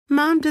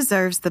Mom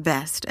deserves the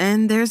best,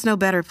 and there's no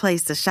better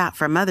place to shop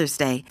for Mother's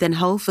Day than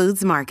Whole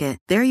Foods Market.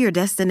 They're your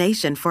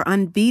destination for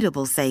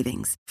unbeatable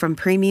savings, from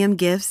premium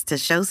gifts to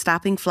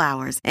show-stopping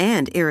flowers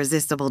and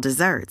irresistible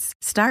desserts.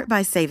 Start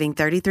by saving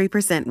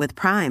 33% with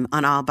Prime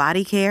on all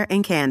body care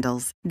and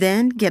candles.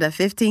 Then get a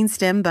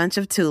 15-stem bunch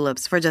of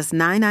tulips for just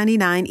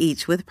 $9.99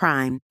 each with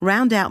Prime.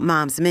 Round out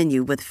Mom's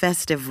menu with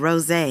festive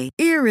rosé,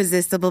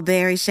 irresistible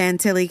berry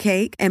chantilly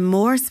cake, and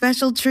more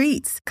special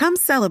treats. Come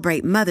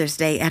celebrate Mother's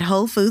Day at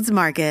Whole Foods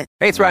Market.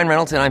 Hey, it's Ryan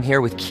Reynolds, and I'm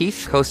here with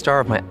Keith, co-star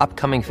of my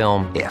upcoming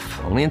film, If,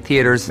 only in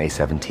theaters May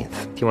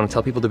 17th. Do you want to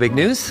tell people the big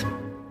news?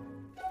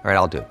 All right,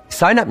 I'll do it.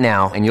 Sign up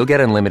now and you'll get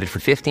unlimited for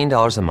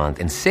 $15 a month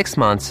and 6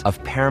 months of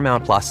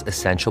Paramount Plus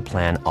Essential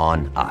Plan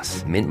on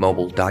us.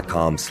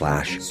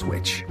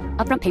 MintMobile.com/switch.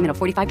 Upfront payment of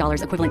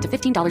 $45 equivalent to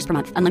 $15 per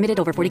month. Unlimited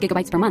over 40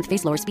 gigabytes per month.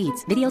 Face lower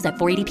speeds. Videos at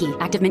 480p.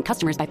 Active Mint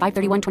customers by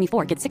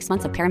 531.24 get 6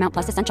 months of Paramount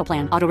Plus Essential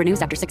Plan. Auto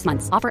renews after 6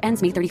 months. Offer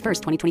ends May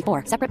 31st,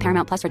 2024. Separate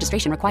Paramount Plus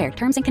registration required.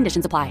 Terms and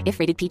conditions apply if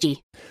rated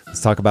PG.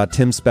 Let's talk about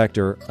Tim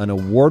Spector, an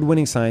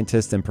award-winning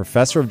scientist and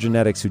professor of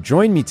genetics who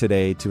joined me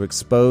today to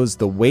expose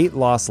the weight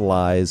loss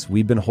lies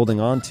we've been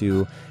holding on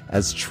to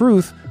as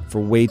truth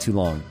for way too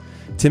long.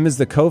 Tim is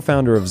the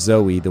co-founder of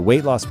Zoe, the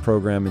weight loss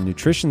program and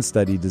nutrition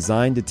study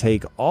designed to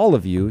take all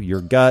of you, your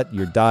gut,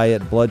 your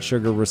diet, blood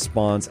sugar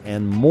response,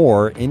 and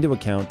more into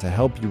account to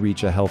help you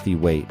reach a healthy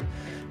weight.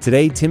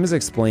 Today, Tim is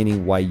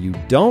explaining why you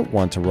don't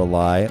want to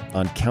rely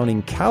on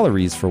counting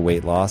calories for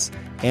weight loss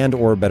and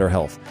or better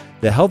health.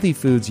 The healthy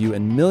foods you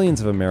and millions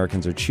of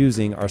Americans are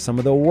choosing are some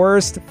of the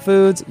worst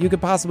foods you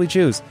could possibly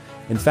choose.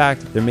 In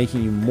fact, they're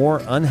making you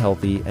more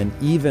unhealthy and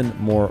even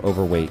more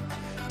overweight.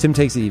 Tim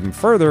takes it even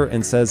further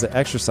and says that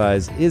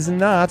exercise is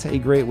not a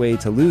great way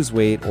to lose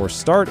weight or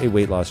start a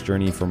weight loss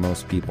journey for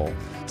most people.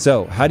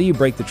 So, how do you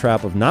break the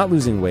trap of not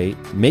losing weight,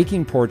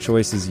 making poor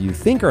choices you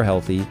think are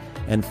healthy,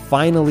 and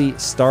finally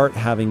start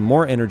having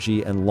more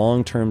energy and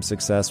long-term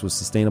success with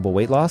sustainable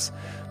weight loss?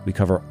 We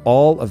cover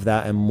all of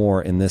that and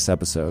more in this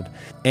episode.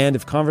 And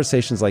if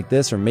conversations like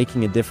this are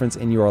making a difference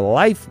in your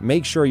life,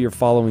 make sure you're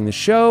following the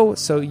show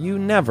so you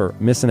never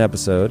miss an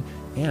episode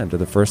and are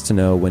the first to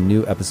know when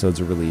new episodes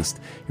are released.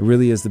 It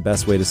really is the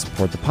best way to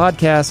support the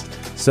podcast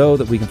so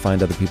that we can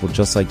find other people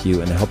just like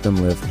you and help them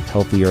live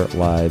healthier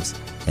lives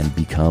and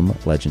become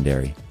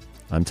legendary.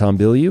 I'm Tom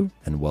Bilyeu,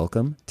 and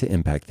welcome to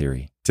Impact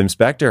Theory. Tim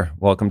Spector,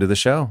 welcome to the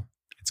show.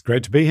 It's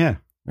great to be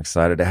here. I'm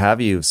excited to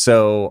have you.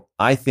 So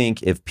I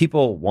think if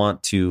people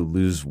want to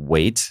lose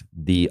weight,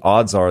 the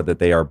odds are that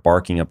they are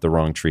barking up the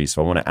wrong tree.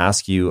 So I want to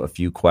ask you a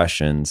few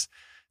questions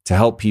to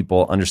help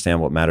people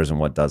understand what matters and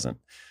what doesn't.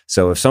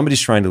 So if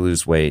somebody's trying to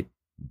lose weight,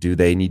 do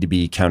they need to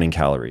be counting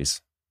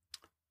calories?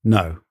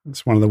 No,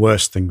 it's one of the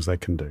worst things they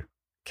can do.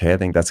 Okay, I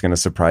think that's going to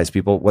surprise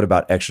people. What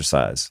about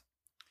exercise?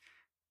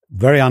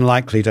 Very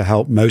unlikely to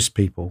help most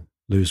people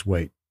lose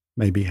weight.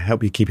 Maybe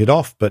help you keep it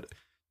off, but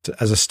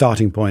as a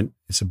starting point,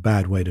 it's a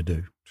bad way to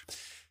do.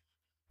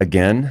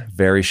 Again,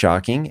 very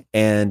shocking.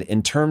 And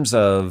in terms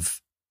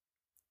of,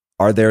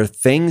 are there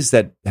things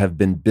that have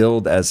been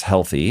billed as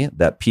healthy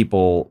that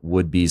people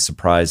would be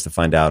surprised to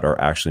find out are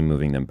actually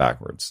moving them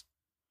backwards?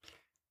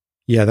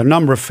 Yeah, there are a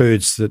number of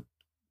foods that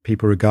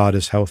people regard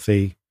as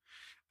healthy.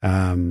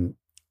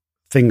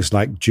 Things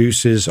like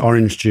juices,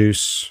 orange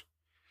juice,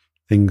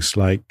 things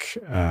like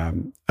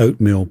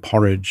oatmeal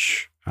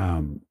porridge,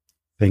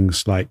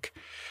 things like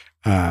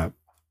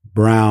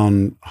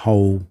brown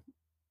whole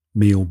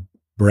meal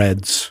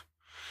breads,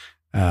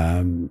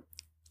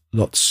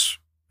 lots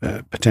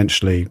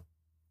potentially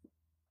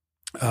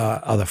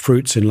other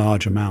fruits in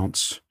large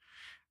amounts,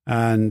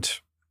 and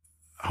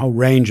a whole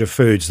range of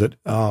foods that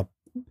are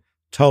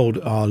told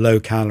are low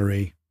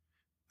calorie,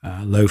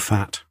 low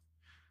fat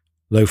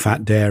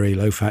dairy,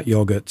 low fat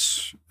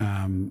yogurts.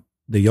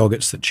 The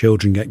yogurts that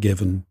children get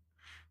given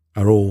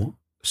are all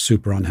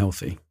super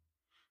unhealthy.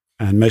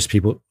 And most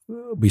people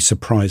will be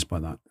surprised by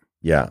that.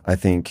 Yeah, I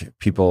think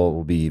people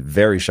will be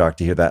very shocked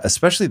to hear that,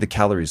 especially the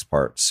calories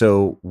part.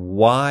 So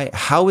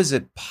how is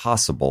it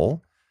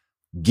possible,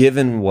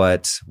 given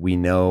what we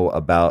know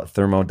about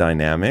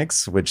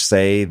thermodynamics, which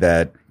say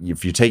that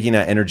if you're taking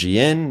that energy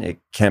in, it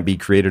can't be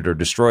created or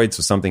destroyed,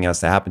 so something has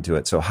to happen to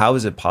it. So how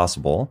is it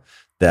possible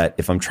that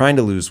if I'm trying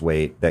to lose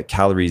weight, that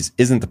calories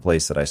isn't the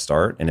place that I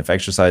start? And if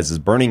exercise is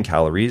burning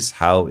calories,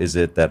 how is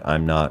it that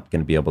I'm not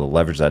going to be able to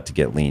leverage that to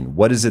get lean?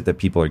 What is it that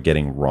people are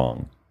getting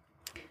wrong?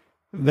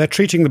 They're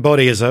treating the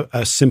body as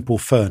a simple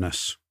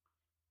furnace,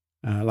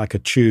 like a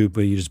tube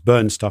where you just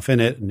burn stuff in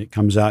it and it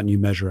comes out and you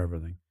measure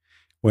everything.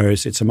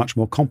 Whereas it's a much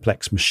more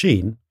complex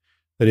machine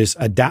that is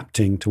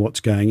adapting to what's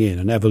going in.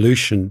 And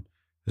evolution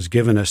has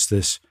given us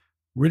this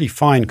really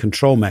fine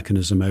control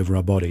mechanism over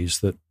our bodies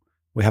that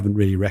we haven't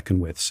really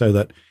reckoned with, so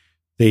that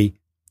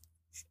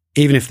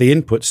even if the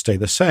inputs stay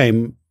the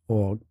same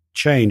or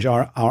change,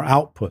 our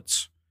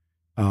outputs,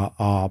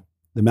 the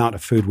amount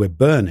of food we're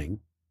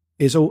burning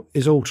is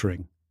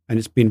altering. And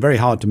it's been very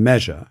hard to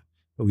measure,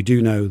 but we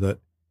do know that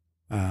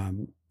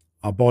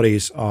our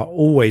bodies are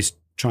always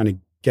trying to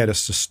get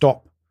us to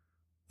stop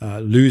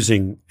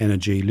losing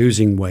energy,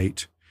 losing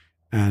weight,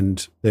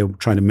 and they're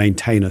trying to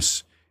maintain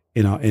us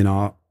in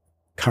our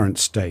current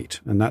state.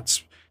 And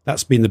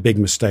that's been the big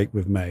mistake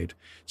we've made.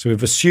 So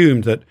we've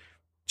assumed that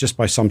just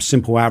by some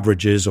simple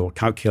averages or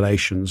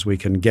calculations, we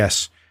can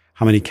guess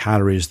how many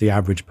calories the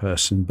average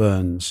person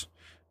burns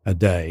a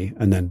day,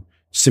 and then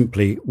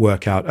simply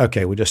work out,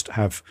 okay, we'll just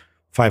have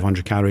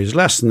 500 calories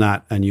less than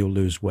that and you'll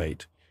lose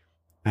weight.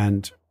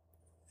 And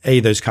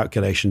those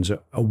calculations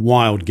are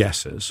wild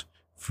guesses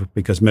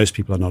because most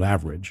people are not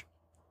average.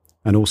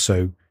 And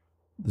also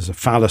there's a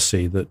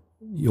fallacy that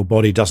your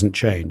body doesn't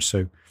change.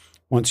 So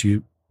once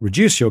you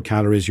reduce your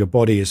calories, your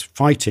body is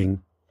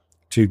fighting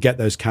to get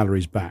those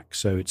calories back.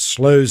 So it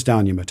slows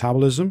down your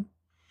metabolism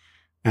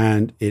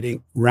and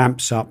it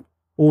ramps up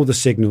all the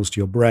signals to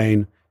your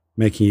brain,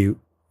 making you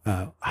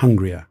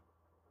hungrier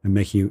and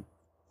making you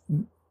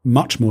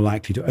much more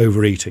likely to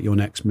overeat at your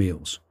next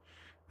meals.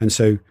 And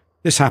so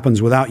this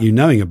happens without you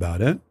knowing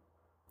about it.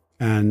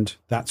 And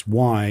that's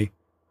why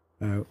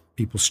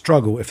people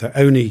struggle if they're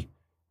only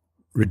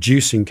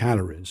reducing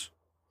calories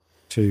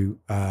to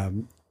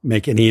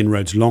make any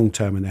inroads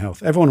long-term in their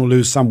health. Everyone will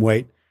lose some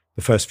weight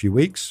the first few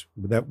weeks,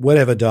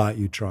 whatever diet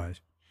you try.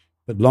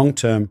 But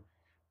long-term,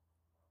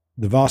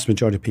 the vast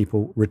majority of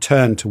people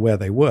return to where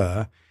they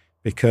were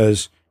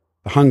because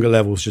the hunger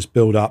levels just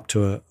build up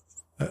to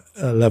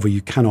a level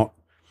you cannot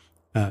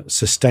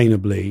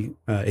sustainably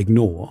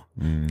ignore.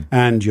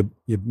 And your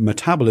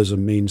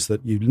metabolism means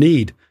that you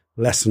need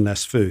less and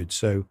less food.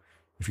 So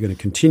if you're going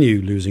to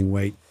continue losing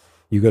weight,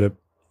 you've got to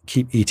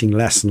keep eating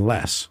less and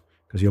less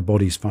because your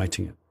body's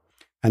fighting it.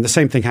 And the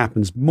same thing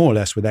happens more or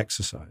less with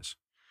exercise.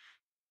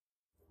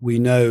 We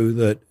know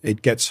that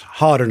it gets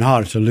harder and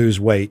harder to lose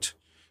weight,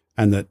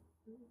 and that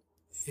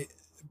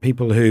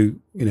people who,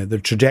 the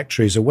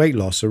trajectories of weight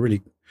loss are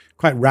really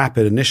quite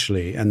rapid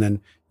initially, and then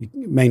you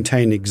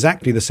maintain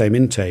exactly the same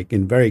intake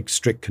in very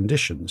strict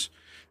conditions,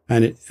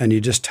 and it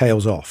just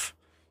tails off.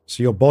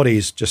 So your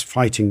body's just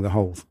fighting the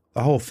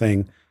whole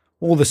thing.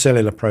 All the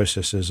cellular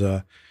processes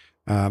are,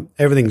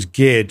 everything's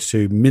geared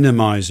to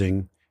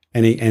minimizing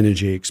any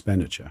energy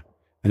expenditure,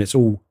 and it's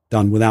all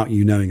done without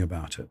you knowing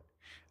about it.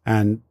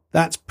 And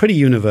that's pretty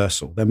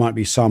universal. There might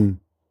be some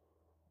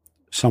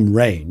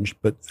range,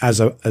 but as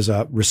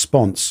a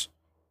response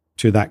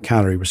to that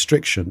calorie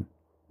restriction,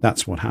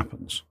 that's what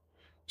happens.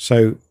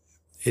 So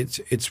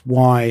it's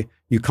why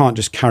you can't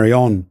just carry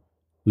on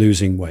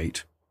losing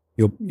weight.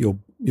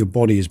 Your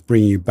body is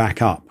bringing you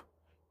back up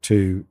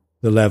to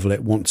the level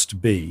it wants to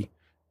be,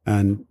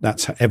 and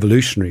that's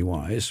evolutionary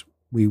wise.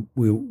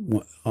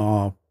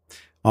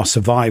 Our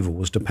survival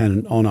was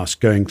dependent on us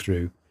going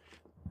through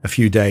a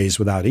few days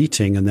without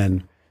eating and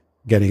then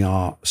getting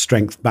our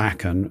strength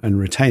back and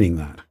retaining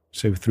that.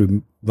 So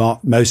through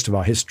most of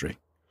our history.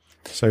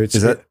 So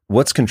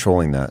what's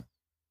controlling that?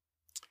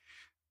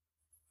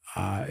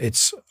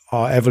 It's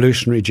our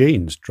evolutionary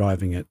genes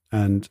driving it,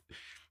 and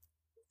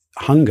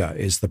hunger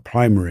is the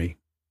primary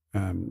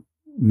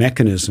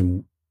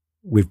mechanism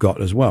we've got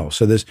as well.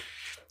 So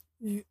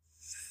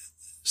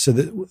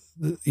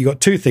you got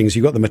two things.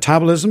 You've got the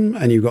metabolism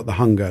and you've got the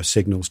hunger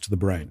signals to the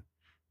brain,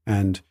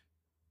 and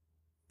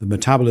the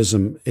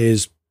metabolism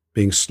is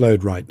being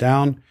slowed right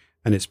down,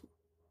 and it's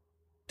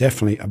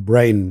definitely a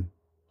brain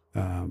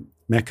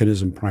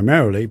mechanism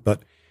primarily,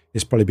 but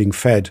it's probably being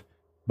fed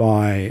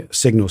by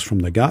signals from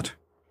the gut,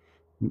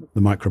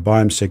 the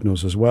microbiome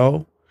signals as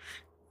well.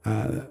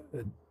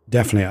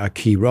 Definitely a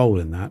key role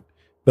in that.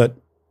 But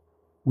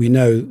we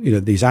know,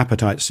 these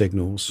appetite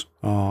signals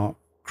are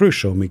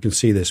crucial, and we can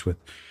see this with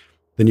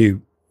the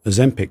new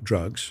Ozempic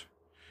drugs.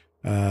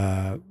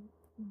 They're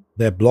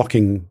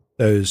blocking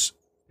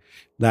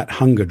that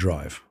hunger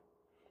drive.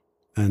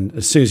 And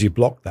as soon as you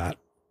block that,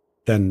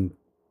 then,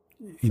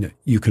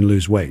 you can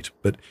lose weight.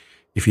 But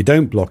if you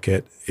don't block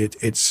it,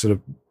 it's sort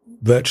of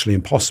virtually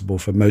impossible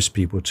for most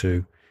people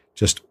to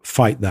just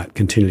fight that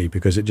continually,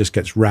 because it just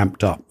gets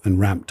ramped up and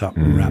ramped up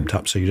and ramped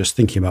up. So you're just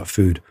thinking about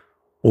food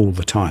all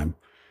the time.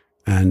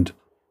 And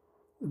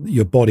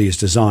your body is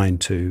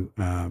designed to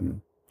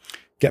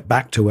get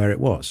back to where it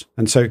was.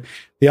 And so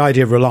the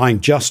idea of relying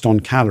just on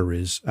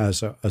calories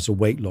as a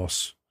weight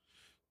loss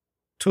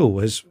tool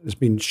has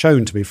been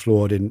shown to be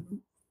flawed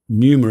in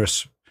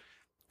numerous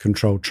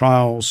controlled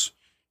trials,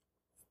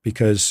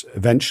 because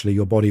eventually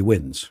your body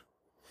wins.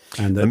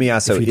 And let me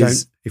ask,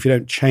 if you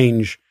don't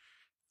change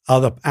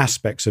other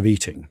aspects of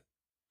eating,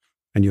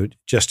 and you're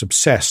just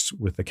obsessed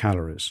with the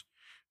calories,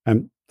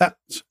 and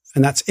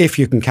that's if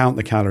you can count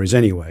the calories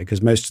anyway,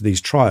 because most of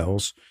these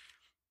trials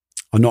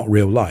are not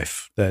real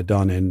life. They're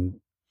done in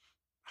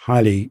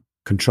highly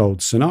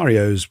controlled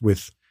scenarios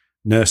with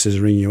nurses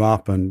ringing you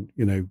up and,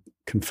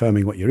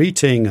 confirming what you're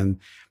eating. And,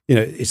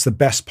 it's the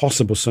best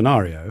possible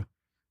scenario.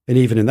 And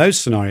even in those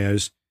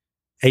scenarios,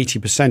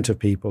 80% of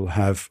people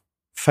have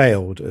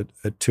failed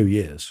at 2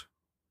 years.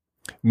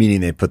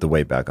 Meaning they put the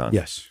weight back on.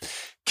 Yes.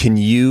 Can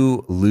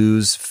you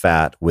lose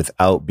fat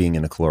without being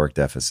in a caloric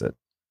deficit?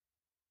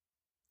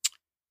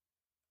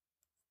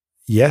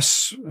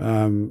 Yes.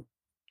 You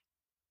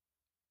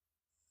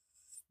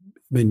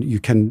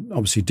can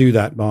obviously do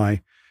that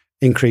by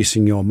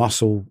increasing your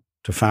muscle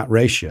to fat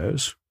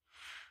ratios.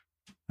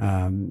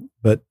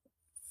 But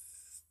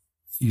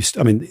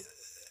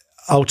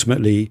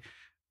ultimately,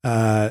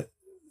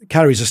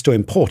 calories are still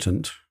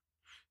important,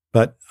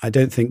 but I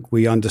don't think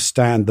we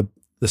understand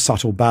the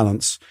subtle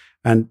balance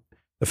and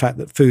the fact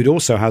that food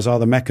also has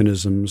other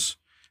mechanisms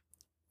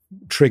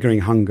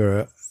triggering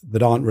hunger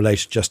that aren't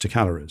related just to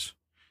calories.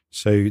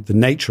 So the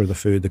nature of the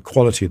food, the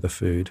quality of the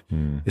food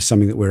is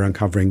something that we're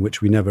uncovering,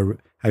 which we never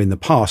have in the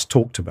past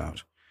talked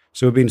about.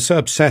 So we've been so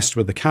obsessed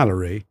with the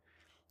calorie.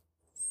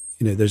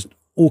 There's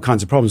all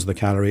kinds of problems with the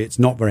calorie. It's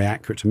not very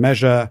accurate to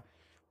measure,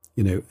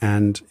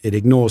 and it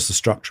ignores the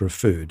structure of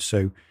food.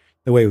 So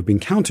the way we've been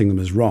counting them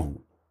is wrong.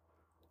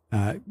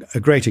 A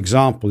great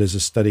example is a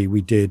study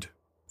we did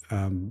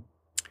in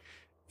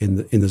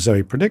the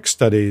Zoe Predict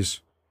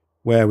studies,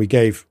 where we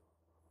gave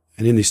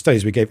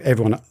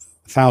everyone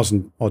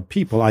 1,000 odd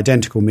people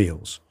identical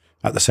meals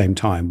at the same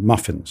time,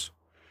 muffins.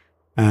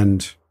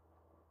 And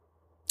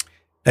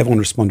everyone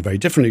responded very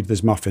differently to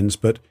these muffins,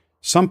 but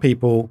some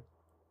people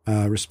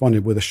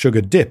responded with a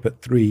sugar dip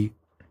at 3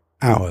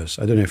 hours.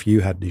 I don't know if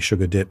you had any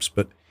sugar dips,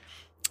 but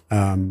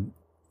when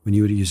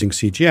you were using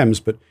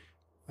CGMs, but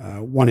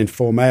 1 in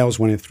 4 males,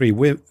 1 in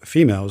 3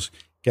 females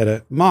get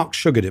a marked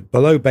sugar dip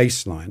below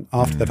baseline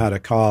after they've had a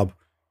carb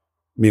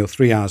meal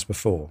 3 hours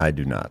before. I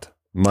do not,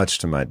 much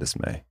to my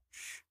dismay.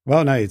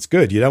 Well, no, it's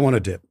good. You don't want to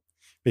dip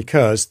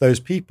because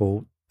those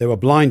people, they were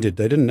blinded.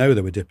 They didn't know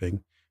they were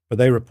dipping, but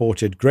they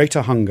reported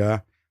greater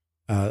hunger,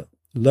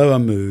 lower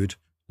mood,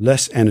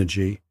 less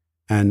energy,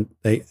 and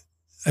they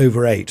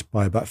overate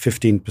by about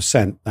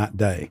 15% that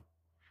day.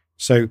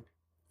 So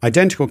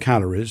identical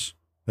calories,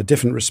 a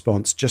different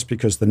response just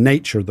because the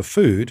nature of the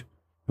food,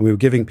 and we were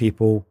giving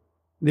people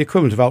the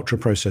equivalent of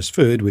ultra-processed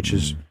food, which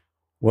is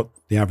what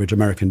the average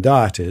American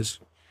diet is,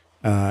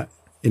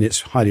 in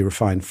its highly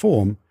refined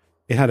form,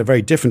 it had a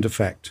very different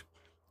effect.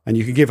 And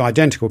you could give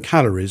identical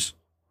calories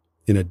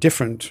in a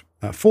different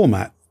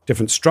format,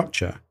 different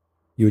structure,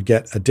 you would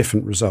get a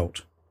different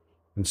result.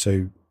 And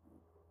so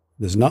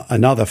there's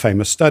another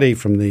famous study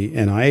from the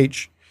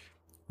NIH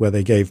where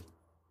they gave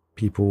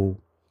people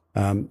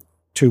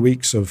 2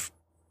 weeks of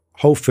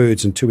whole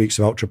foods and 2 weeks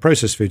of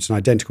ultra-processed foods and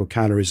identical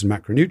calories and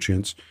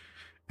macronutrients,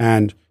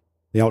 and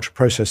the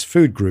ultra-processed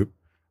food group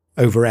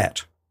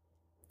overate.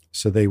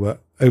 So they were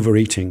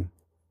overeating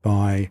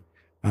by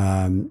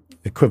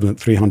equivalent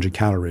 300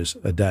 calories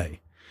a day.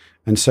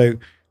 And so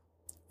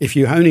if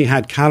you only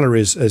had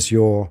calories as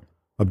your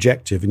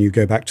objective, and you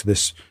go back to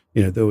this,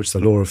 it's the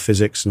law of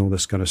physics and all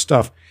this kind of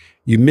stuff,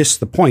 you miss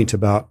the point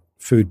about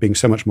food being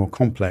so much more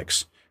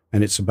complex,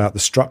 and it's about the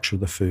structure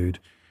of the food.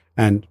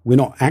 And we're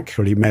not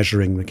accurately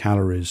measuring the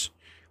calories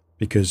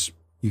because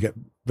you get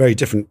very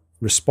different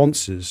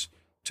responses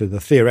to the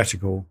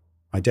theoretical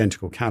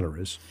identical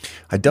calories.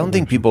 I don't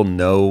think people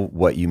know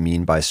what you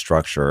mean by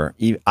structure.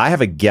 I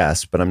have a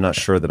guess, but I'm not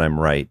sure that I'm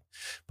right.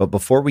 But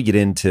before we get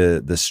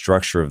into the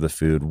structure of the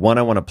food, one,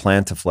 I want to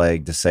plant a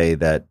flag to say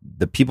that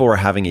the people are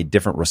having a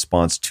different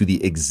response to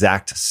the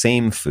exact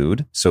same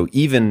food. So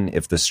even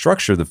if the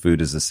structure of the food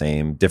is the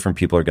same, different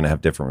people are going to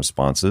have different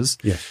responses.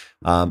 Yes.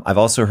 I've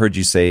also heard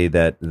you say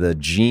that the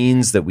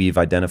genes that we've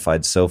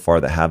identified so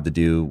far that have to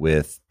do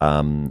with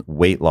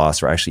weight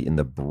loss are actually in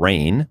the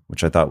brain,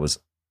 which I thought was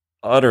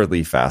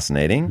utterly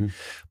fascinating. Mm-hmm.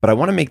 But I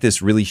want to make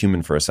this really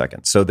human for a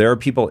second. So there are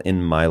people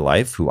in my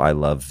life who I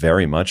love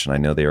very much, and I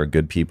know they are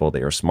good people,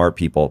 they are smart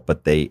people,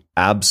 but they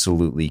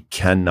absolutely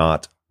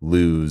cannot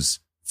lose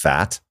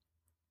fat.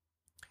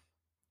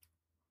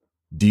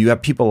 Do you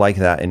have people like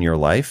that in your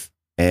life?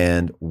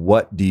 And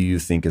what do you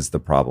think is the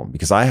problem?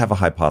 Because I have a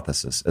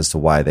hypothesis as to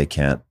why they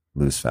can't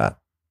lose fat.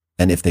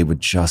 And if they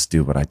would just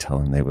do what I tell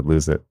them, they would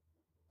lose it.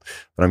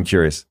 But I'm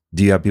curious,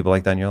 do you have people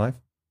like that in your life?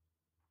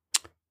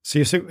 So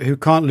you say who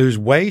can't lose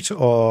weight,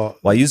 or?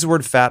 Well, I use the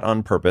word fat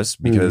on purpose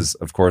because,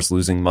 of course,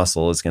 losing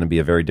muscle is going to be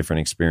a very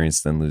different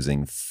experience than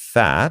losing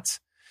fat.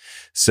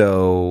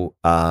 So,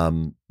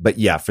 but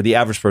yeah, for the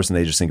average person,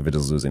 they just think of it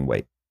as losing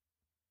weight.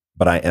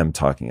 But I am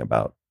talking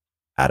about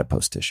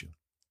adipose tissue.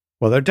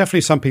 Well, there are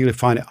definitely some people who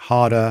find it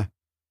harder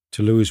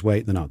to lose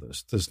weight than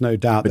others. There's no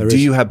doubt. But do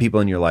you have people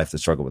in your life that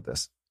struggle with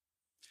this?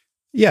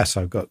 Yes,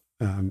 I've got.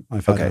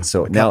 Okay,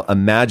 so now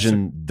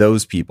imagine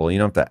those people. You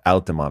don't have to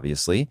out them,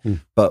 obviously,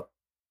 but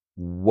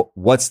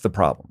what's the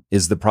problem?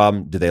 Is the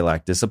problem, do they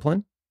lack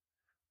discipline?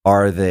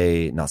 Are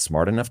they not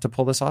smart enough to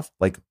pull this off?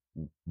 Like,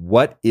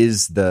 what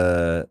is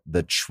the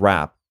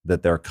trap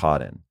that they're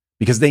caught in?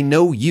 Because they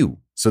know you.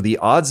 So the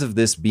odds of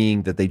this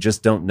being that they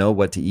just don't know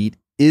what to eat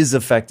is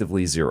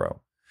effectively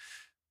zero.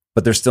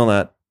 But they're still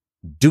not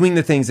doing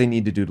the things they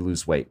need to do to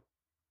lose weight.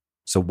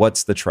 So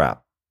what's the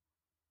trap?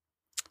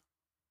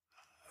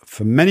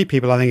 For many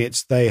people, I think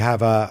they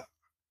have a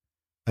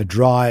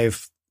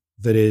drive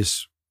that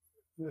is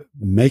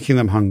making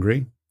them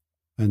hungry,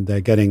 and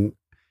they're getting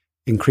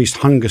increased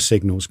hunger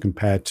signals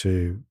compared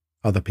to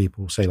other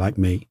people, say like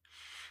me.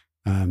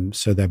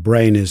 So their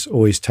brain is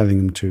always telling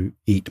them to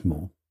eat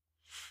more.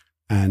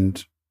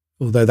 And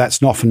although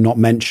that's often not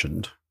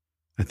mentioned,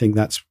 I think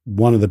that's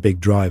one of the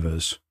big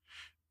drivers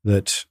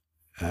that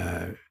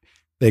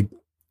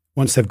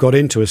once they've got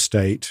into a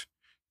state,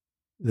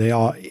 they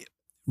are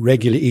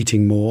regularly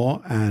eating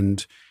more,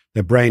 and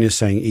their brain is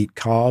saying eat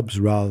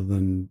carbs rather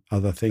than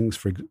other things,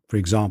 for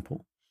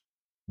example.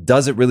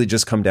 Does it really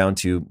just come down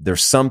to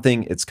there's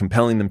something, it's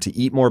compelling them to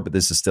eat more, but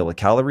this is still a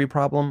calorie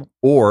problem?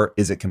 Or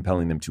is it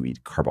compelling them to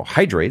eat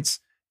carbohydrates,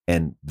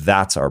 and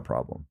that's our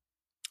problem?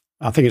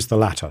 I think it's the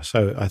latter.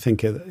 So I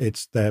think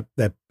it's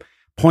they're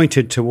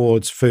pointed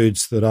towards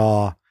foods that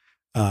are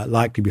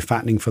likely to be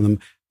fattening for them.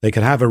 They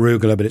could have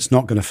arugula, but it's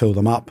not going to fill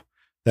them up.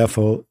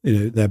 Therefore,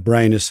 their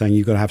brain is saying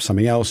you've got to have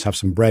something else, have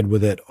some bread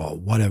with it, or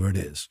whatever it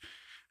is.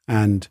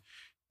 And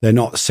they're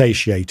not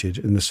satiated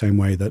in the same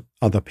way that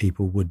other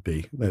people would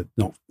be. They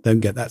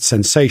don't get that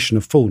sensation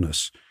of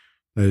fullness.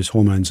 Those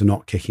hormones are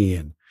not kicking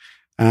in.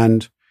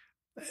 And,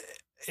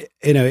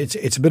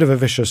 it's a bit of a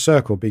vicious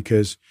circle,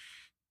 because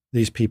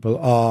these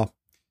people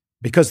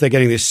because they're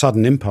getting these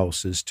sudden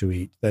impulses to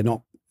eat, they're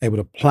not able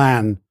to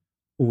plan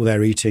all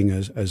their eating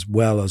as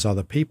well as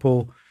other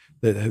people.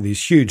 They have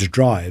these huge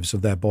drives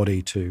of their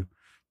body to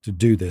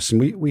do this.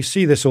 And we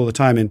see this all the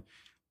time in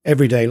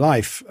everyday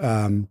life.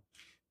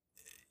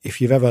 If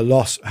you've ever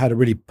had a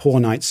really poor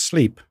night's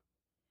sleep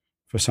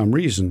for some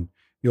reason,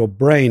 your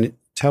brain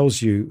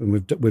tells you, and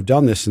we've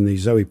done this in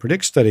these Zoe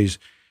Predict studies,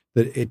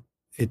 that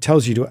it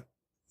tells you to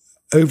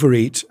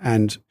overeat,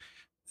 and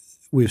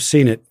we've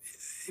seen it.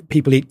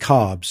 People eat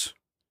carbs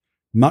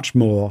much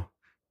more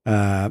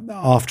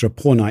after a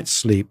poor night's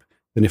sleep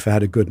than if they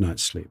had a good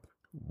night's sleep.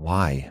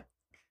 Why?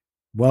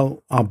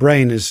 Well, our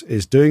brain is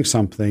doing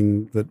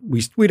something that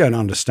we don't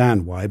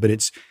understand why, but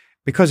it's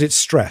because it's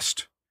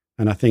stressed.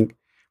 And I think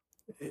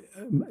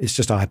it's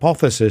just a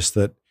hypothesis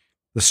that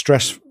the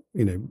stress,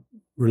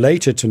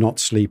 related to not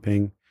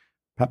sleeping,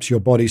 perhaps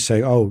your body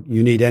say, oh,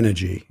 you need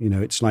energy.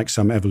 It's like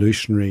some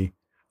evolutionary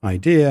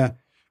idea.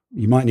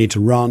 You might need to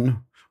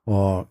run,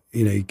 or,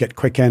 you get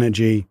quick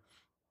energy,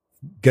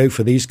 go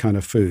for these kind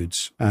of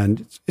foods.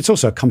 And it's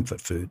also a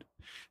comfort food.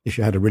 If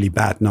you had a really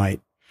bad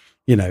night,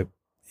 you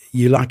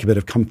like a bit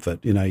of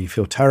comfort, you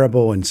feel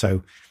terrible. And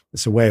so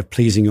it's a way of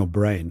pleasing your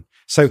brain.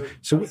 So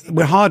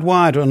we're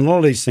hardwired on a lot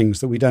of these things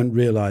that we don't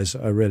realize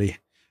are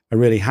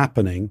really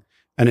happening.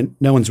 And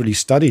no one's really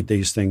studied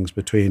these things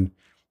between,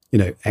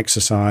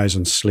 exercise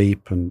and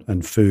sleep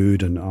and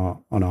food and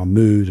our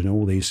mood and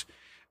all these,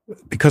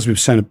 because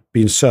we've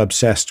been so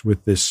obsessed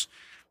with this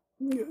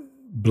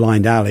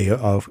blind alley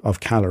of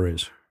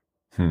calories.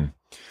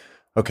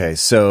 Okay.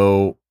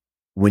 So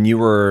when you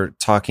were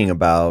talking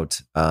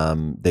about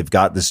they've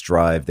got this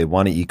drive, they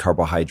want to eat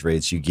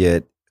carbohydrates, you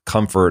get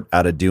comfort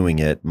out of doing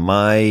it.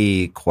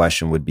 My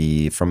question would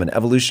be, from an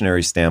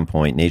evolutionary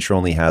standpoint, nature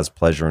only has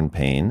pleasure and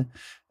pain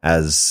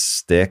as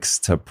sticks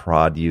to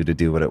prod you to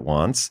do what it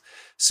wants.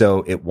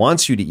 So it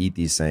wants you to eat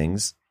these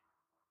things.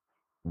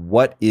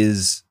 What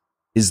is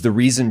the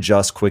reason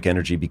just quick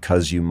energy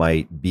because you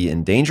might be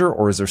in danger,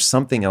 or is there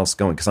something else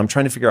going? Because I'm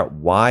trying to figure out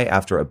why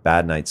after a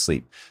bad night's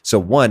sleep. So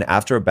one,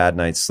 after a bad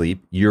night's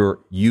sleep,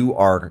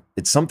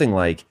 it's something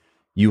like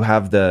you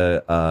have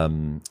the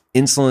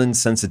insulin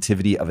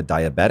sensitivity of a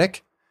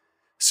diabetic.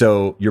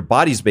 So your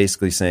body's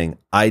basically saying,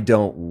 I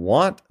don't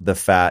want the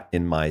fat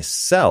in my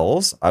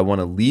cells. I want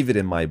to leave it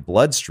in my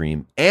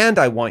bloodstream, and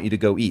I want you to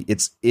go eat.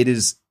 It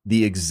is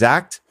the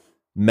exact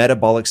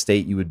metabolic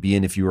state you would be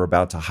in if you were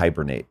about to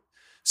hibernate.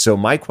 So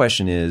my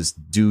question is,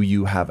 do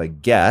you have a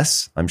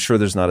guess? I'm sure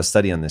there's not a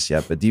study on this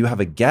yet, but do you have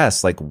a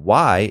guess, like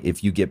why,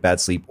 if you get bad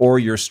sleep or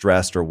you're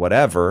stressed or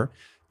whatever,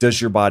 does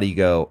your body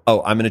go,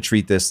 oh, I'm going to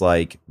treat this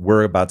like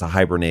we're about to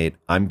hibernate.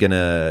 I'm going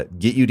to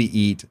get you to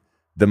eat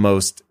the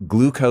most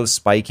glucose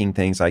spiking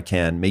things I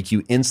can, make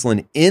you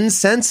insulin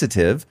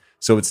insensitive,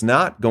 so it's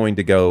not going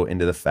to go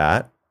into the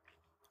fat.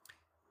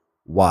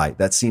 Why?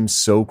 That seems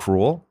so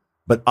cruel.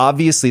 But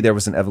obviously there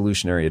was an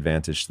evolutionary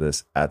advantage to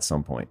this at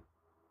some point.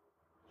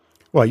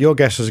 Well, your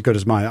guess is as good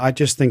as mine. I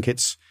just think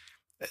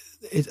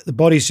the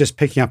body's just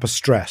picking up a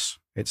stress.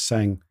 It's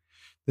saying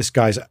this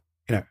guy's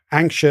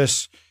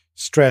anxious,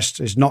 stressed,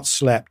 is not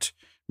slept.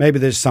 Maybe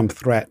there's some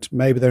threat.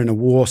 Maybe they're in a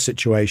war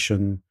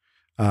situation.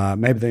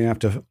 Maybe they have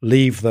to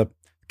leave the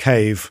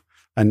cave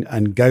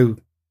and go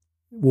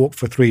walk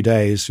for 3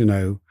 days,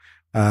 without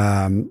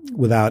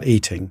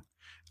eating.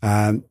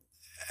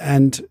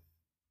 And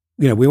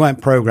we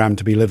weren't programmed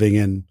to be living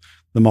in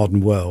the modern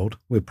world.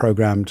 We're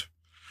programmed,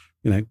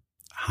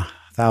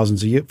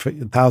 thousands of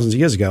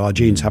years ago. Our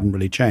genes haven't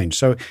really changed.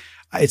 So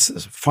it's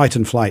a fight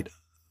and flight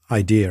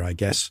idea, I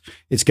guess.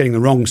 It's getting the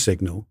wrong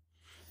signal.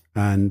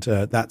 And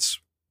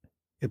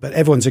but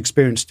everyone's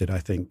experienced it, I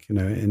think,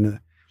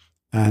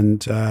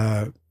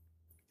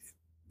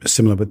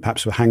 similar with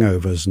perhaps with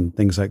hangovers and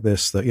things like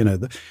this,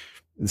 that,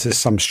 this is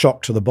some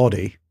shock to the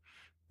body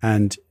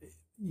and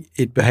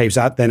it behaves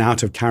out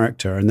of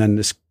character. And then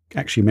this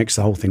actually makes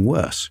the whole thing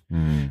worse.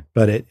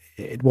 But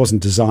it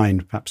wasn't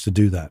designed perhaps to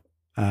do that.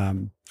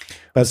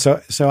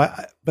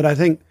 But I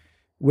think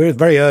we're at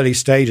very early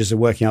stages of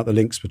working out the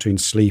links between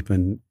sleep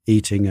and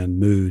eating and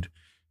mood.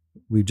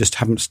 We just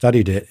haven't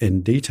studied it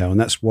in detail. And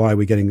that's why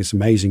we're getting this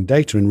amazing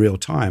data in real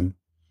time,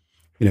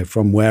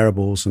 from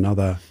wearables and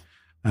other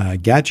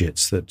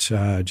gadgets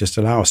that just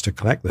allow us to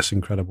collect this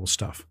incredible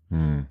stuff.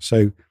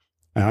 So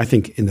I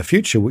think in the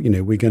future,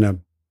 we're going to,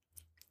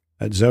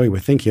 at Zoe, we're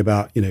thinking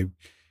about,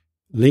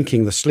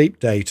 linking the sleep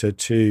data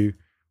to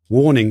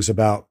warnings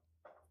about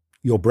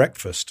your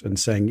breakfast and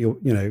saying,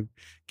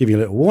 give you a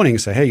little warning,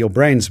 say, hey, your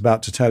brain's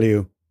about to tell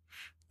you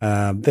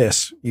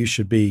this, you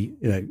should be,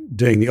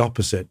 doing the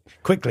opposite.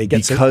 Quickly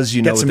get some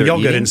yogurt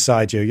eating?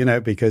 inside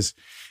you, because.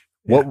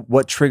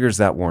 What triggers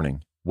that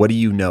warning? What do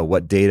you know?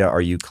 What data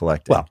are you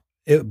collecting? Well,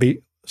 it would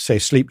be, say,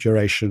 sleep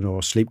duration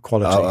or sleep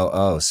quality.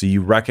 Oh. So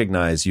you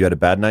recognize you had a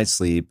bad night's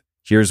sleep.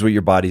 Here's what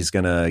your body's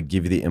going to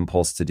give you the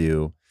impulse to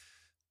do.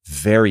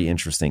 Very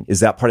interesting. Is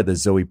that part of the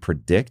Zoe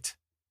Predict?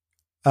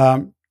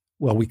 Well,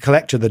 we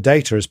collected the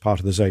data as part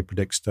of the Zoe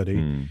Predict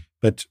study,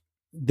 but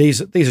these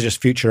are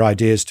just future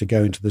ideas to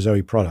go into the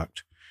Zoe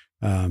product.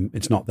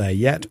 It's not there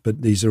yet,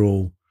 but these are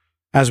all,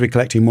 as we're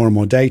collecting more and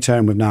more data,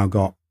 and we've now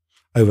got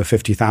over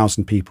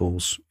 50,000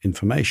 people's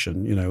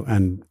information,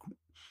 and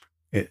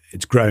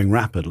it's growing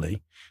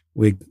rapidly.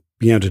 We're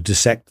being able to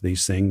dissect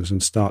these things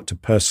and start to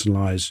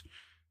personalize,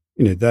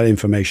 that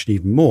information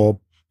even more,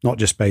 not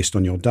just based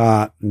on your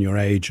diet and your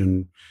age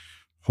and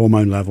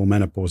hormone level,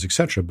 menopause,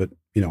 etc., but,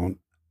 on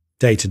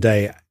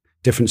day-to-day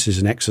differences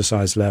in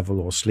exercise level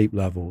or sleep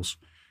levels,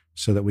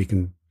 so that we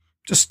can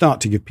just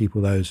start to give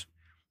people those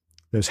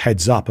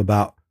heads up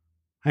about,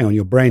 hang on,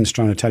 your brain's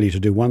trying to tell you to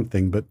do one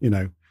thing, but,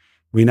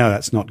 we know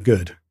that's not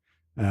good.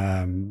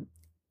 And,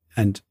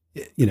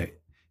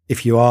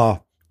 if you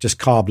are just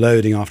carb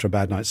loading after a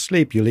bad night's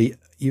sleep, you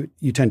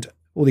tend to,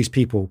 all these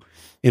people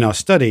in our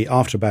study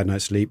after a bad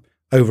night's sleep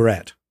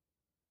overate.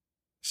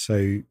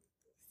 So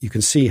you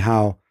can see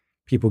how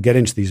people get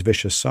into these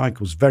vicious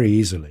cycles very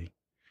easily,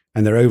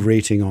 and they're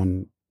overeating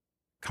on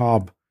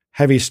carb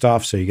heavy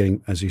stuff. So you're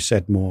getting, as you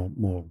said,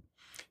 more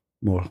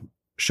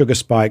sugar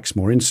spikes,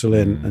 more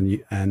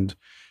insulin, and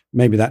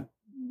maybe that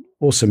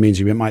also means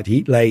you might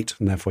eat late,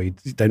 and therefore you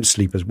don't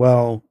sleep as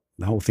well.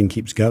 The whole thing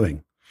keeps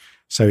going.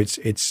 So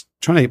it's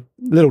trying to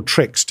little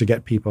tricks to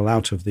get people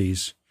out of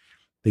these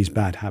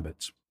bad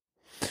habits.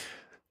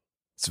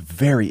 It's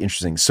very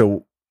interesting.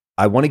 So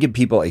I want to give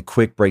people a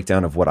quick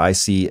breakdown of what I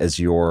see as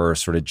your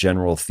sort of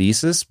general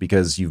thesis,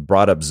 because you've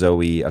brought up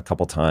Zoe a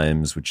couple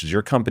times, which is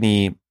your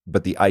company.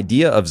 But the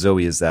idea of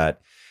Zoe is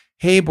that,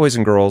 hey, boys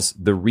and girls,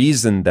 the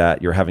reason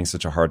that you're having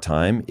such a hard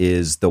time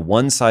is the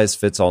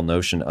one-size-fits-all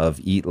notion of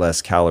eat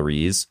less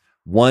calories.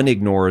 One,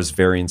 ignores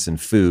variance in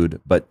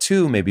food, but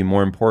two, maybe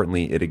more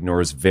importantly, it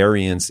ignores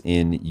variance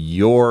in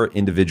your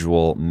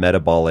individual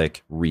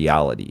metabolic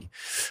reality.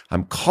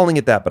 I'm calling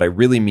it that, but I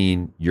really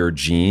mean your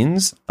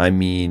genes. I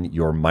mean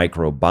your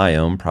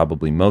microbiome,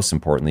 probably most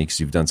importantly, because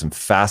you've done some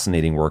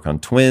fascinating work on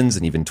twins,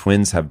 and even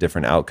twins have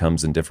different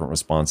outcomes and different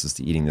responses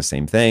to eating the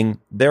same thing.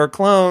 They're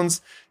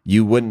clones.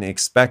 You wouldn't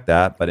expect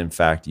that, but in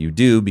fact you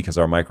do, because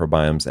our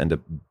microbiomes end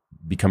up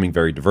becoming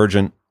very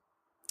divergent.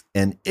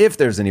 And if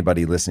there's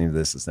anybody listening to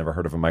this that's never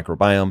heard of a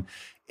microbiome,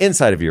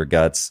 inside of your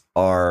guts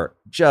are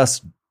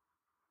just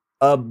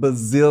a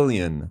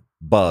bazillion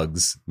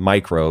bugs,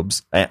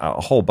 microbes, a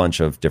whole bunch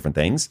of different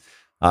things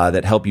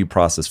that help you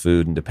process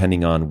food. And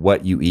depending on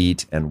what you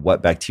eat and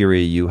what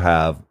bacteria you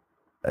have,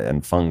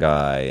 and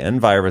fungi and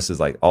viruses,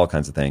 like all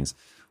kinds of things,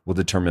 will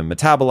determine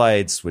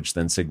metabolites, which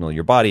then signal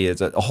your body.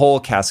 It's a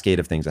whole cascade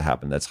of things that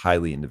happen that's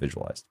highly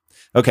individualized.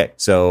 Okay,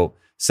 so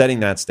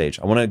setting that stage,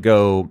 I want to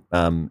go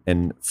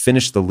and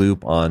finish the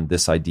loop on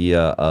this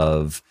idea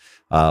of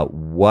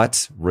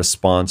what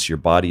response your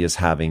body is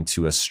having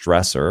to a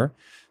stressor.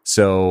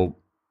 So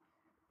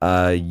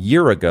a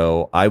year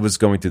ago, I was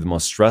going through the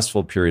most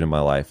stressful period of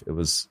my life. It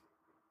was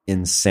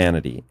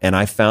insanity. And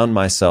I found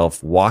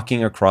myself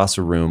walking across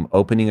a room,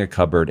 opening a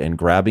cupboard and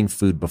grabbing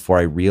food before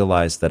I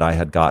realized that I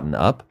had gotten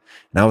up.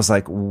 And I was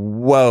like,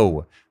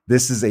 whoa,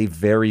 this is a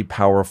very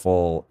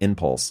powerful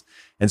impulse.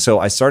 And so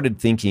I started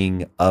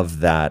thinking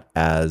of that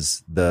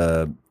as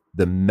the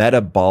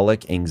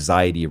metabolic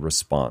anxiety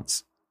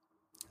response.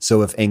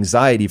 So if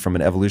anxiety from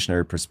an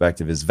evolutionary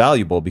perspective is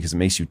valuable because it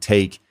makes you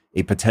take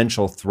a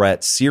potential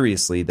threat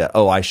seriously, that,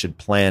 oh, I should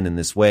plan in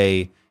this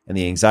way, and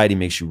the anxiety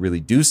makes you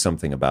really do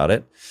something about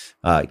it,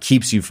 it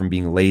keeps you from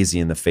being lazy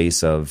in the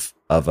face of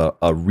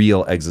a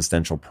real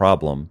existential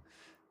problem.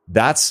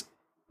 That's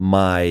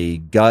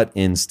my gut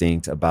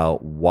instinct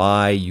about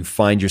why you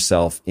find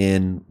yourself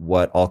in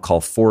what I'll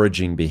call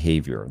foraging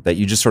behavior, that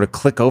you just sort of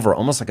click over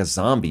almost like a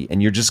zombie,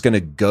 and you're just going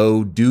to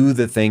go do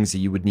the things that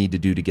you would need to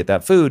do to get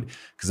that food,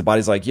 because the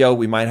body's like, yo,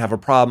 we might have a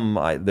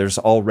problem. There's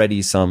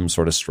already some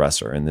sort of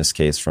stressor, in this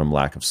case from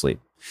lack of sleep.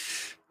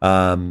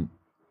 That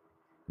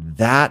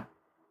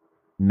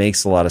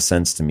makes a lot of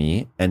sense to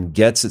me and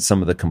gets at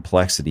some of the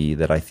complexity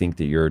that I think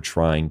that you're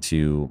trying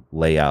to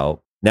lay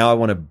out. Now I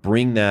want to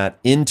bring that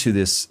into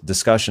this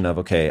discussion of,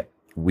 okay,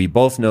 we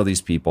both know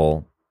these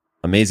people,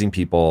 amazing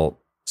people,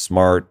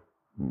 smart.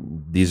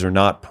 These are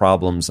not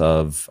problems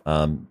of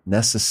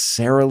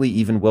necessarily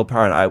even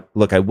willpower. And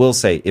I will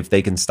say, if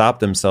they can stop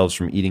themselves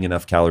from eating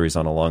enough calories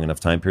on a long enough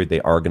time period,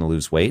 they are going to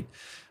lose weight.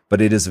 But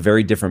it is a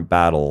very different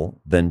battle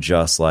than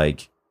just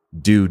like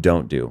do,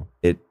 don't do.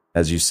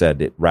 as you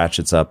said, it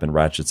ratchets up and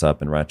ratchets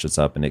up and ratchets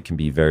up, and it can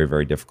be very,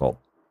 very difficult.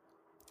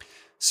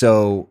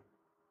 So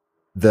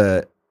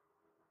the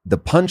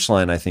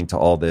punchline, I think, to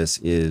all this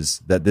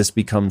is that this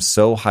becomes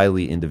so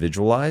highly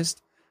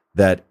individualized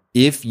that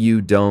if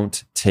you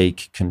don't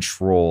take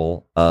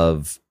control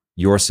of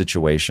your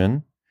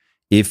situation,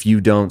 if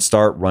you don't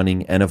start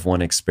running N of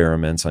 1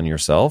 experiments on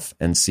yourself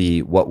and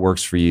see what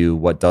works for you,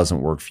 what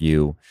doesn't work for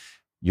you,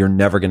 you're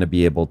never going to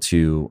be able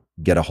to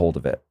get a hold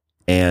of it.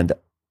 And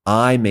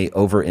I may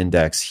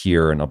over-index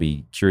here, and I'll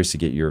be curious to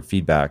get your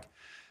feedback.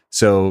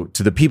 So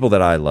to the people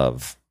that I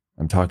love,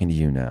 I'm talking to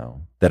you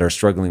now, that are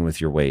struggling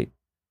with your weight,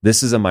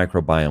 this is a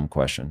microbiome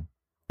question.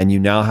 And you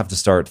now have to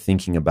start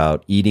thinking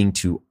about eating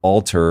to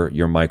alter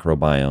your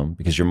microbiome,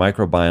 because your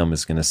microbiome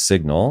is going to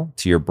signal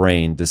to your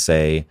brain to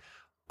say,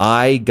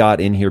 I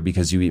got in here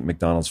because you eat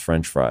McDonald's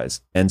French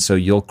fries. And so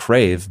you'll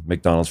crave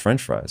McDonald's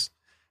French fries.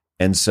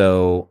 And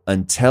so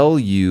until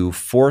you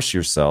force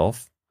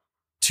yourself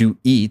to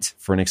eat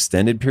for an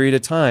extended period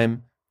of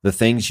time the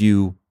things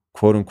you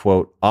quote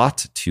unquote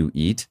ought to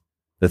eat,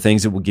 the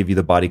things that will give you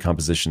the body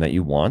composition that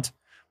you want,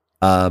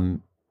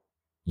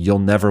 you'll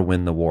never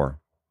win the war.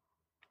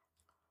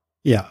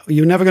 Yeah,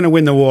 you're never going to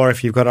win the war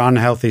if you've got an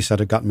unhealthy set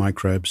of gut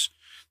microbes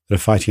that are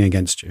fighting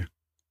against you.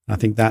 I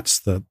think that's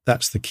the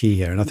key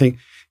here. And I think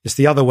it's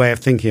the other way of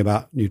thinking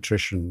about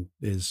nutrition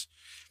is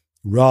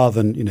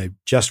rather than,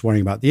 just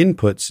worrying about the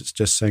inputs, it's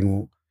just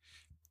saying,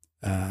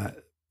 well,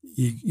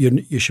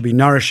 you should be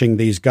nourishing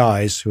these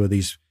guys who are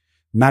these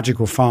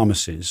magical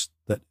pharmacies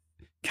that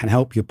can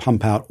help you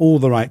pump out all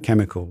the right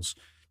chemicals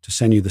to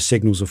send you the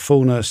signals of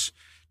fullness,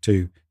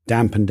 to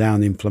dampen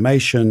down the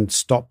inflammation,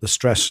 stop the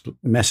stress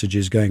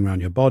messages going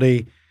around your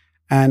body,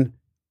 and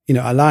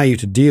allow you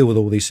to deal with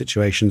all these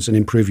situations and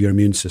improve your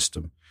immune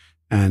system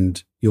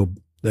and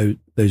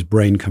those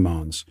brain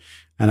commands.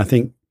 And I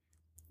think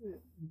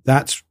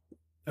that's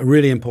a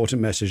really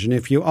important message. And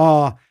if you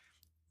are,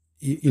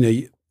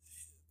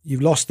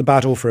 you've lost the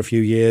battle for a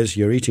few years,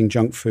 you're eating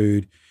junk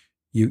food,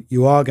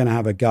 you are going to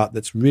have a gut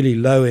that's really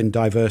low in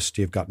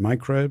diversity of gut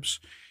microbes.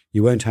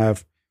 You won't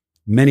have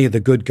many of the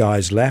good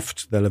guys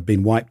left. They'll have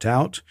been wiped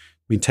out,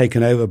 been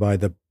taken over by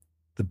the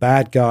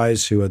bad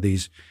guys who are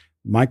these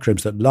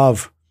microbes that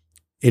love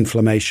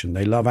inflammation.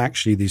 They love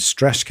actually these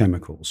stress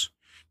chemicals.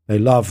 They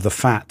love the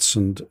fats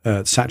and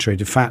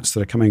saturated fats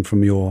that are coming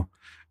from your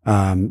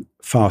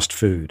fast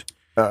food.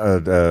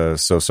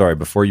 So sorry,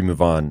 before you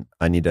move on,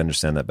 I need to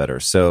understand that better.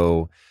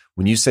 So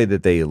when you say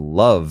that they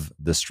love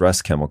the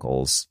stress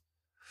chemicals,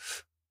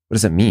 what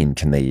does it mean?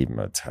 Can they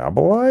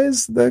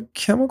metabolize the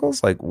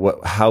chemicals? Like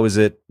how is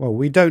it? Well,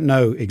 we don't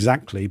know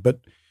exactly, but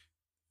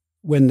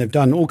when they've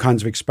done all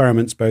kinds of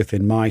experiments, both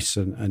in mice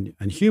and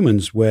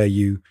humans, where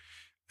you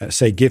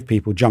say give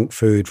people junk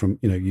food from,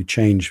 you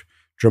change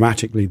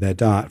dramatically their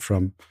diet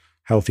from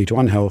healthy to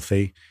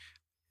unhealthy,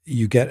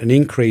 you get an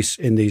increase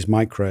in these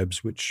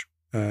microbes, which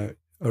are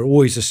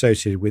always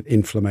associated with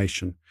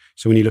inflammation.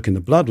 So when you look in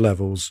the blood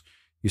levels,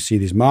 you see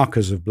these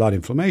markers of blood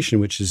inflammation,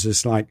 which is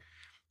this like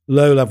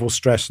low-level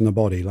stress in the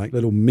body, like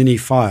little mini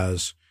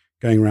fires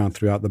going around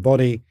throughout the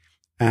body,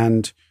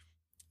 and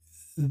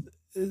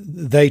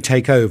they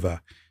take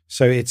over.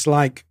 So it's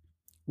like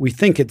we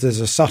think there's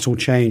a subtle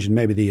change in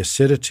maybe the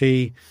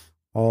acidity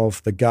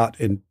of the gut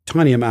in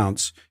tiny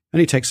amounts. It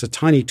only takes a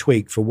tiny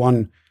tweak for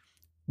one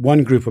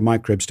group of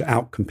microbes to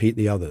outcompete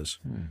the others.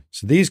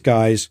 So these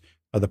guys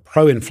are the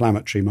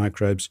pro-inflammatory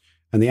microbes,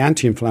 and the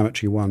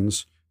anti-inflammatory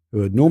ones,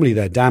 who are normally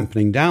they're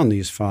dampening down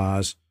these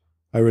fires,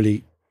 are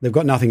really, they've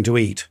got nothing to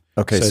eat.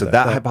 Okay, so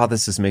that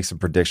hypothesis makes a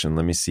prediction.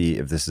 Let me see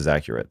if this is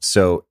accurate.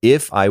 So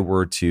if I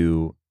were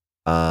to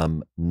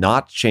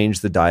not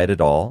change the diet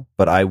at all,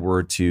 but I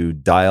were to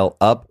dial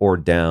up or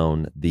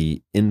down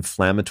the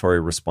inflammatory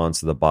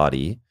response of the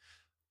body,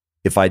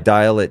 if I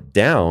dial it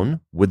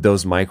down, would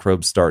those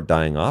microbes start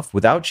dying off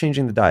without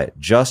changing the diet,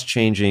 just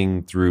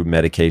changing through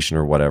medication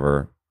or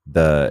whatever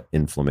the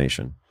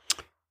inflammation?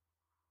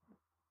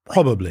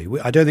 Probably.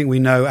 I don't think we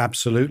know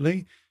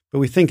absolutely, but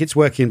we think it's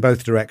working in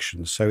both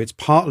directions. So it's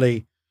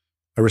partly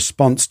a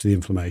response to the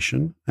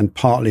inflammation and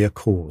partly a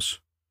cause.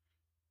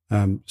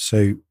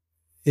 So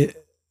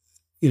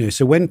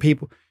when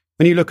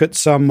you look at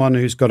someone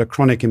who's got a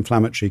chronic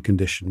inflammatory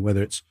condition,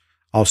 whether it's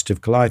ulcerative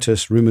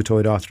colitis,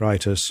 rheumatoid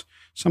arthritis,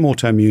 some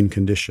autoimmune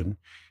condition,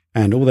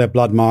 and all their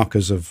blood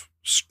markers of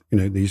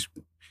these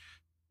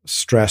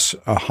stress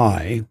are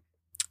high,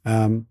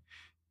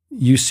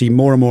 you see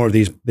more and more of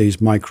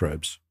these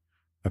microbes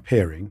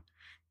appearing.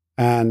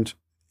 And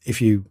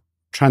if you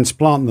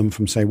transplant them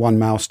from, say, one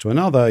mouse to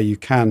another, you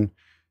can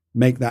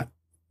make that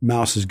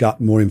mouse's gut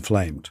more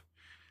inflamed.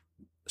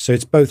 So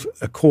it's both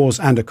a cause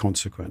and a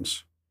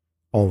consequence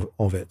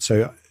of it.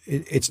 So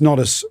it's not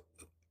as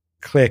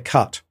clear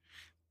cut,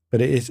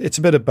 but it's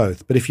a bit of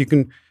both. But if you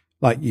can,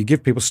 you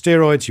give people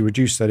steroids, you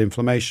reduce that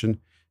inflammation,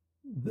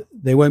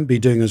 they won't be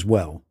doing as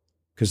well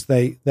because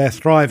they're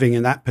thriving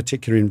in that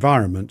particular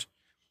environment.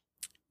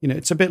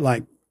 It's a bit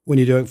like when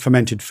you do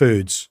fermented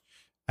foods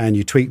and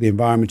you tweak the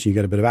environment and you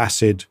get a bit of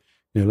acid,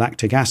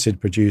 lactic acid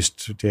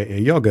produced to get your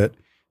yogurt.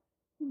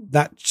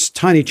 that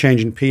tiny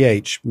change in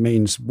pH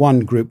means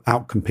one group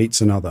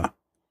outcompetes another.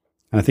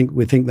 And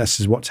we think this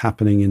is what's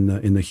happening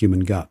in the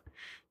human gut,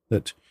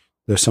 that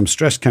there's some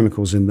stress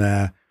chemicals in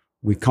there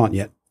we can't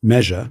yet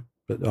measure,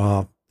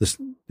 but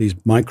these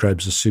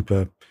microbes are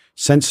super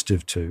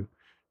sensitive to,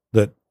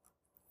 that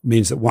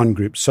means that one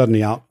group suddenly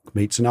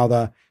outcompetes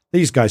another.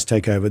 These guys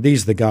take over.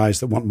 These are the guys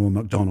that want more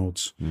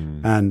McDonald's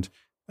and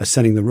are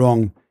sending the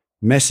wrong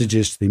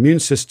messages to the immune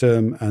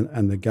system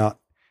and the gut,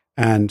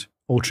 and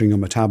altering your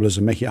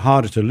metabolism, making it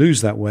harder to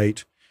lose that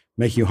weight,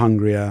 making you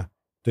hungrier,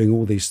 doing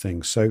all these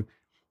things. So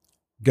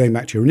going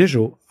back to your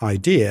initial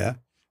idea,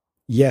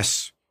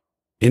 yes,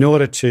 in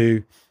order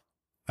to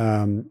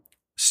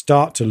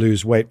start to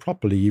lose weight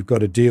properly, you've got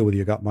to deal with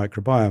your gut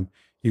microbiome.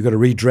 You've got to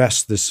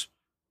redress this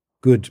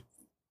good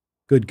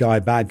guy,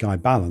 bad guy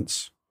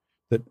balance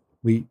that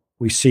we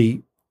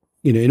see,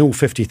 in all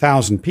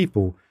 50,000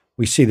 people.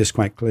 We see this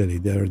quite clearly.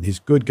 There are these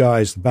good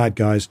guys, the bad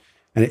guys,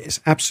 and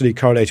it's absolutely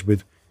correlated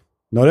with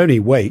not only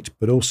weight,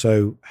 but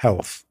also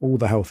health, all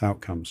the health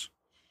outcomes.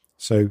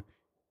 So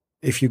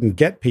if you can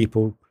get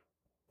people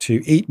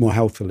to eat more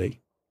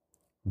healthily,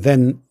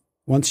 then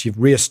once you've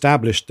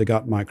reestablished the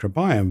gut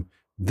microbiome,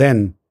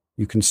 then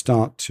you can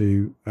start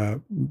to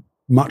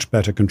much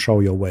better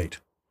control your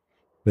weight.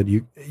 But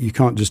you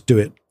can't just do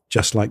it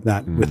just like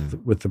that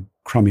with the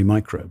crummy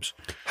microbes.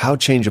 How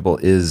changeable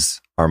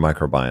is our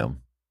microbiome?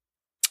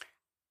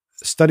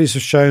 Studies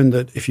have shown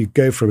that if you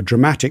go for a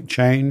dramatic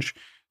change,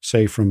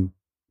 say from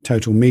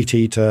total meat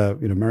eater,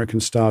 American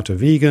Star to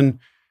vegan,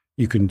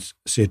 you can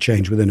see a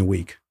change within a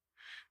week.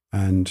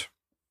 And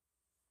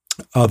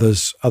other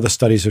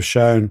studies have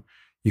shown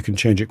you can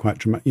change it quite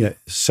dramatically,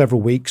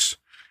 several weeks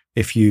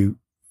if you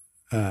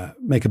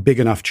make a big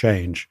enough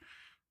change.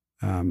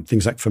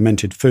 Things like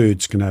fermented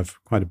foods can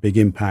have quite a big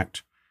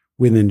impact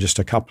within just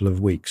a couple of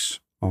weeks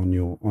on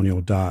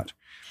your diet.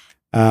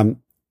 It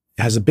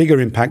has a bigger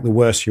impact the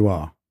worse you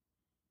are.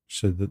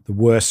 So that the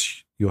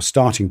worse your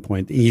starting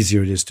point, the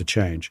easier it is to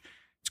change.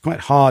 It's quite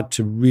hard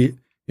to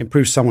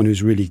improve someone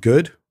who's really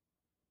good.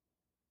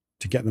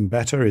 To get them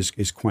better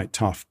is quite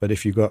tough. But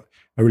if you've got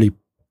a really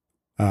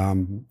a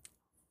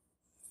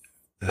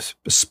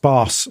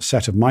sparse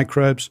set of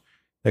microbes,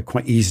 they're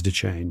quite easy to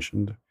change.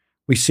 And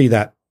we see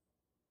that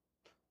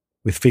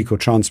with fecal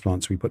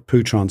transplants. We put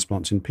poo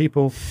transplants in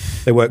people.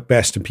 They work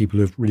best in people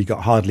who've really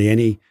got hardly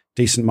any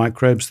decent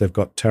microbes. They've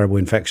got terrible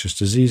infectious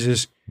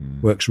diseases.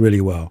 Works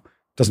really well.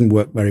 Doesn't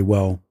work very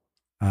well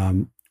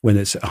when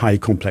it's a highly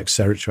complex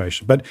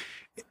situation. But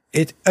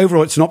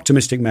overall, it's an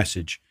optimistic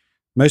message.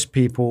 Most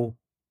people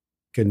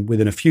can,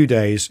 within a few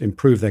days,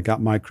 improve their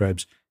gut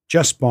microbes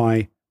just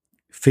by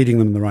feeding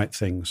them the right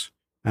things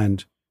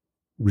and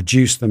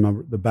reduce the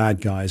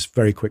bad guys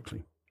very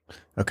quickly.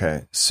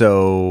 Okay.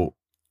 So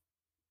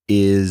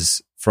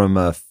is from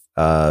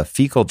a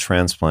fecal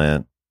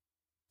transplant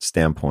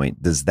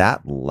standpoint, does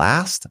that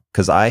last?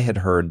 Because I had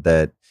heard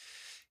that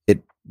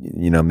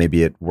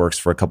maybe it works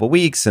for a couple of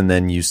weeks and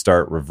then you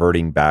start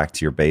reverting back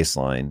to your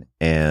baseline.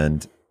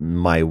 And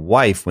my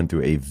wife went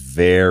through a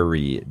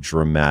very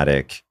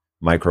dramatic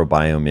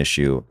microbiome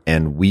issue,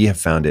 and we have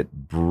found it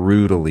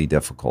brutally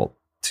difficult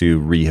to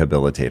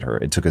rehabilitate her.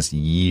 It took us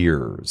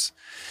years.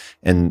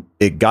 And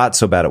it got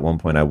so bad at one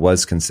point, I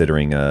was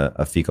considering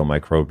a fecal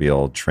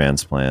microbial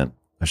transplant.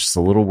 I was just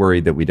a little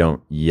worried that we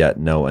don't yet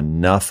know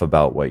enough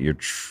about what you're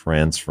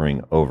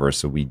transferring over,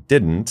 so we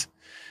didn't.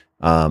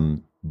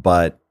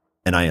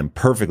 And I am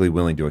perfectly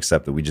willing to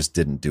accept that we just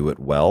didn't do it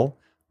well.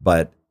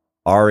 But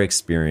our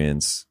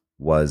experience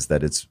was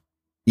that it's,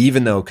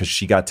 even though, because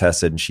she got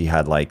tested and she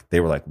had they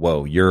were like,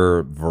 whoa,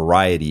 your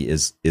variety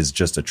is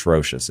just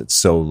atrocious. It's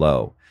so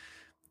low.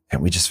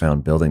 And we just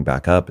found building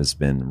back up has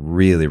been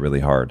really, really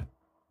hard.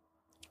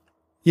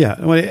 Yeah,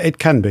 well, it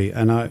can be.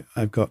 And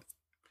I've got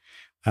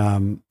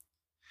an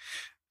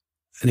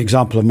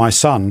example of my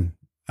son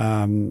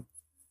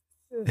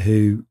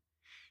who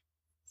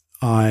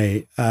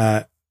I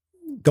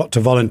got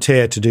to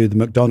volunteer to do the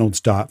McDonald's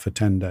diet for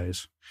 10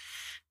 days.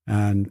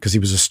 And because he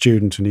was a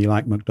student and he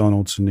liked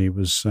McDonald's and he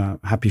was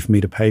happy for me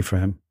to pay for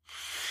him.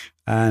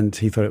 And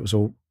he thought it was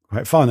all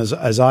quite fun,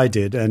 as I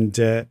did.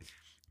 And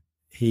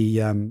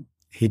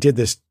he did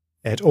this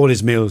at all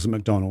his meals at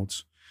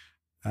McDonald's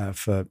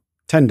for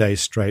 10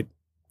 days straight.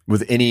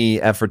 With any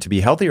effort to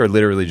be healthy, or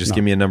literally just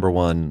give me a number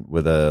one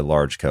with a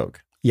large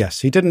Coke?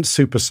 Yes, he didn't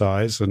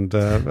supersize.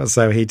 And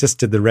so he just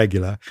did the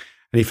regular.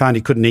 And he found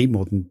he couldn't eat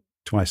more than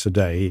twice a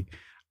day.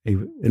 He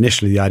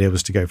initially, the idea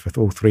was to go for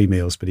all 3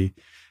 meals, but he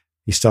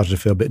started to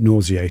feel a bit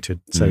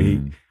nauseated. So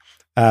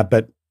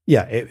but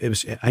yeah, it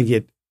was, I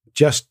get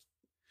just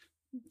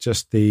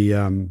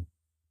the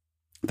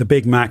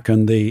Big Mac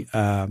and the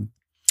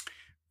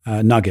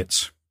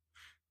nuggets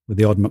with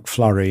the odd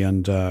McFlurry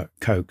and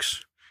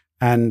Cokes.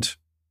 And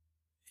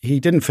he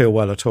didn't feel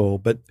well at all,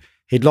 but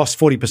he'd lost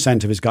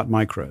 40% of his gut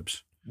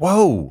microbes.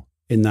 Whoa.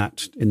 In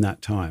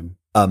that time.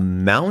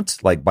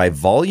 Amount, like by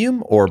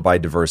volume or by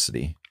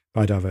diversity?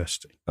 By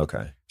diversity.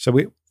 Okay. So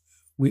we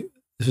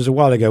this was a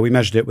while ago. We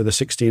measured it with a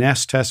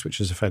 16S test,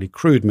 which is a fairly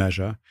crude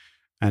measure,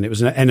 and it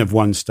was an N of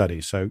 1 study.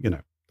 So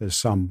there's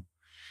some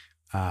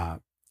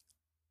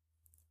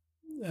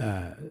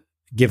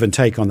give and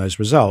take on those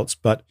results,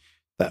 but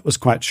that was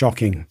quite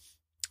shocking.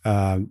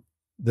 That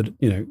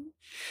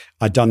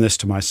I'd done this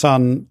to my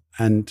son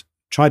and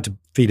tried to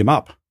feed him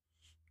up,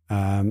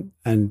 and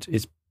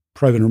it's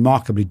proven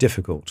remarkably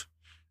difficult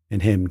in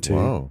him to.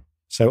 Whoa.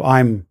 So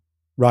I'm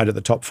right at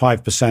the top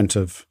 5%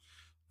 of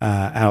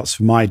adults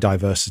for my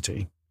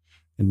diversity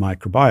in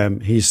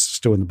microbiome. He's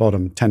still in the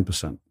bottom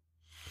 10%,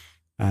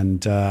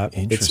 and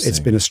it's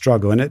been a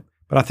struggle in it.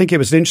 But I think it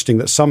was interesting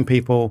that some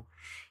people,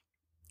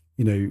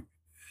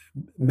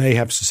 may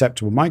have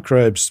susceptible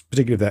microbes,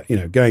 particularly if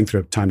they're, going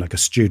through a time like a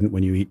student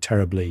when you eat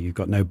terribly, you've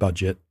got no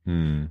budget,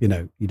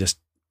 you just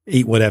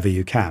eat whatever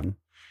you can,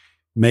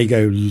 may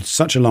go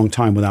such a long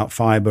time without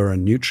fiber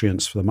and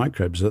nutrients for the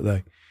microbes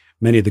that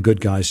many of the good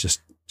guys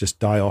just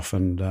die off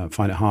and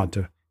find it hard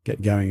to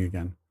get going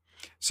again.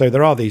 So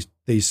there are these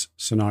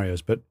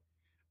scenarios. But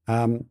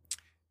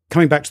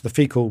coming back to the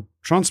fecal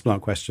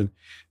transplant question,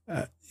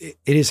 it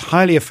is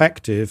highly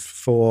effective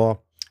for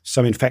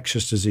some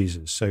infectious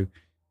diseases. So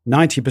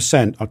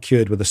 90% are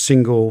cured with a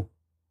single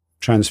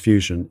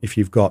transfusion if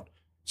you've got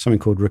something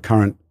called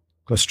recurrent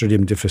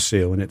Clostridium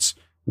difficile, and it's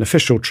an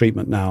official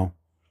treatment now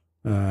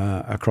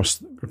across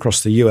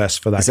the US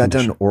for that. Is that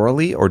condition. done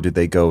orally, or do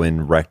they go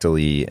in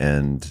rectally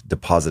and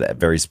deposit at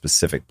very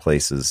specific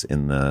places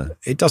in the?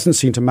 It doesn't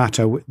seem to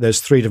matter.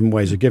 There's 3 different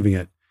ways of giving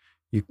it.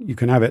 You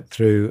can have it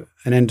through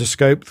an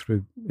endoscope,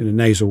 through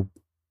nasal.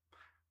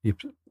 You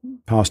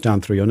pass down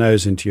through your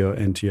nose into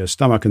your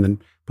stomach, and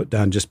then put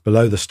down just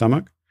below the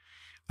stomach.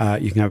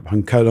 You can have it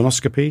on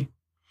colonoscopy,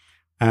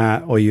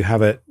 or you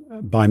have it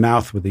by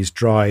mouth with these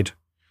dried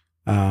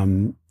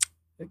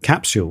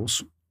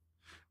capsules,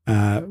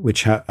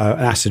 which have an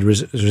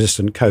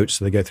acid-resistant coat,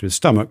 so they go through the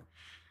stomach,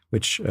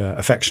 which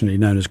affectionately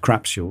known as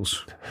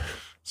crapsules.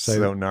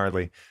 So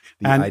gnarly.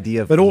 The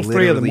idea of but all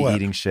 3 of them work.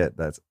 eating shit,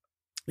 that's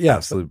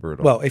absolutely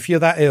brutal. Well, if you're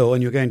that ill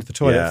and you're going to the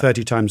toilet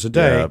 30 times a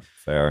day,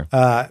 fair.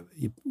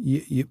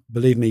 You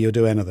believe me, you'll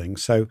do anything.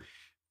 So,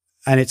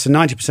 and it's a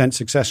 90%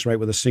 success rate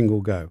with a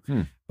single go.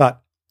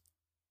 But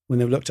when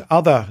they've looked at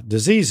other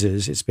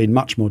diseases, it's been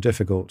much more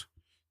difficult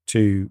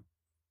to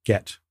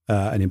get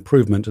an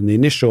improvement. And the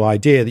initial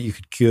idea that you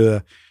could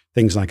cure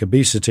things like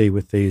obesity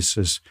with these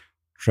has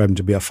shown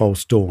to be a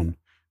false dawn.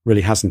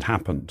 Really hasn't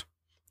happened.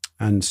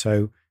 And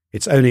so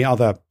the only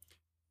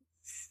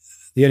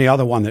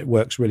other one that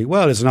works really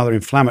well is another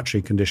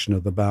inflammatory condition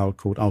of the bowel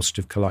called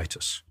ulcerative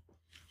colitis.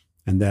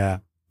 And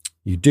there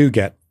you do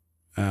get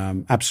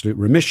absolute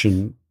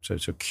remission, so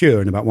it's a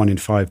cure in about 1 in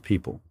 5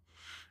 people,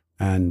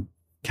 and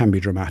can be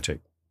dramatic.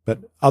 But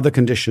other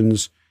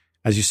conditions,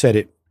 as you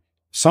said,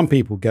 some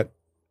people get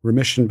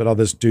remission, but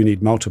others do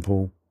need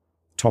multiple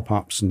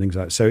top-ups and things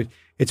like that. So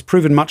it's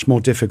proven much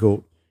more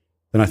difficult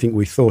than I think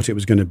we thought it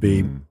was going to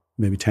be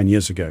maybe 10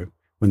 years ago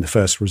when the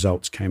first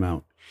results came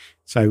out.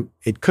 So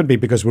it could be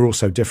because we're all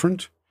so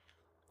different,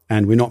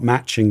 and we're not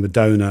matching the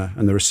donor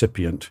and the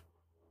recipient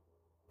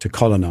to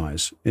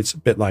colonize. It's a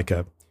bit like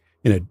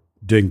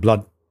doing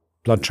blood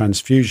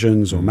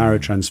transfusions or marrow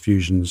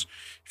transfusions.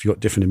 If you've got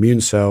different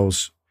immune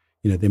cells,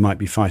 they might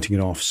be fighting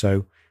it off.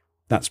 So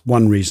that's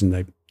one reason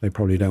they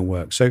probably don't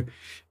work. So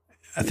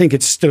I think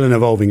it's still an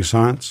evolving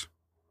science,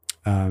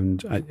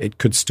 and it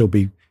could still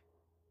be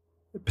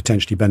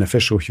potentially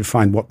beneficial. If you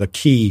find what the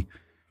key,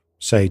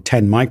 say,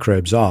 10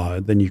 microbes are,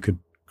 then you could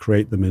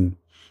create them in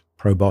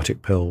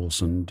probiotic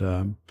pills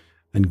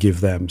and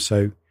give them.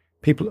 So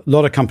a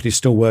lot of companies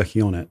still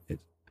working on it,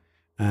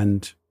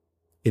 and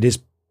it is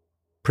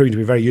proving to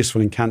be very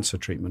useful in cancer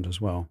treatment as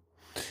well.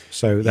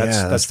 So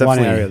that's one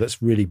area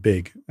that's really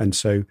big, and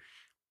so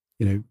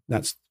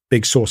that's a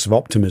big source of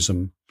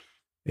optimism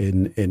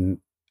in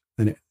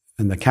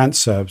the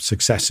cancer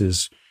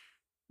successes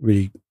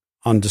really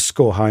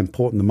underscore how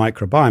important the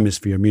microbiome is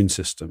for your immune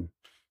system,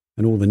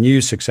 and all the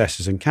new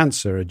successes in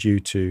cancer are due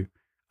to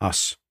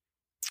us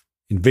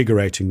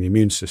invigorating the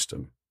immune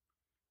system.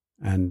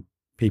 And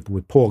people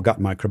with poor gut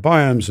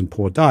microbiomes and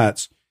poor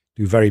diets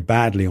do very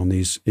badly on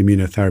these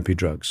immunotherapy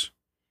drugs.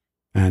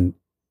 And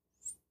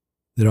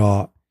there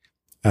are,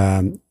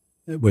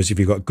 whereas if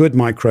you've got good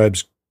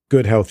microbes,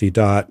 good healthy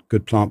diet,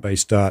 good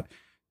plant-based diet,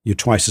 you're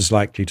twice as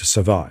likely to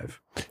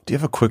survive. Do you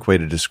have a quick way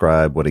to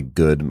describe what a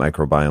good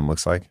microbiome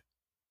looks like?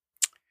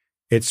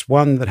 It's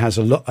one that has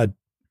a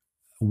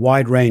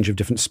wide range of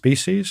different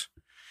species.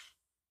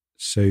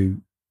 So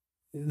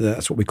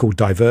that's what we call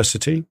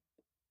diversity.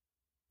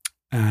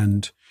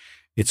 And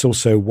it's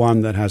also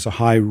one that has a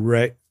high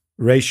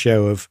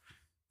ratio of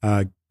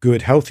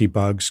good healthy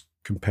bugs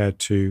compared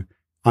to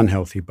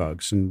unhealthy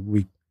bugs.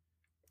 And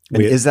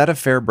is that a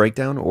fair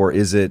breakdown, or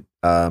is it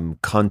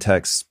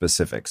context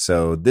specific?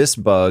 So this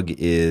bug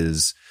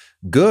is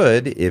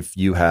good if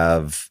you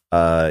have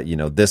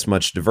this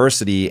much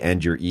diversity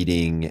and you're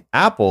eating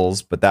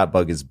apples, but that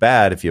bug is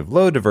bad if you have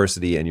low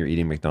diversity and you're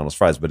eating McDonald's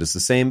fries. But it's the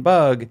same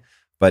bug,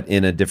 but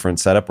in a different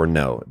setup, or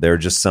no? There are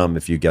just some,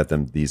 if you get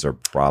them, these are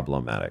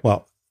problematic.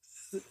 Well,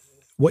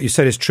 what you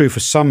said is true for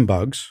some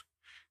bugs.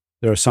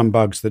 There are some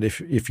bugs that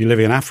if you live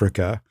in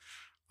Africa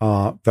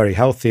are very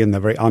healthy and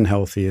they're very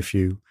unhealthy if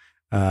you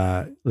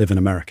live in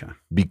America.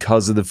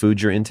 Because of the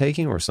food you're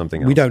intaking or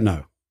something else? We don't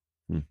know.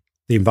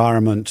 The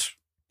environment,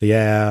 the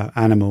air,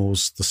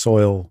 animals, the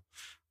soil,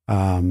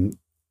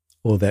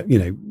 or that,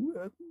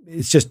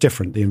 it's just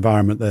different, the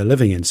environment they're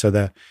living in. So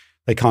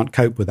they can't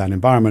cope with that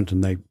environment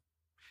and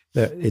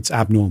it's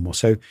abnormal.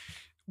 So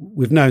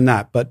we've known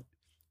that. But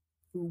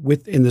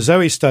in the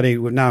Zoe study,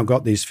 we've now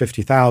got these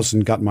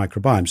 50,000 gut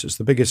microbiomes. It's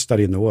the biggest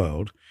study in the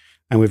world.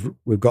 And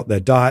we've got their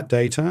diet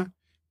data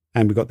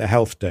and we've got their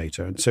health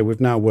data. And so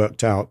we've now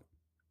worked out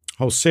a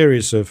whole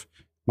series of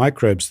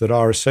microbes that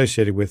are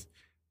associated with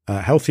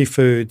healthy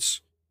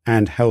foods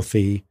and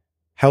healthy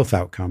health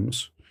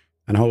outcomes,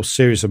 and a whole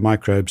series of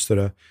microbes that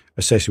are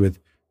associated with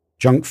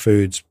junk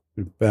foods,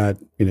 bad,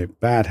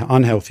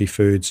 unhealthy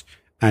foods,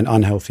 and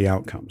unhealthy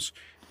outcomes.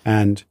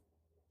 And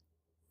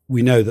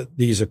we know that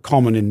these are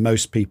common in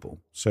most people.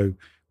 So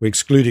we're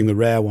excluding the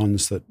rare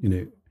ones that,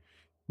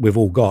 we've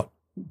all got,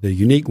 the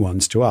unique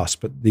ones to us,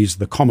 but these are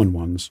the common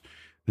ones.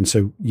 And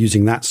so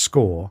using that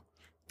score,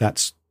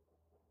 that's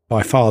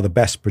by far the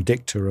best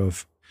predictor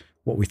of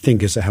what we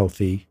think is a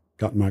healthy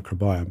gut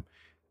microbiome.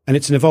 And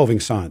it's an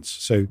evolving science.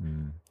 So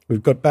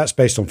that's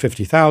based on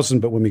 50,000,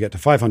 but when we get to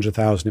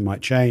 500,000, it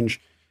might change.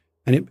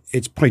 And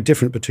it's probably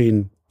different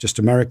between just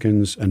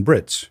Americans and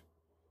Brits.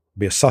 It'll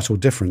be a subtle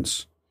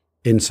difference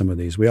in some of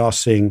these. We are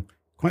seeing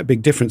quite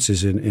big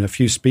differences in a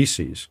few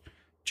species,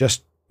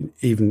 just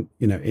even,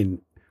 in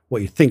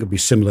what you think would be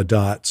similar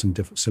diets in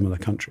similar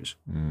countries.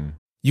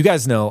 You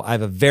guys know I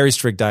have a very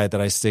strict diet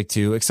that I stick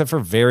to, except for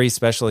very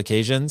special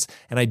occasions.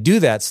 And I do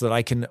that so that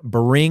I can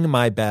bring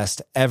my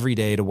best every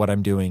day to what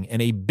I'm doing.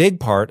 And a big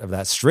part of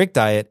that strict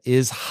diet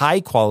is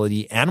high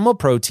quality animal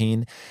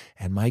protein.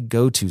 And my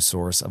go-to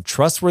source of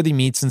trustworthy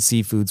meats and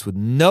seafoods with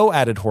no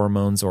added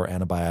hormones or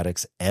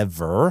antibiotics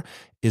ever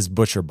is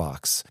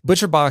ButcherBox.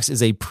 ButcherBox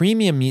is a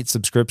premium meat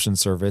subscription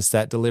service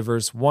that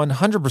delivers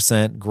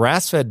 100%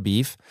 grass-fed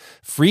beef,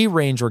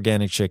 free-range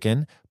organic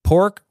chicken,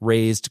 pork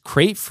raised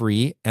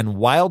crate-free, and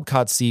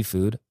wild-caught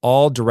seafood,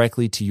 all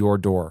directly to your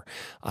door.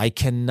 I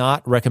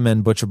cannot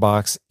recommend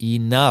ButcherBox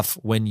enough.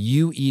 When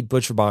you eat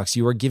ButcherBox,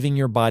 you are giving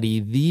your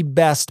body the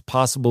best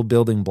possible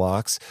building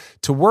blocks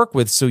to work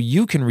with so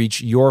you can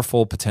reach your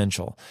full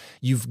potential.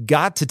 You've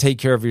got to take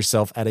care of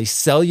yourself at a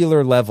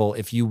cellular level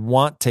if you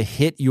want to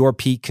hit your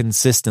peak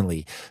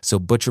consistently. So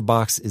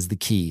ButcherBox is the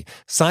key.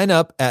 Sign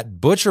up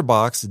at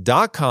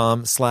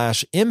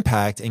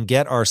butcherbox.com/impact and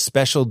get our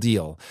special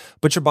deal.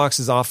 ButcherBox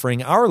is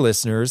offering our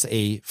listeners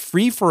a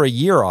free for a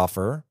year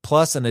offer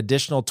plus an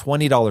additional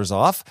 $20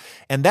 off.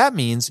 And that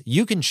means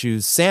you can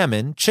choose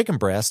salmon, chicken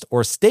breast,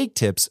 or steak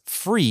tips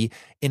free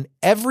in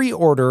every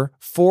order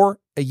for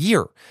a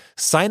year.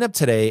 Sign up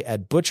today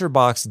at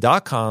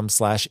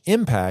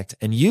butcherbox.com/impact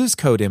and use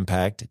code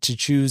IMPACT to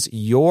choose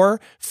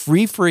your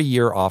free for a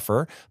year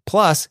offer,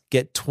 plus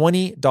get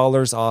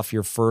 $20 off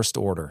your first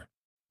order.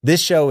 This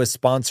show is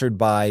sponsored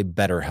by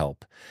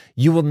BetterHelp.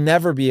 You will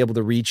never be able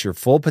to reach your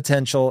full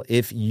potential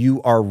if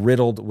you are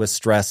riddled with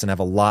stress and have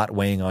a lot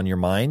weighing on your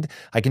mind.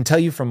 I can tell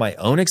you from my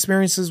own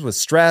experiences with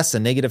stress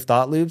and negative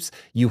thought loops,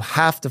 you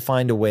have to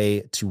find a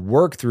way to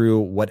work through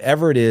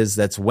whatever it is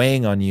that's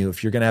weighing on you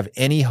if you're going to have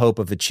any hope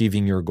of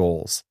achieving your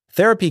goals.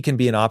 Therapy can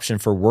be an option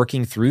for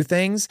working through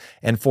things,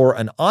 and for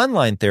an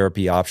online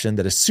therapy option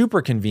that is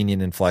super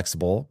convenient and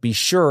flexible, be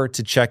sure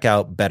to check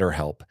out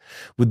BetterHelp.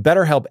 With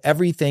BetterHelp,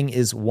 everything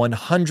is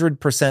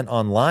 100%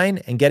 online,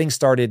 and getting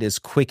started is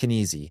quick and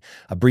easy.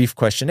 A brief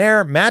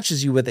questionnaire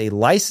matches you with a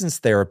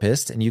licensed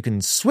therapist, and you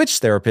can switch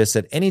therapists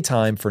at any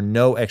time for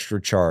no extra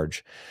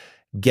charge.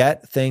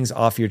 Get things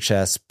off your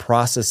chest,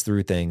 process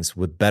through things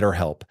with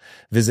BetterHelp.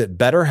 Visit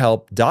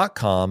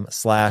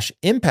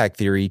betterhelp.com/impact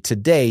theory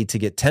today to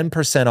get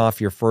 10% off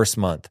your first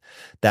month.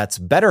 That's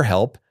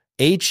BetterHelp,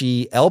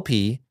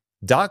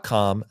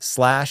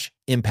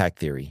 HELP.com/impact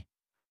theory.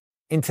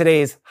 In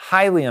today's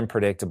highly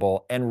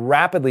unpredictable and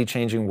rapidly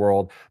changing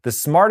world, the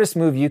smartest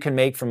move you can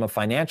make from a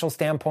financial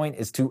standpoint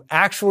is to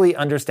actually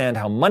understand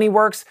how money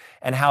works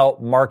and how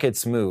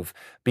markets move.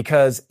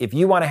 Because if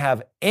you want to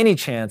have any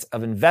chance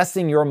of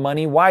investing your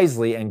money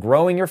wisely and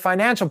growing your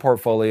financial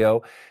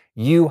portfolio,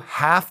 you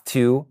have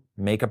to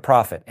make a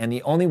profit. And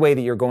the only way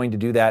that you're going to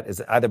do that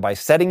is either by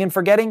setting and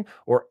forgetting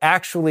or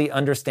actually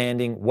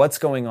understanding what's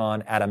going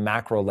on at a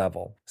macro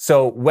level.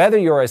 So whether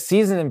you're a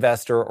seasoned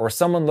investor or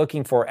someone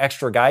looking for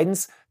extra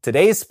guidance,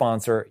 today's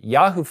sponsor,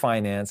 Yahoo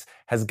Finance,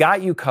 has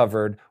got you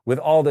covered with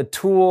all the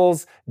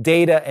tools,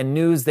 data, and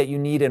news that you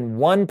need in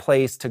one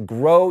place to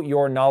grow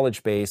your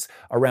knowledge base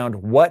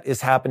around what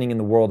is happening in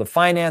the world of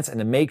finance and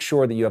to make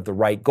sure that you have the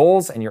right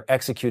goals and you're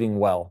executing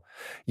well.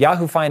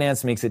 Yahoo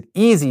Finance makes it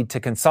easy to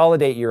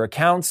consolidate your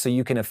accounts so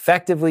you can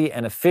effectively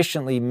and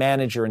efficiently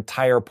manage your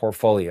entire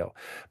portfolio.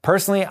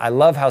 Personally, I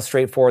love how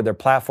straightforward their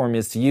platform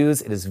is to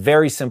use. It is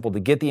very simple to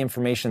get the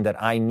information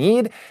that I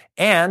need,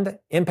 and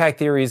Impact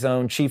Theory's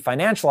own chief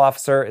financial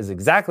officer is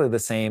exactly the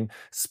same,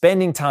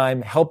 spending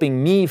time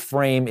helping me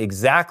frame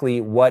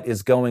exactly what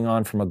is going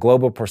on from a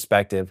global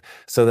perspective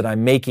so that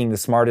I'm making the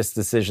smartest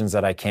decisions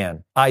that I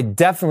can. I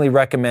definitely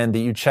recommend that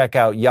you check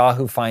out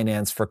Yahoo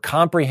Finance for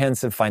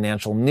comprehensive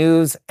financial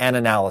news and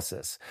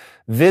analysis.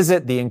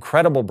 Visit the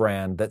incredible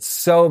brand that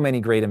so many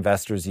great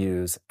investors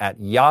use at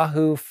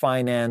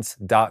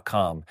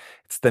yahoofinance.com.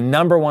 It's the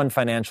 #1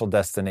 financial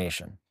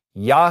destination,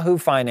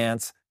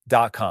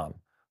 yahoofinance.com.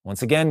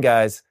 Once again,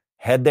 guys,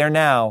 head there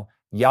now,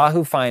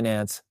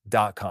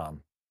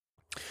 yahoofinance.com.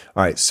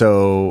 All right,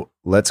 so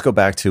let's go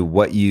back to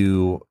what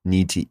you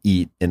need to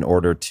eat in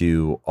order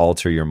to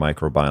alter your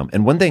microbiome.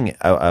 And one thing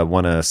I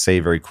want to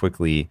say very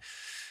quickly,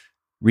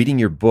 reading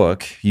your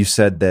book, you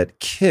said that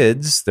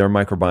kids, their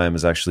microbiome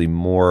is actually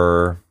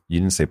more, you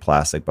didn't say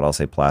plastic, but I'll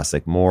say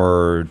plastic,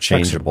 more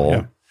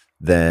changeable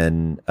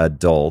than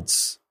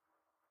adults.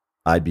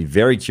 I'd be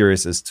very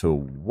curious as to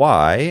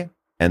why.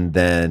 And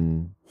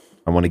then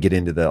I want to get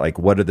into the, like,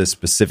 what are the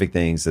specific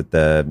things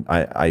that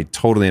I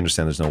totally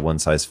understand there's no one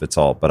size fits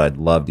all, but I'd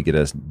love to get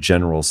a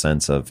general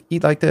sense of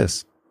eat like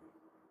this.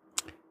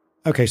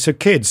 Okay, so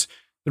kids,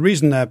 the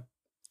reason they're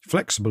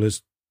flexible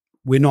is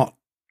we're not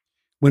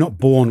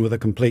born with a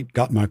complete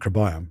gut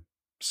microbiome.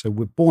 So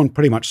we're born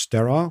pretty much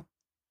sterile,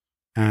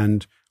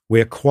 and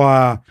we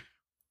acquire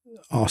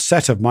our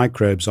set of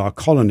microbes, our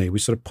colony. We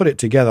sort of put it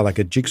together like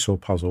a jigsaw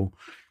puzzle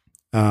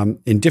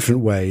in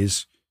different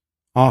ways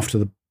after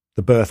the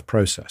birth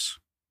process.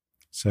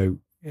 So,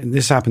 and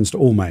this happens to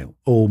all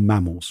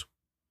mammals.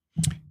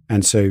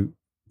 And so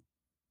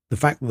the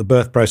fact that the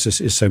birth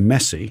process is so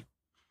messy,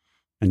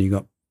 and you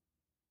got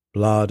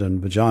blood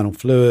and vaginal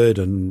fluid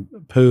and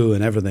poo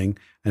and everything,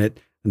 and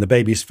the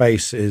baby's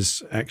face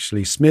is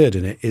actually smeared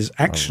in it, is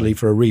actually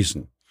for a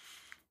reason.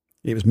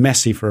 It was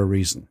messy for a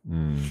reason.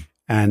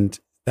 And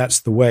that's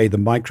the way the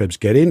microbes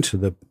get into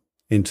the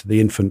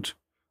infant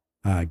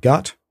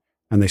gut,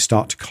 and they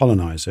start to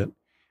colonize it.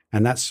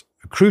 And that's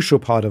a crucial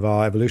part of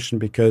our evolution,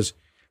 because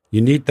you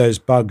need those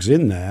bugs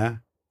in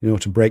there in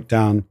order to break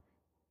down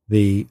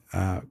the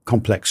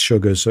complex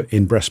sugars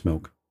in breast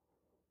milk.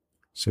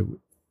 So,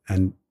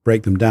 and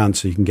break them down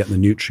so you can get the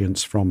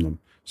nutrients from them.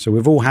 So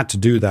we've all had to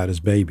do that as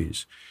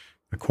babies,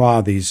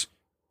 acquire these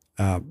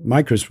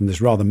microbes from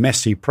this rather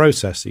messy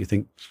process that you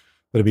think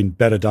would have been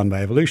better done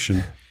by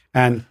evolution.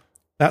 And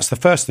that's the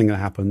first thing that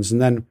happens.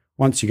 And then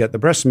once you get the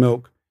breast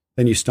milk,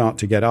 then you start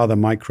to get other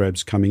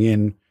microbes coming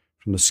in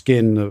from the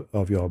skin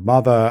of your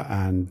mother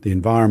and the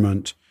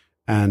environment.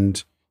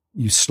 And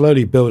you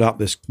slowly build up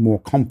this more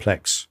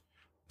complex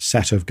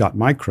set of gut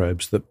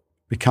microbes that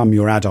become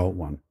your adult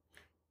one.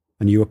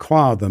 And you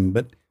acquire them,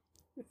 but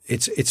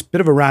it's a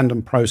bit of a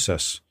random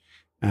process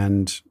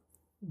and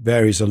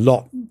varies a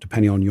lot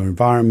depending on your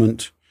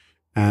environment.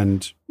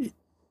 And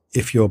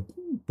if you're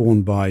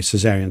born by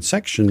cesarean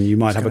section, you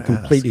might have a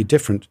completely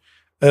different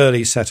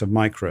early set of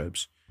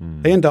microbes.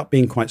 They end up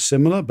being quite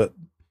similar, but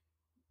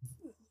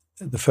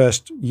the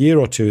first year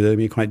or two, they'll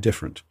be quite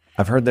different.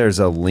 I've heard there's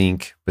a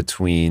link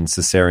between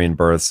cesarean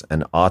births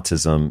and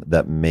autism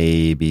that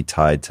may be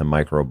tied to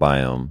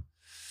microbiome.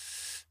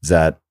 Is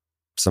that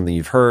something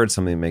you've heard,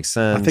 something that makes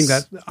sense? I think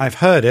that I've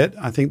heard it.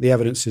 I think the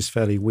evidence is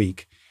fairly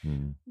weak.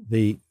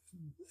 The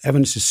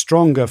evidence is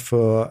stronger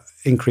for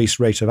increased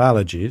rate of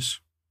allergies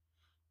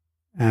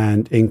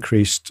and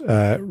increased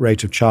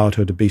rate of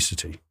childhood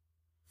obesity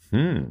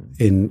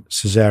in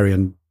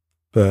cesarean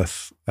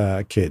birth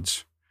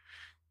kids.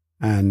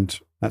 And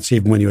that's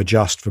even when you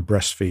adjust for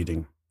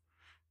breastfeeding.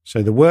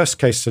 So the worst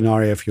case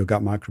scenario for your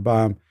gut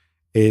microbiome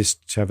is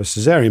to have a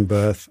cesarean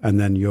birth and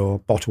then you're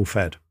bottle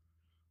fed.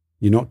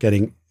 You're not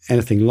getting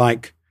anything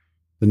like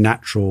the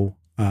natural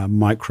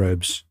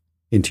microbes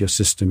into your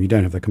system. You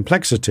don't have the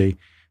complexity.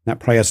 That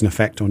probably has an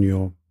effect on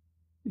your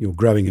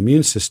growing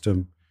immune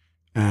system,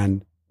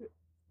 and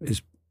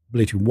is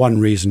believed to be one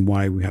reason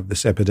why we have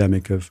this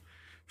epidemic of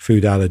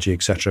food allergy,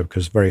 etc.,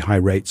 because very high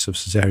rates of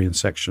cesarean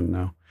section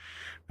now,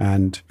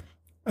 and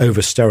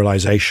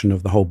over-sterilization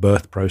of the whole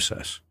birth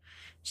process,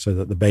 so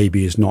that the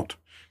baby is not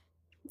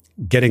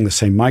getting the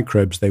same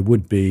microbes they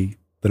would be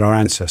that our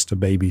ancestor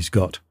babies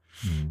got,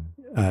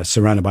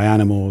 surrounded by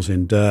animals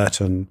in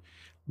dirt, and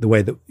the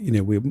way that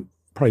we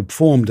probably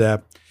formed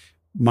their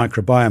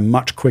microbiome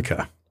much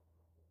quicker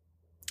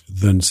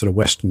than sort of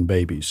Western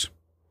babies.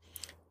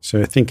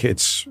 So I think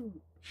it's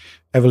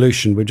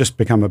evolution. We've just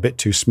become a bit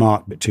too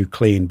smart, a bit too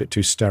clean, a bit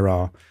too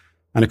sterile.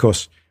 And of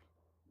course,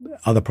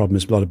 other problem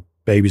is a lot of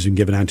babies are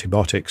given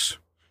antibiotics,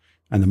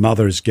 and the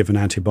mother is given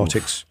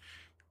antibiotics.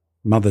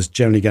 Mothers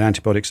generally get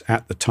antibiotics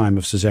at the time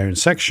of cesarean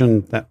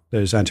section. That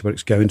those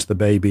antibiotics go into the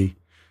baby.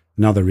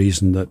 Another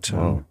reason that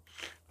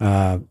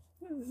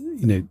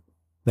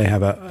they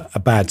have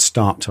a bad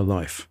start to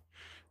life.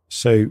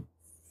 So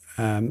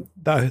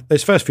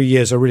those first few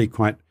years are really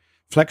quite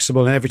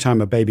flexible, and every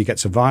time a baby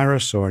gets a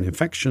virus or an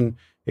infection,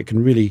 it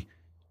can really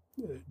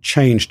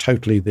change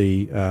totally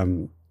the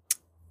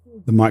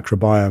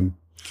microbiome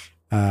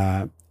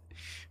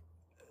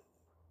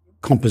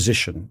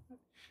composition.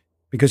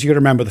 Because you got to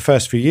remember, the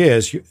first few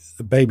years,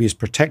 the baby is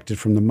protected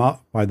from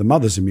by the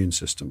mother's immune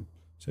system,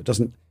 so it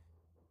doesn't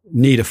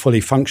need a fully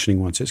functioning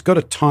one. So it's got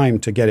a time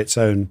to get its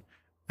own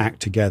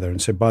act together.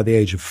 And so by the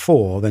age of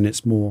 4, then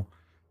it's more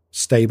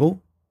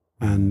stable,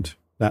 and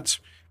that's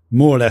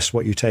more or less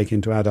what you take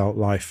into adult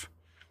life.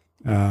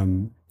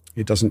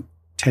 It doesn't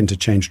tend to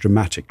change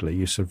dramatically.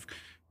 You've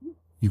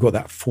got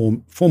that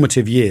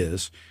formative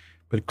years,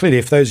 but clearly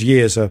if those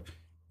years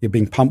you're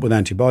being pumped with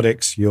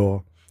antibiotics,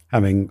 you're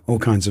having all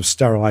kinds of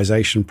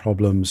sterilization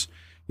problems,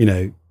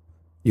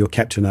 you're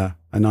kept in a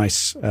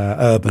nice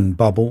urban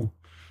bubble,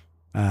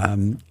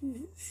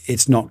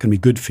 it's not going to be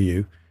good for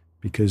you,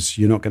 because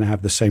you're not going to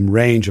have the same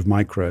range of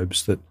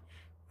microbes that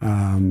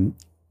a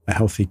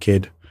healthy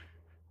kid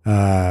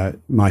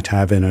might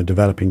have in a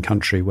developing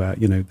country where,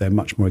 they're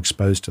much more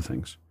exposed to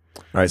things.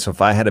 All right. So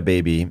if I had a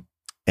baby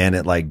and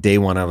at like day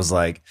 1, I was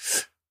like,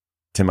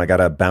 Tim, I got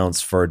to bounce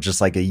for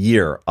just like a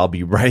year. I'll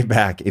be right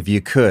back. If you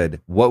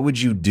could, what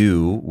would you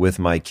do with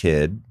my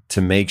kid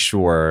to make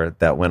sure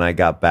that when I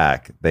got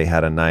back, they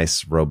had a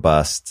nice,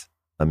 robust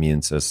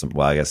immune system?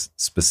 Well, I guess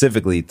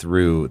specifically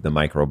through the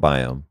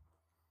microbiome.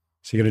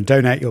 So you're going to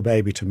donate your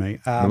baby to me.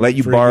 I'll let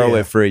you borrow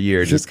it for a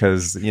year just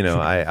because,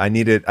 I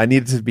need it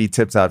to be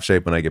tip-top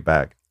shape when I get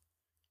back.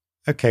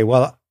 Okay,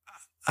 well,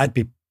 I'd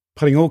be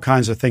putting all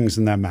kinds of things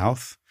in their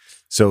mouth.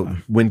 So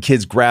when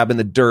kids grab in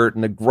the dirt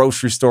in the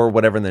grocery store or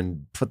whatever, and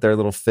then put their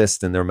little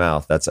fist in their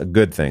mouth, that's a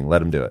good thing. Let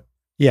them do it.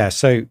 Yeah,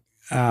 so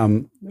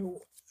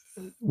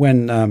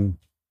when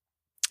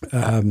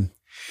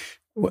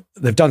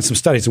they've done some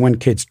studies, and when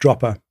kids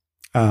drop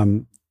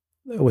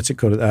what's it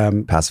called?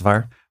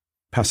 Pacifier?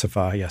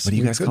 Pacifier, yes. What do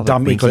you guys call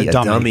it? We call it a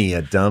dummy.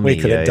 A dummy.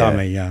 We call it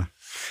dummy, yeah.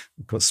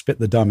 We call it spit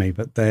the dummy,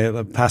 but they're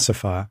the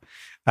pacifier.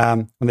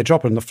 When they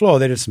drop it on the floor,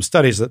 they did some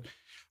studies that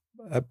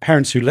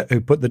parents who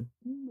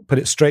put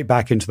it straight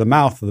back into the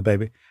mouth of the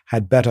baby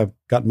had better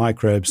gut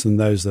microbes than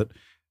those that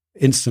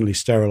instantly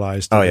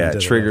sterilized. Oh yeah, it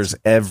triggers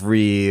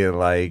every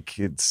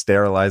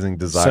sterilizing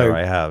desire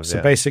I have.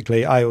 So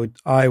basically, I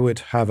would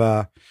have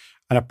an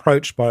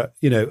approach by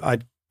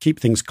I'd keep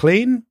things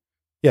clean.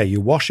 Yeah,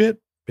 you wash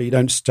it, but you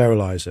don't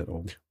sterilize it.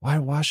 Why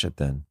wash it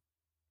then?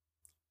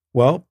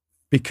 Well,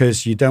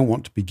 because you don't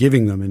want to be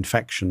giving them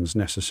infections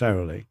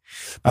necessarily.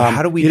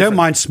 How do we? You don't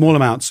mind small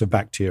amounts of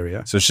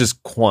bacteria. So it's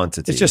just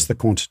quantity. It's just the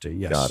quantity.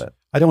 Yes. Got it.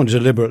 I don't want to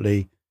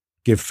deliberately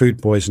give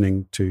food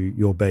poisoning to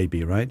your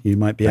baby, right? You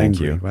might be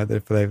angry, right?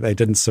 If they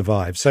didn't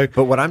survive. So,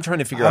 but what I'm trying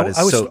to figure out is,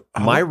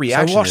 my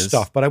reaction I wash is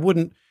stuff, but I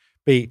wouldn't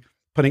be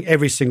putting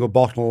every single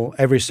bottle,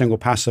 every single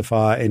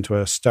pacifier into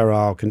a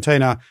sterile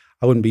container.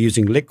 I wouldn't be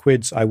using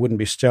liquids. I wouldn't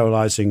be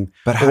sterilizing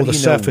all the surfaces.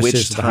 But how do you know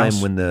which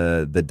time when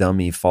the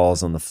dummy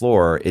falls on the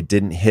floor, it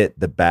didn't hit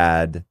the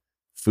bad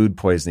food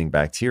poisoning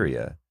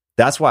bacteria?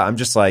 That's why I'm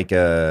just like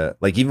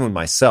even with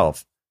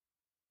myself,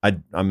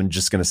 I'm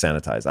just going to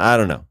sanitize. I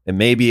don't know. And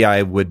maybe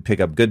I would pick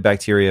up good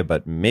bacteria,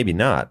 but maybe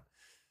not.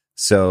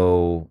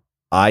 So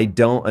I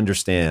don't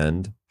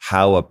understand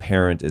how a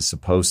parent is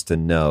supposed to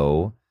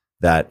know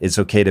that it's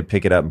okay to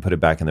pick it up and put it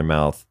back in their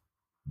mouth,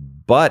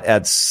 but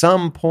at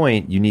some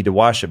point you need to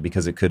wash it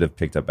because it could have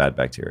picked up bad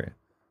bacteria.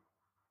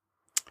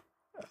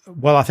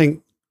 Well, I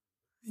think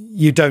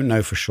you don't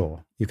know for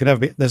sure. You can never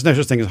be. There's no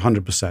such thing as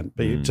 100%.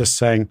 But you're just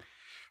saying,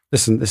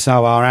 listen, this is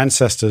how our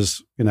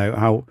ancestors,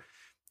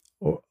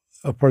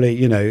 or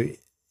probably,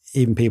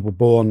 even people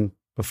born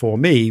before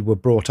me were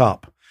brought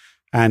up,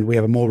 and we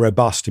have a more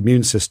robust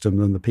immune system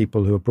than the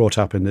people who were brought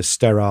up in this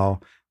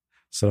sterile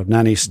sort of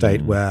nanny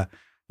state where,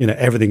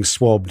 everything's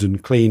swabbed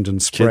and cleaned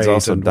and sprayed. Kids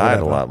also and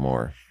died whatever. a lot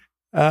more.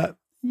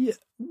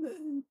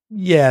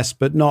 Yes,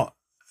 but not.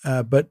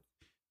 But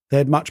they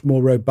had much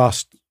more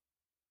robust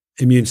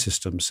immune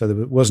systems, so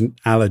there wasn't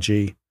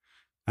allergy,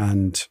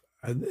 and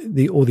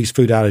all these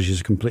food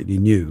allergies are completely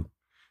new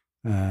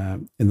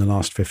in the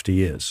last 50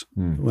 years.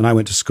 When I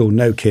went to school,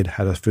 no kid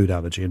had a food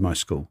allergy in my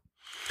school.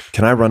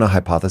 Can I run a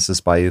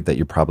hypothesis by you that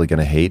you're probably going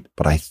to hate,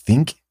 but I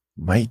think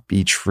might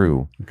be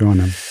true? Go on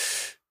then.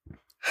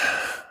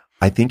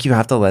 I think you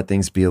have to let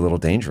things be a little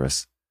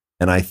dangerous.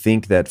 And I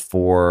think that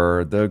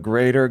for the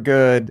greater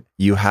good,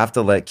 you have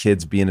to let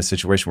kids be in a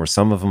situation where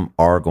some of them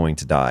are going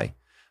to die,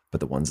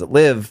 but the ones that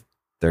live,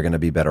 they're going to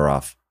be better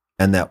off.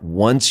 And that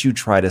once you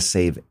try to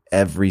save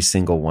every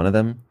single one of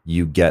them,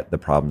 you get the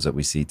problems that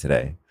we see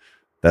today.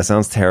 That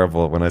sounds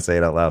terrible when I say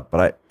it out loud,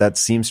 but that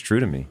seems true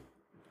to me.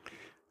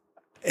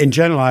 In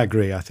general, I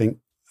agree. I think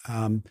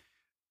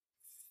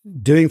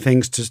doing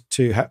things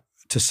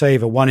to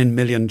save a 1 in a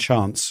million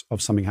chance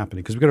of something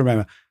happening, because we've got to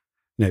remember,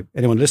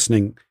 anyone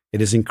listening,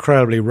 it is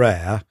incredibly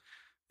rare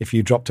if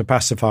you dropped a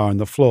pacifier on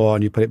the floor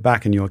and you put it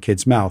back in your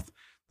kid's mouth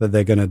that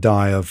they're going to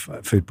die of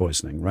food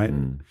poisoning, right?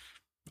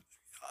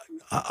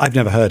 I've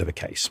never heard of a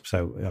case,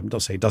 so I'm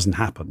not saying it doesn't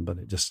happen, but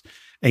it's just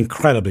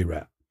incredibly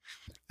rare.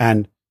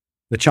 And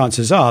the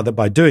chances are that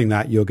by doing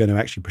that, you're going to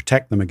actually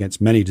protect them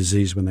against many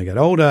diseases when they get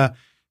older,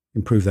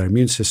 improve their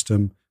immune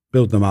system,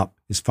 build them up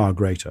is far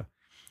greater.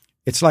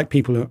 It's like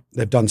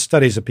they've done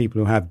studies of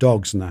people who have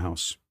dogs in the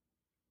house.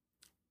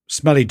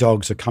 Smelly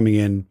dogs are coming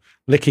in,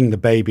 licking the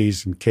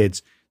babies and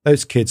kids.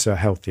 Those kids are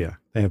healthier.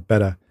 They have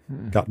better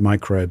gut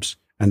microbes,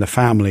 and the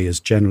family is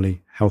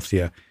generally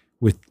healthier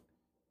with,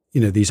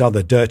 these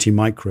other dirty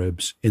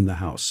microbes in the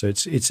house. So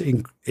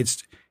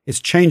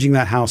it's changing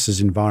that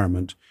house's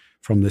environment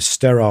from this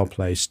sterile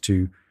place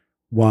to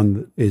one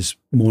that is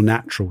more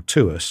natural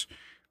to us,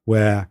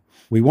 where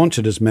we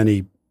wanted as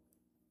many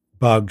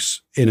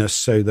bugs in us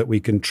so that we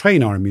can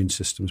train our immune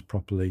systems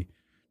properly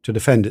to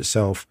defend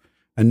itself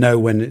and know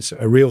when it's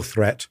a real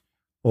threat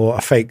or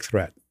a fake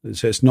threat.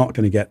 So it's not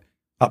going to get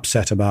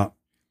upset about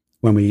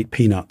when we eat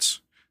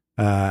peanuts,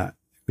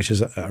 which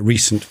is a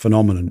recent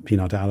phenomenon,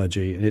 peanut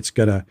allergy. And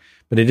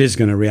but it is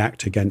going to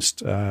react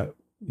against,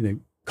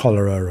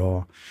 cholera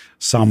or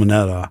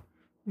salmonella,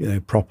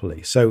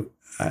 properly. So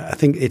I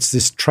think it's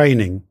this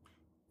training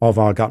of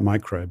our gut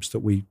microbes that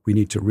we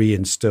need to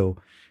reinstill.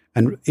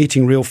 And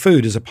eating real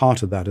food is a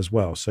part of that as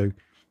well. So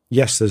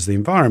yes, there's the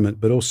environment,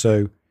 but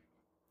also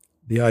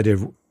the idea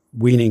of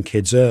weaning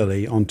kids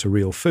early onto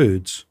real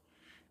foods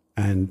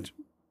and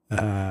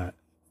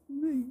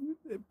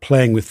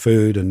playing with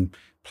food and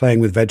playing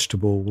with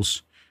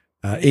vegetables,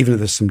 even if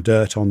there's some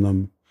dirt on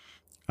them,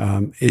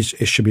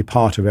 it should be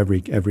part of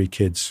every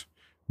kid's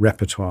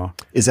repertoire.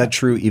 Is that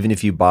true even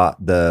if you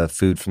bought the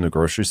food from the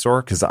grocery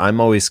store? Because I'm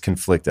always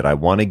conflicted. I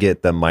want to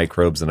get the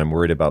microbes and I'm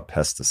worried about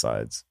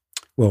pesticides.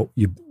 Well,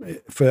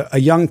 for a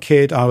young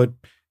kid,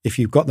 if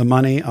you've got the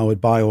money, I would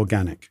buy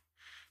organic,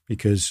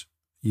 because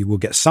you will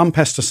get some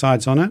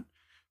pesticides on it,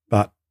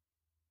 but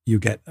you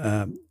get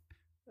 10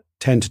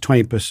 to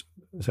 20%,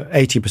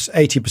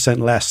 80%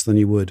 less than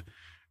you would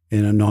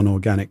in a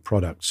non-organic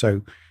product.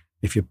 So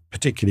if you're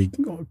particularly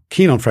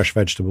keen on fresh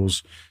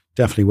vegetables,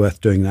 definitely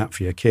worth doing that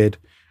for your kid.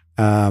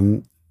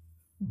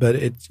 But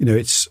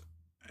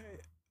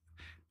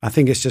I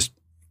think it's just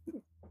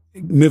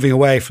moving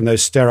away from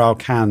those sterile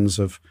cans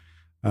of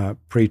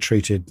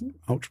pre-treated,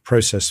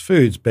 ultra-processed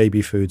foods,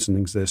 baby foods and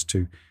things like this,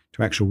 to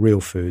actual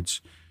real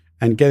foods,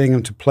 and getting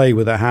them to play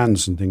with their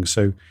hands and things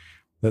so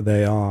that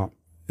they are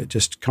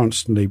just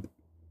constantly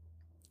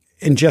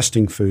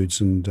ingesting foods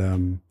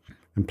and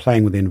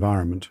playing with the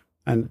environment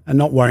and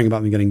not worrying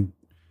about them getting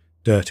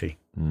dirty.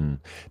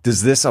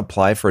 Does this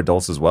apply for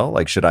adults as well?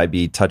 Like, should I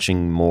be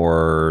touching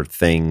more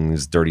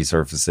things, dirty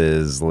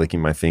surfaces,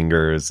 licking my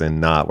fingers, and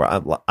not?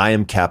 I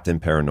am Captain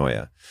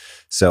Paranoia.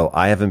 So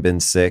I haven't been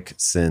sick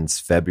since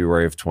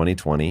February of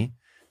 2020.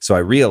 So I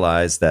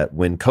realized that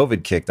when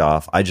COVID kicked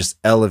off, I just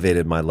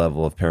elevated my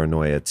level of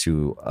paranoia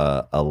to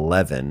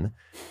 11,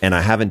 and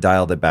I haven't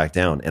dialed it back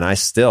down. And I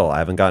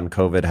haven't gotten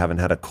COVID, haven't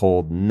had a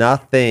cold,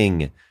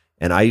 nothing.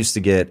 And I used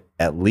to get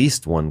at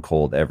least one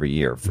cold every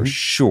year for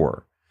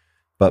sure.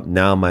 But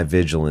now my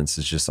vigilance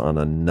is just on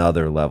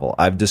another level.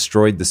 I've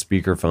destroyed the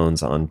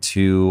speakerphones on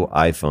 2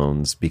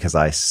 iPhones because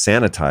I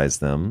sanitize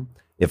them.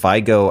 If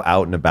I go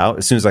out and about,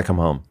 as soon as I come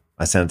home,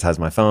 I sanitize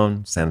my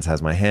phone,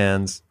 sanitize my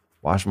hands,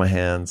 wash my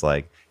hands,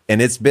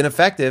 and it's been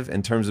effective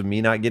in terms of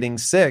me not getting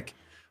sick.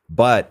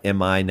 But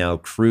am I now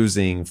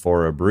cruising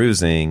for a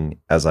bruising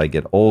as I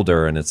get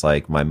older? And it's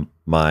like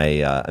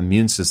my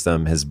immune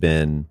system has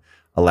been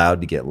allowed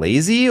to get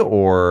lazy,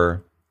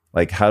 or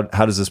how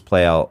does this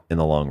play out in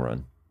the long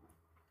run?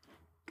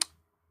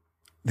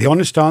 The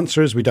honest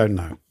answer is we don't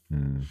know.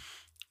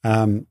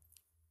 I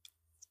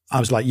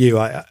was like you.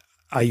 I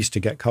used to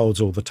get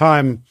colds all the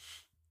time.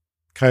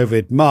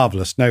 COVID,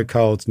 marvelous. No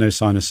colds, no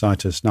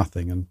sinusitis,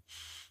 nothing. And,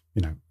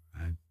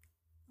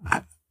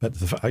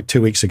 but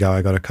 2 weeks ago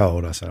I got a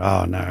cold. I said,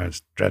 oh, no,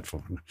 it's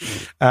dreadful.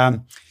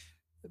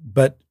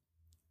 But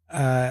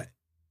I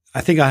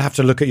think I have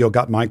to look at your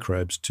gut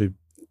microbes to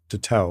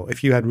tell.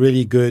 If you had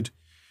really good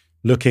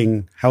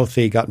looking,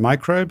 healthy gut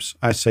microbes,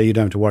 I say you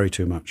don't have to worry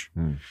too much.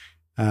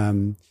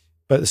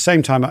 But at the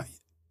same time,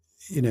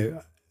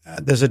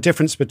 there's a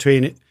difference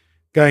between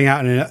going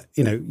out and,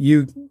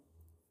 you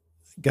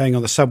going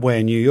on the subway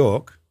in New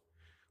York,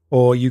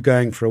 or you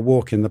going for a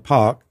walk in the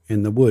park,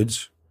 in the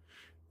woods,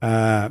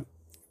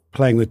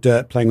 playing with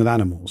dirt, playing with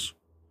animals.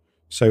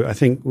 So I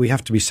think we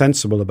have to be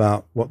sensible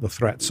about what the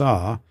threats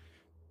are.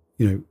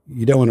 You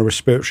don't want a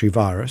respiratory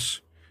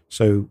virus.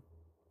 So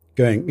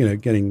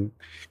getting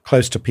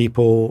close to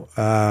people,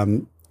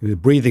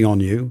 breathing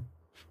on you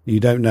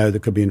don't know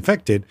that could be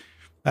infected,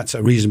 that's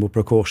a reasonable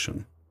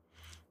precaution.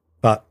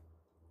 But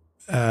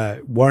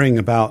worrying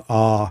about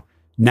our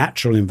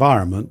natural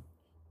environment,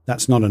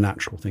 that's not a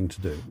natural thing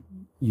to do.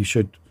 You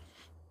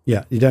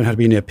don't have to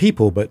be near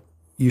people, but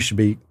you should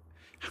be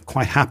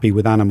quite happy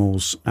with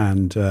animals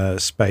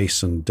and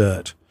space and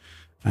dirt.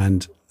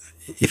 And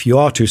if you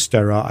are too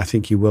sterile, I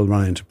think you will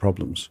run into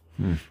problems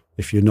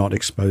if you're not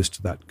exposed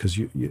to that, because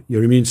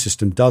your immune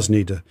system does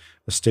need a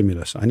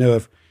stimulus. I know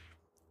of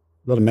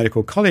a lot of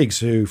medical colleagues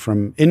who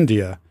from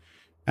India,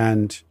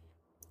 and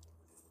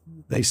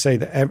they say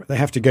that they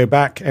have to go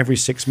back every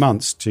 6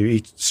 months to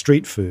eat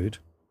street food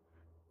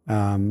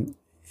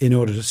in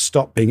order to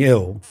stop being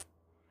ill,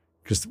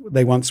 because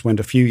they once went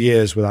a few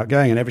years without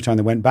going, and every time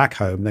they went back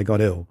home, they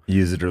got ill.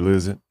 Use it or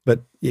lose it.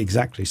 But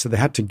exactly. So they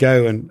had to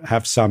go and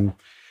have some,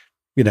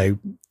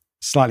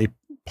 slightly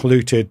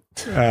polluted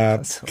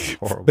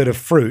bit of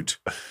fruit.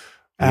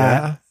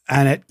 Yeah.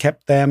 And it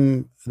kept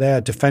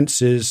their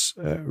defenses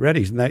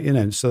ready.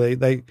 And so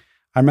they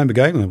I remember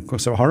going to them, of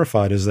course, they were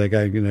horrified as they're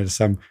going, to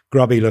some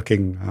grubby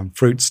looking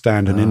fruit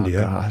stand in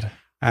India. God.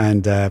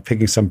 And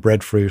picking some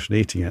breadfruit and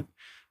eating it.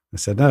 I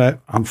said, no,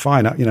 I'm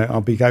fine.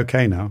 I'll be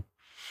okay now.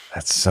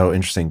 That's so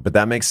interesting, but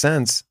that makes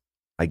sense.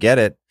 I get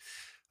it.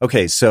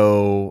 Okay,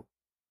 so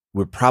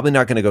we're probably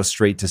not going to go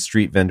straight to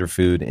street vendor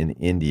food in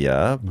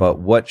India, but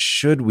what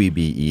should we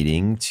be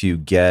eating to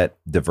get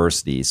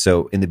diversity?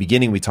 So in the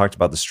beginning, we talked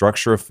about the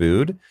structure of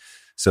food.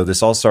 So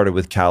this all started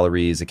with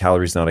calories. A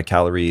calorie is not a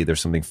calorie.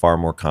 There's something far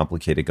more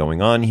complicated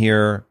going on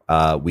here.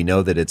 We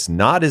know that it's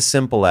not as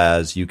simple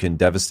as you can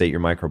devastate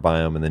your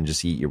microbiome and then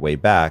just eat your way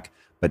back.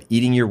 But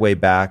eating your way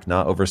back,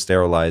 not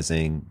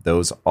over-sterilizing,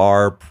 those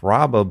are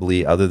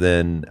probably, other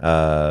than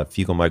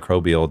fecal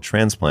microbial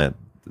transplant,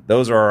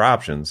 those are our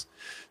options.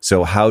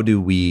 So how do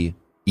we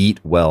eat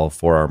well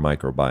for our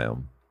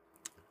microbiome?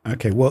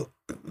 Okay, well,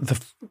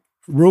 the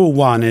rule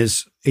one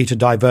is eat a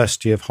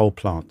diversity of whole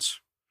plants.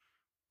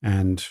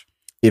 And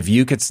if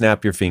you could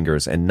snap your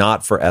fingers, and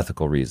not for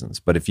ethical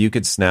reasons, but if you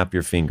could snap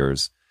your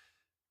fingers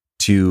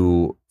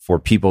for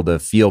people to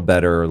feel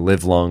better,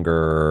 live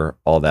longer,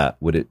 all that,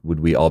 would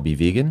we all be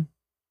vegan?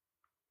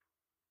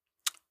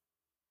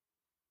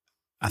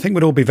 I think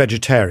we'd all be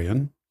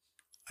vegetarian.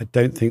 I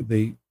don't think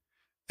the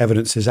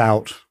evidence is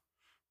out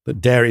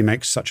that dairy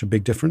makes such a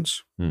big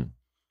difference.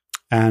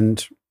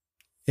 And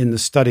in the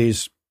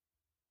studies,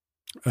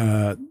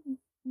 the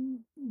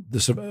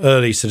sort of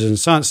early citizen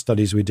science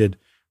studies we did,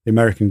 the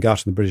American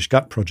Gut and the British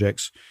Gut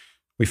projects,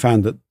 we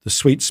found that the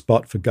sweet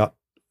spot for gut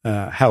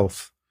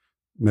health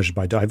measured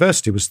by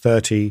diversity was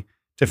 30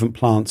 different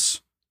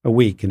plants a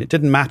week. And it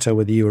didn't matter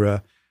whether you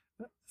were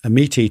a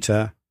meat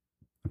eater,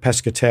 a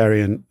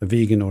pescatarian, a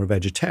vegan, or a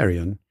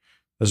vegetarian.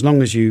 As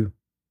long as you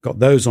got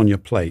those on your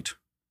plate,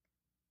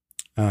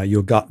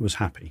 your gut was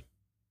happy.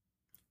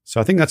 So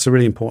I think that's a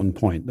really important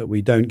point, that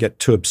we don't get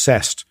too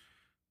obsessed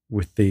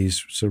with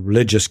these sort of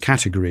religious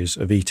categories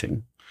of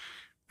eating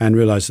and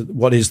realize that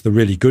what is the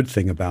really good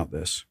thing about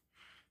this,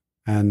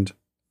 and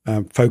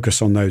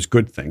focus on those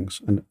good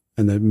things. And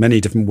there are many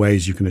different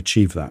ways you can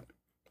achieve that.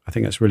 I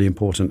think that's really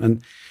important.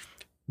 And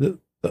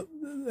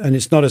and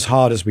it's not as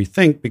hard as we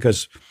think,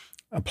 because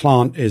a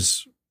plant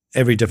is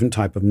every different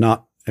type of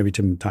nut, every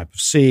different type of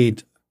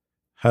seed,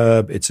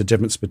 herb. It's a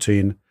difference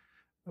between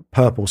a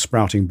purple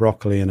sprouting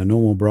broccoli and a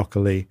normal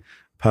broccoli,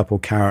 purple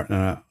carrot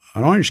and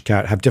an orange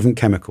carrot have different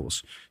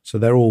chemicals. So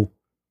they're all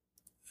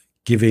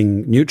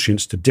giving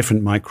nutrients to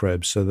different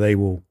microbes, so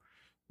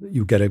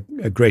you get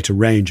a greater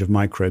range of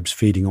microbes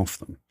feeding off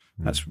them.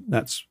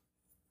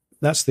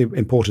 That's the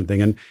important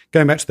thing. And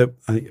going back to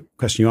the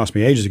question you asked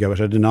me ages ago,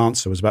 which I didn't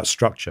answer, was about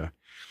structure.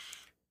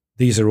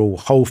 These are all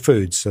whole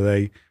foods, so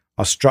they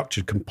are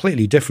structured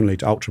completely differently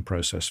to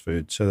ultra-processed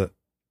food, so that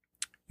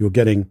you're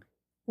getting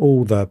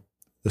all the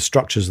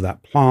structures of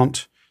that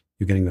plant,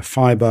 you're getting the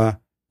fiber,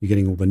 you're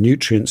getting all the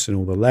nutrients in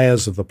all the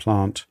layers of the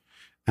plant,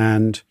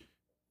 and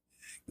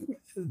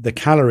the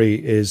calorie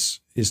is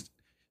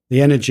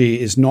the energy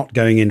is not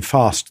going in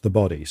fast to the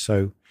body.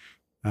 So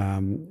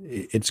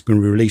it's going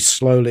to be released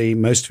slowly.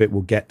 Most of it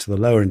will get to the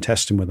lower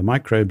intestine where the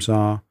microbes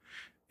are.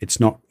 It's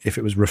not, if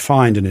it was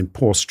refined and in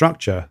poor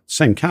structure,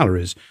 same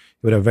calories, it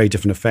would have a very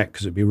different effect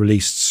because it would be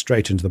released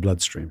straight into the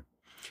bloodstream.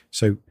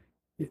 So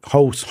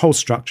whole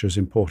structure is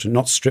important,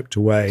 not stripped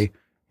away,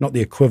 not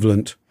the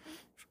equivalent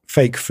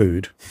fake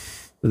food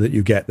that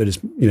you get that is,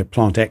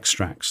 plant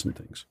extracts and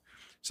things.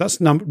 So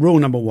that's rule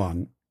number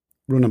one.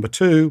 Rule number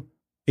two,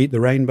 eat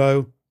the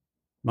rainbow,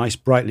 nice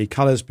brightly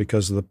colors,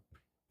 because of the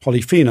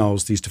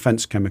polyphenols, these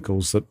defense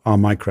chemicals that our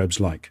microbes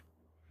like.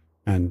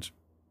 And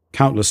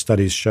countless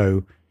studies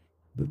show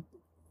that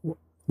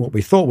what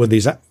we thought were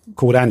these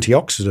called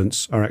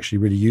antioxidants are actually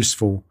really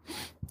useful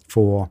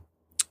for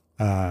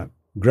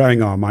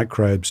growing our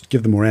microbes, to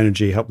give them more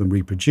energy, help them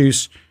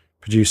reproduce,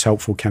 produce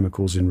helpful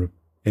chemicals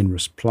in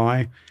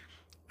supply.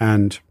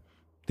 And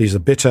these are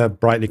bitter,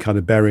 brightly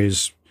colored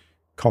berries,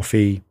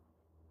 coffee,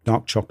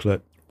 dark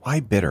chocolate. Why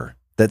bitter?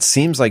 That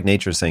seems like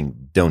nature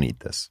saying, don't eat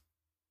this.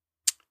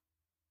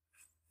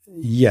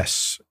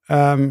 Yes.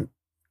 Well,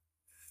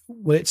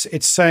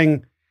 it's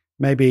saying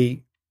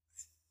maybe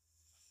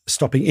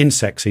stopping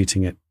insects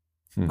eating it,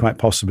 quite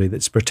possibly.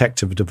 That's a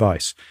protective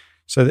device.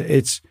 So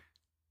it's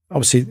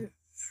obviously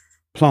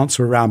plants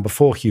were around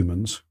before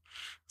humans,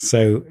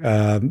 so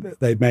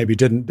they maybe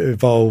didn't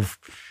evolve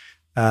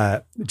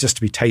just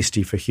to be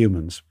tasty for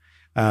humans.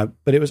 But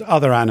it was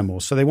other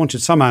animals. So they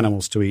wanted some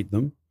animals to eat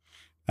them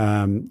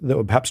that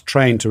were perhaps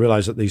trained to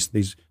realize that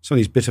some of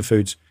these bitter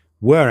foods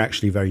were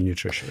actually very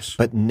nutritious.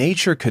 But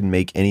nature could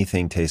make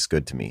anything taste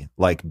good to me.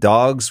 Like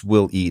dogs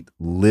will eat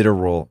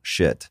literal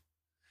shit.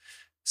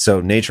 So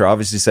nature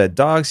obviously said,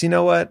 dogs, you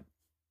know what?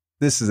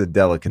 This is a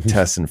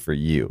delicatessen for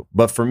you.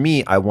 But for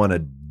me, I want to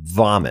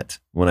vomit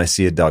when I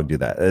see a dog do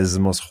that. It is the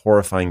most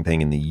horrifying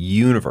thing in the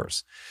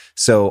universe.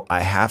 So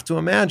I have to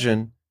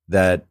imagine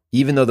that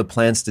even though the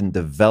plants didn't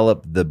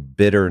develop the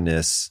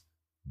bitterness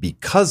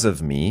because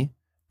of me,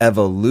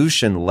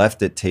 evolution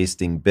left it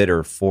tasting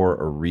bitter for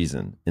a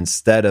reason.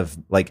 Instead of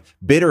like,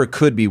 bitter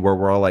could be where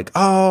we're all like,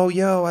 oh,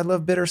 yo, I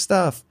love bitter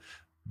stuff.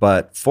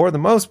 But for the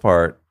most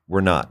part,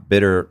 we're not.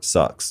 Bitter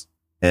sucks.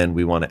 And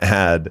we want to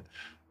add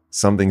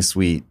something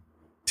sweet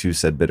to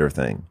said bitter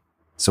thing.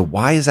 So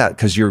why is that?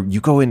 Because you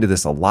go into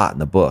this a lot in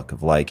the book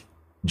of like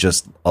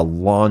just a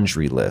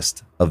laundry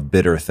list of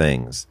bitter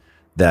things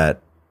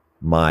that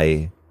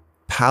my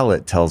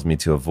palate tells me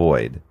to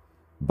avoid,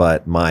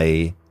 but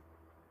my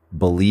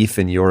belief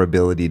in your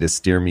ability to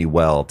steer me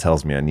well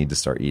tells me I need to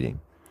start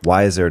eating.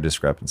 Why is there a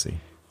discrepancy?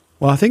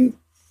 Well, I think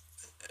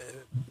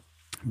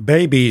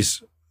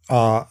babies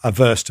are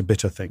averse to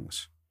bitter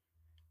things,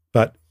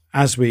 but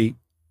as we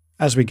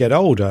get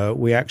older,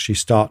 we actually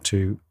start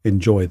to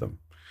enjoy them.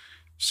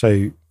 So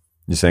you're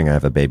saying I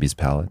have a baby's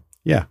palate?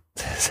 Yeah.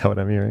 Is that what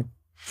I'm hearing?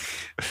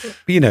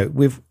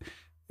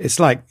 It's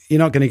like you're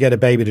not going to get a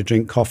baby to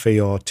drink coffee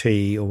or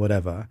tea or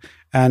whatever.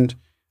 And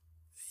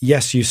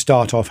yes, you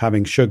start off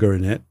having sugar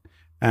in it.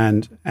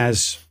 And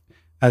as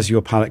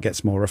your palate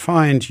gets more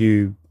refined,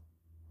 you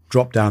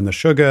drop down the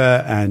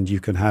sugar and you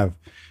can have,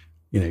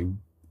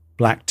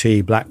 black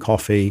tea, black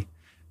coffee,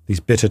 these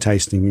bitter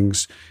tasting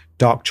things,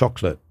 dark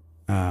chocolate.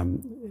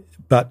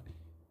 But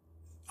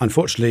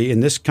unfortunately,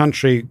 in this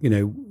country,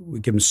 we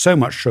give them so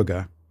much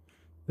sugar,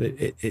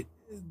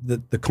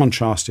 the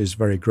contrast is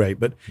very great.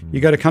 But you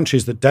go to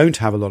countries that don't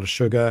have a lot of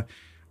sugar,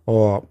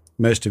 or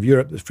most of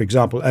Europe, for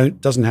example,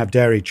 doesn't have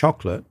dairy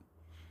chocolate.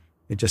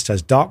 It just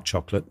has dark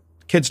chocolate.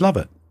 Kids love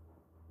it.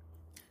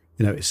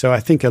 So I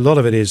think a lot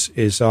of it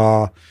is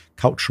our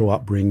cultural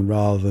upbringing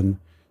rather than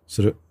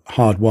sort of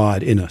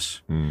hardwired in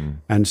us.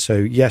 And so,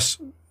 yes,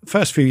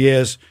 first few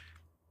years,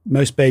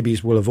 most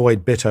babies will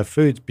avoid bitter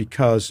foods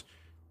because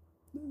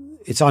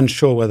it's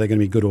unsure whether they're going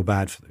to be good or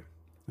bad for them.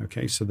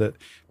 Okay,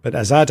 but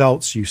as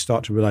adults, you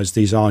start to realize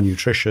these are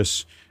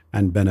nutritious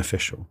and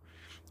beneficial.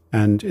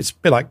 And it's a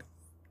bit like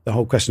the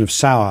whole question of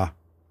sour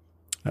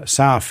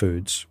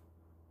foods.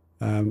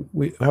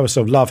 We have a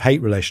sort of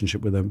love-hate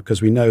relationship with them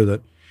because we know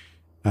that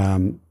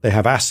they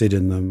have acid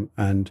in them,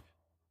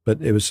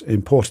 but it was an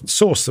important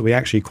source that we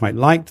actually quite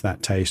liked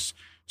that taste.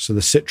 So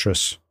the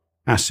citrus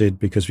acid,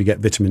 because we get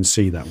vitamin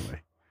C that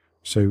way.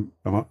 So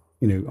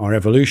our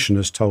evolution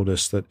has told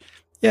us that,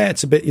 yeah,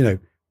 it's a bit, there's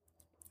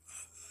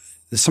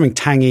something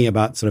tangy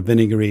about sort of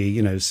vinegary,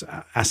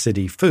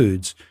 acidy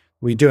foods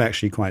we do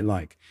actually quite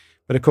like.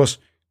 But of course,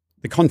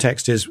 the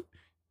context is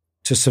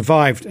to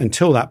survive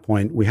until that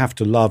point, we have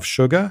to love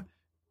sugar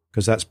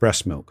because that's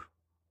breast milk.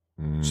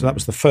 So that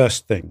was the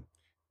first thing.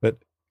 But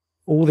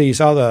all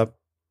these other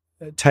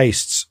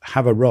tastes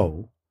have a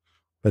role,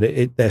 but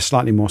they're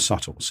slightly more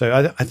subtle.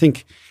 So I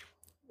think,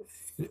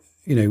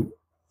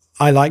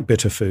 I like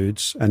bitter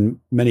foods, and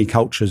many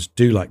cultures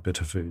do like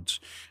bitter foods.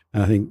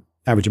 And I think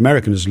average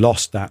American has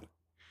lost that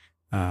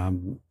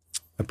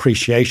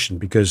appreciation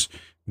because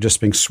we're just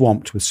being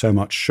swamped with so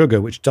much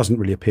sugar, which doesn't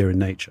really appear in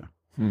nature.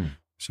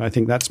 So I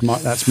think that's my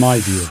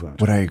view of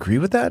that. Would I agree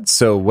with that?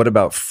 So what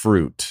about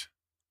fruit?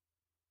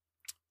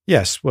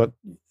 Yes, well,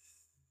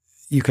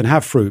 you can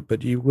have fruit,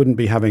 but you wouldn't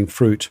be having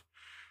fruit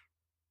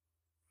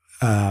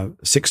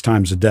 6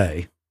 times a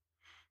day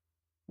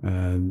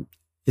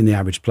in the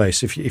average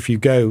place. If you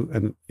go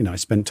and, I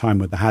spent time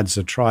with the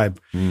Hadza tribe.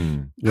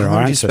 Where How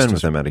long did you spend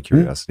with them out of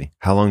curiosity?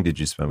 How long did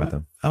you spend with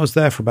them? I was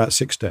there for about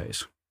 6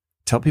 days.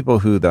 Tell people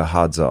who the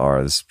Hadza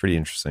are. This is pretty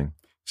interesting.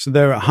 So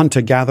they're a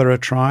hunter-gatherer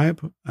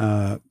tribe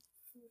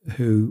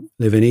who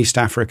live in East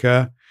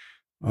Africa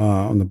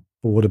on the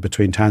border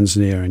between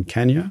Tanzania and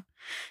Kenya.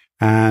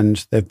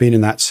 And they've been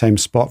in that same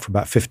spot for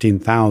about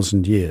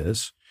 15,000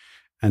 years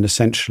and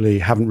essentially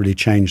haven't really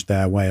changed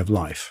their way of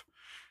life.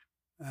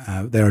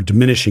 They're a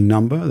diminishing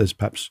number. There's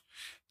perhaps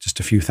just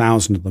a few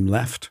thousand of them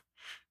left.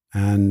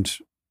 And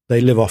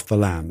they live off the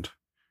land.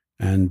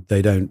 And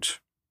they don't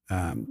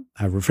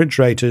have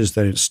refrigerators.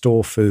 They don't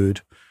store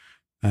food.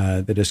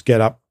 They just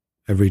get up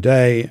every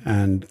day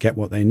and get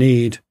what they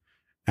need.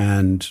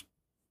 And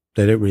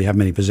they don't really have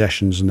many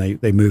possessions, and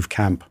they move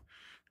camp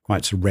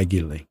quite so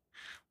regularly.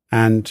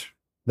 And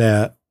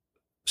they're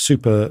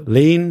super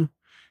lean.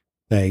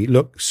 They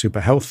look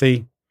super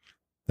healthy.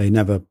 They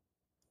never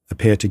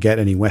appear to get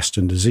any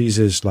Western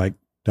diseases like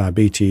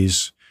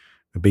diabetes,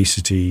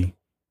 obesity,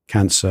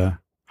 cancer,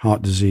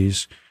 heart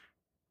disease.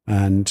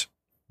 And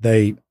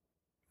they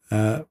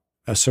are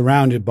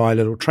surrounded by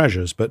little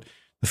treasures. But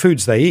the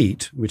foods they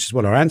eat, which is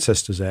what our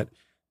ancestors ate,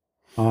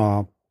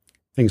 are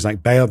things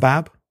like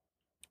baobab,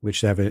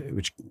 which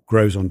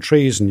grows on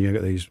trees, and you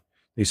get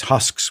these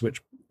husks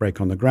which break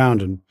on the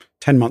ground. And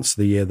 10 months of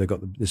the year, they've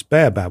got this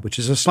baobab, which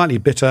is a slightly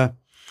bitter,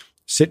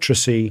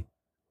 citrusy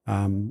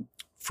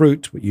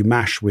fruit that you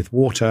mash with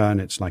water,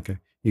 and it's like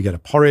you get a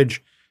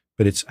porridge,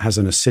 but it has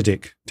an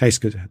acidic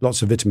taste,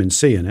 lots of vitamin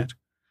C in it,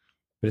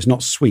 but it's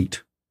not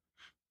sweet.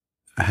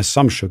 It has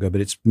some sugar,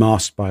 but it's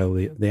masked by all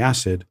the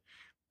acid.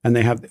 And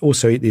they have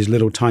also eat these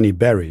little tiny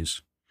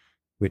berries,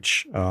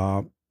 which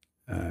are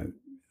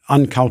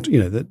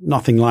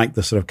nothing like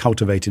the sort of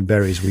cultivated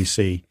berries we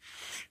see.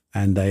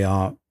 And they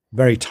are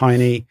very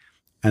tiny,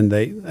 and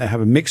they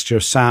have a mixture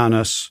of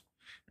sourness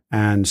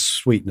and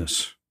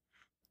sweetness,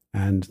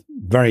 and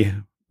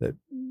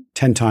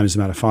 10 times the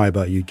amount of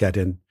fiber you get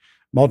in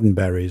modern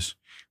berries,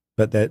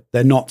 but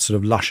they're not sort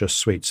of luscious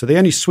sweet. So the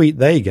only sweet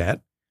they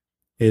get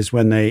is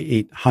when they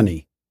eat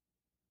honey.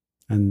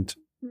 And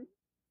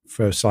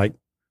for like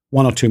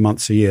 1 or 2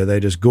 months a year, they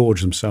just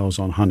gorge themselves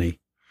on honey,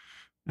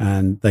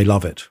 and they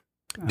love it.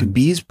 Do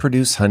bees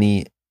produce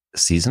honey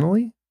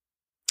seasonally?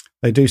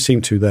 They do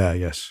seem to there,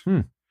 yes.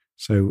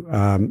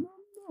 So,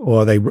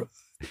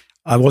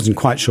 I wasn't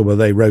quite sure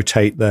whether they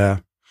rotate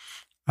their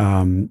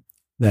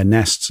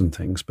nests and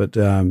things, but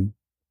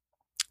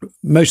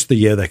most of the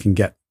year they can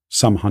get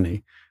some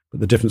honey. But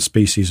the different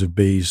species of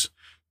bees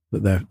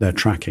that they're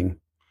tracking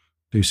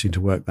do seem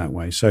to work that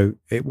way. So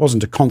it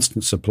wasn't a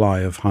constant supply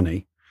of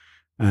honey,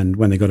 and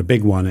when they got a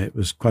big one, it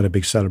was quite a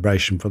big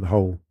celebration for the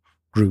whole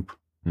group.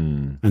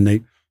 And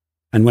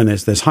when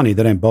there's honey,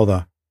 they don't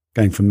bother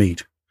going for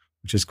meat,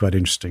 which is quite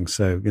interesting.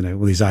 So,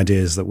 all these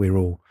ideas that we're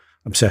all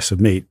obsessed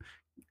with meat,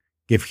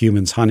 give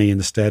humans honey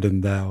instead,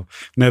 and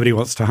nobody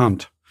wants to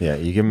hunt. Yeah,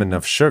 you give them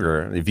enough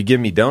sugar. If you give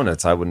me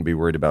donuts, I wouldn't be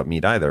worried about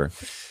meat either.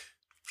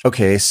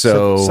 Okay,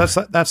 so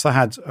that's the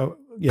had.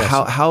 Yes.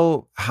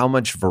 How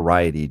much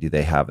variety do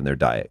they have in their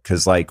diet?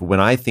 Because like when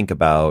I think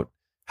about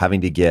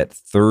having to get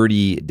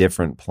 30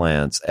 different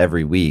plants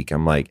every week,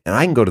 I'm like, and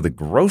I can go to the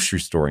grocery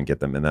store and get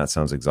them, and that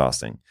sounds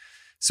exhausting.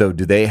 So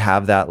do they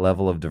have that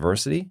level of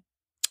diversity?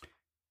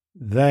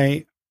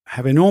 They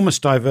have enormous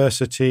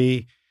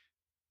diversity,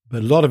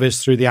 but a lot of it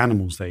is through the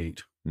animals they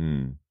eat.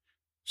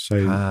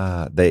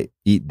 So they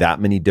eat that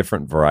many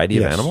different variety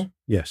of animal?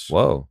 Yes.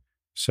 Whoa.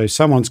 So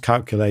someone's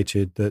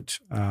calculated that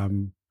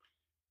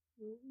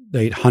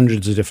they eat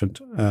hundreds of different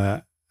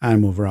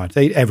animal varieties.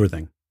 They eat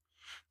everything,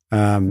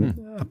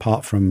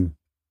 apart from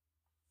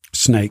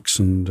snakes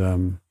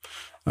and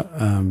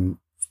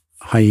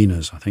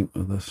hyenas, I think,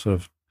 are the sort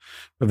of,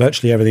 but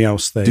virtually everything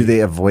else. Do they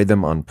avoid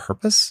them on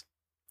purpose?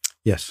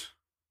 Yes.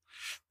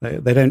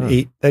 They don't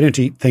eat. They don't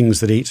eat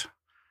things that eat.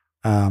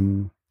 I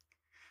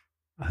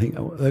think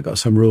they've got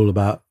some rule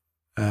about.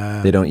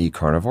 They don't eat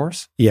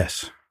carnivores?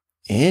 Yes.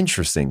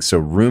 Interesting. So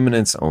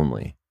ruminants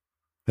only.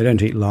 They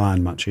don't eat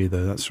lion much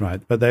either. That's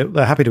right. But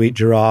they're happy to eat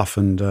giraffe.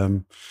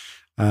 And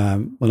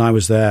when I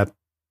was there,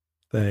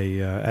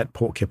 they ate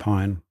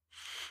porcupine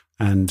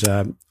and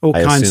all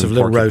kinds of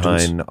little rodents.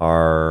 Porcupine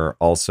are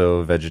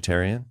also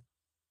vegetarian?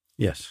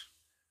 Yes.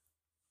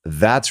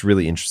 That's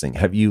really interesting.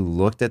 Have you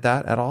looked at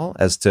that at all?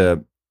 As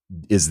to,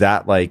 is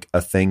that like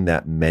a thing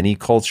that many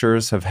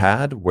cultures have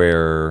had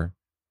where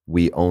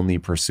we only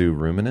pursue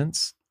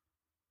ruminants?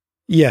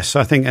 Yes,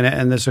 I think,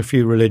 and there's a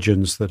few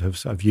religions that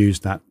have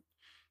used that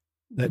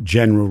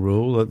general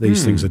rule that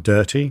these things are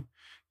dirty.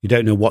 You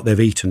don't know what they've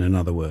eaten, in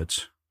other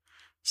words.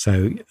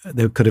 So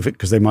they could have,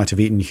 because they might have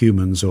eaten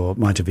humans or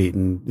might have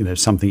eaten,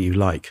 something you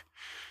like.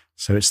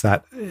 So it's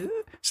like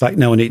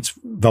no one eats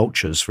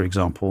vultures, for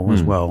example,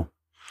 as well.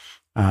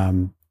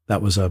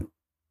 That was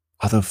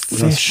although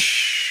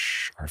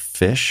fish are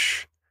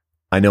fish.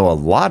 I know a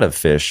lot of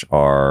fish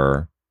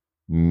are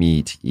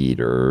meat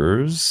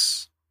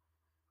eaters,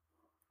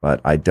 but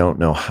I don't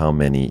know how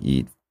many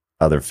eat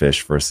other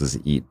fish versus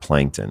eat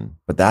plankton.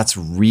 But that's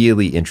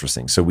really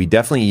interesting. So we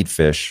definitely eat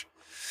fish,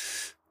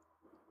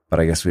 but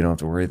I guess we don't have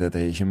to worry that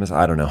they eat humans.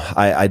 I don't know.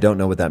 I don't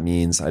know what that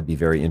means. I'd be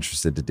very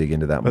interested to dig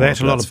into that more. But they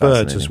eat a lot of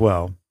birds as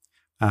well,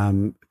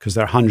 because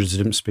there are hundreds of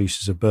different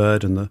species of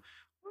bird, and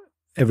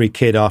every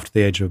kid after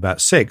the age of about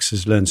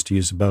 6 learns to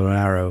use a bow and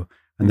arrow,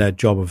 and their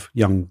job of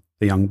the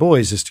young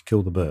boys is to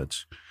kill the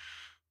birds,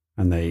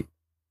 and they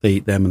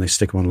eat them and they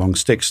stick them on long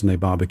sticks and they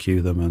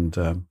barbecue them,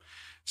 and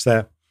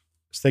so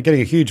they're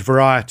getting a huge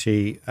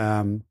variety.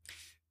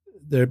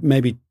 There may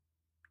be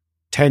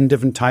 10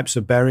 different types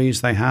of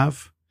berries they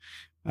have.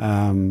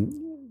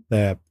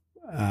 There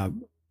are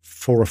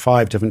 4 or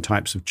 5 different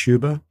types of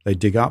tuber they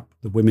dig up.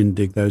 The women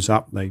dig those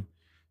up. They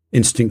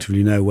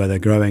instinctively know where they're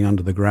growing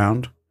under the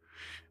ground.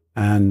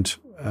 And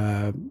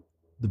the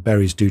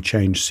berries do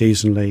change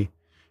seasonally,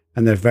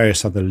 and there are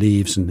various other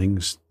leaves and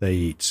things they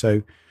eat.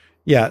 So,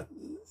 yeah,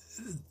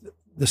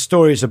 the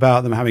stories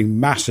about them having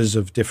masses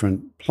of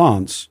different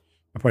plants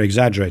are probably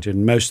exaggerated,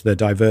 and most of their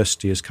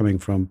diversity is coming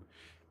from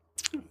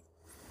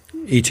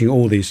eating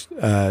all these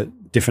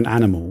different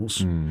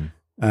animals,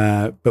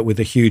 but with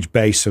a huge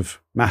base of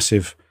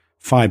massive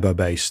fiber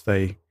base.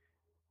 They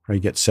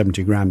probably get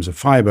 70 grams of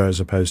fiber as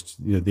opposed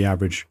to the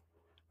average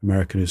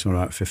American is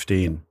about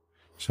 15.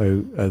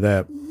 So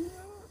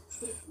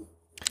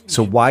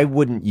So why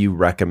wouldn't you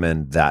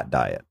recommend that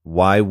diet?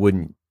 Why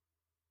wouldn't,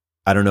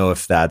 I don't know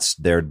if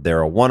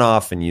they're a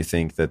one-off and you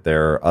think that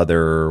there are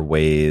other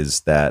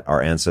ways that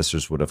our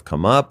ancestors would have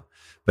come up,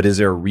 but is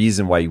there a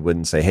reason why you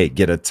wouldn't say, hey,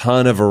 get a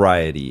ton of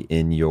variety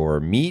in your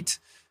meat?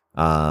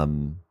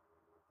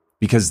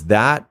 Because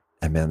that,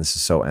 and man, this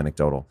is so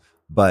anecdotal,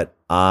 but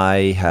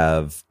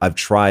I've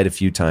tried a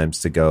few times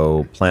to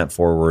go plant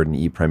forward and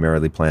eat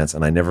primarily plants,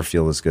 and I never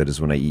feel as good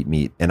as when I eat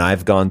meat. And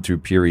I've gone through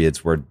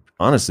periods where,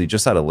 honestly,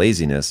 just out of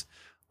laziness,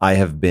 I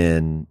have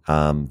been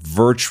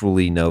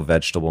virtually no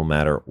vegetable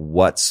matter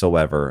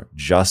whatsoever,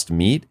 just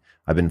meat.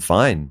 I've been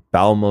fine.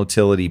 Bowel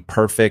motility,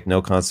 perfect.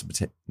 No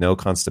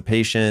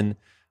constipation.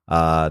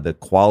 The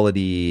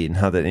quality,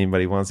 not that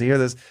anybody wants to hear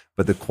this,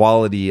 but the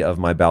quality of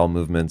my bowel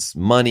movements,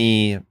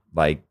 money,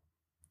 like,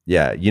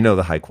 yeah,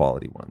 the high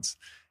quality ones.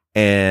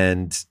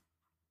 And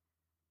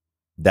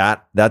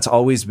that's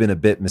always been a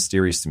bit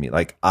mysterious to me.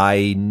 Like,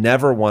 I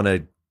never want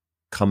to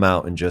come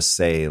out and just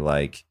say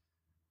like,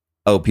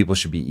 oh, people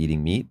should be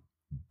eating meat.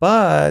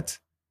 But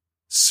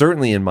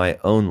certainly in my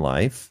own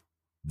life,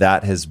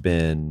 that has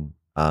been,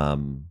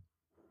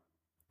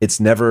 it's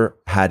never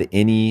had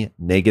any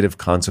negative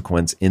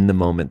consequence in the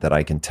moment that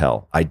I can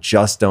tell. I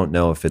just don't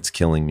know if it's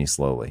killing me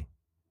slowly.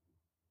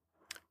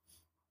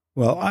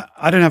 Well,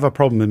 I don't have a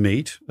problem with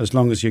meat as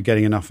long as you're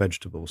getting enough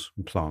vegetables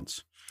and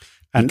plants.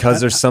 And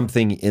because there's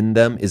something in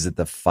them. Is it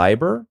the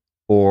fiber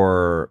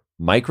or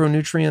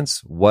micronutrients?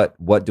 What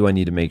do I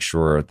need to make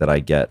sure that I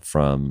get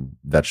from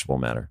vegetable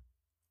matter?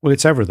 Well,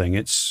 it's everything.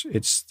 It's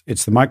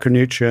the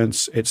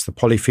micronutrients. It's the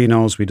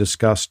polyphenols we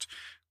discussed,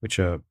 which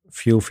are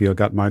fuel for your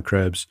gut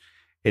microbes.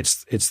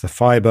 It's the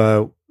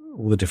fiber,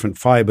 all the different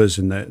fibers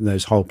in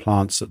those whole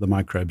plants that the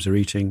microbes are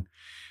eating,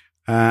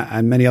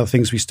 and many other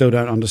things we still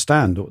don't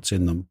understand what's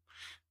in them.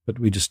 But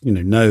we just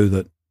know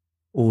that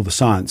all the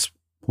science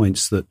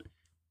points that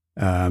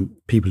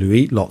people who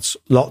eat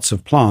lots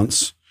of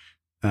plants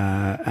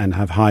and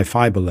have high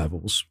fiber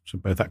levels, so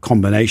both that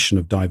combination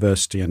of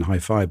diversity and high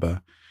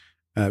fiber,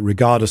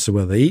 regardless of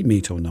whether they eat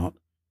meat or not,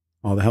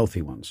 are the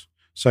healthy ones.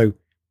 So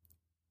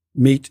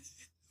meat,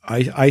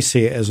 I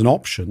see it as an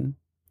option,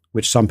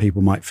 which some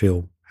people might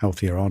feel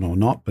healthier on or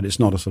not, but it's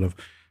not a sort of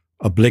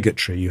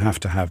obligatory, you have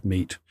to have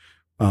meat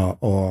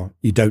or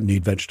you don't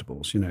need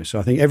vegetables, So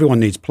I think everyone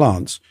needs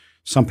plants.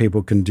 Some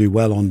people can do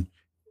well on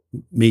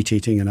meat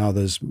eating and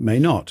others may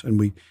not.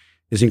 And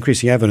there's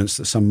increasing evidence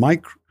that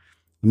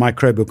the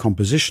microbial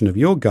composition of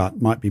your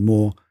gut might be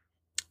more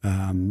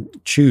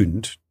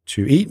tuned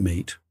to eat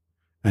meat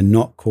and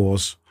not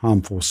cause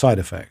harmful side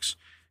effects.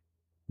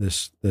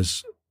 There's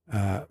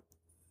a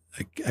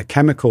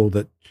chemical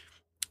that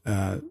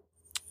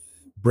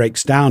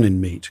breaks down in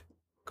meat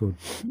called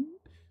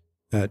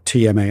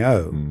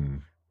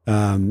TMAO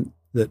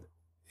that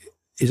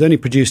is only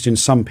produced in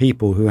some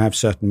people who have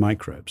certain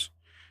microbes.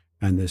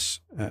 And this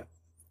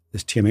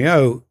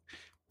TMAO,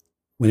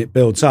 when it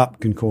builds up,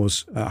 can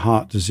cause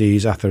heart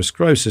disease,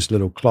 atherosclerosis,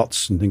 little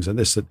clots and things like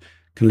this that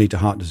can lead to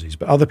heart disease.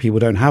 But other people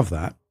don't have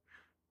that,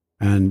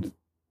 and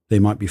they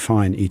might be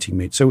fine eating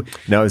meat. So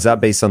now, is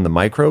that based on the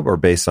microbe or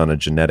based on a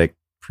genetic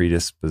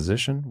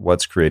predisposition?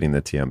 What's creating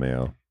the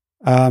TMAO?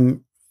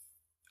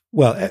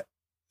 Well,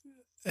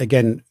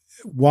 again,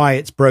 why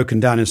it's broken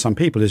down in some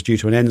people is due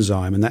to an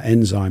enzyme, and that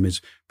enzyme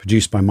is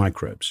produced by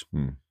microbes,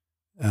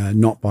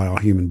 not by our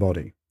human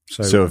body.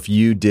 So if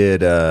you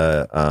did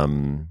a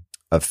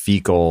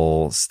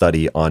fecal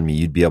study on me,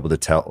 you'd be able to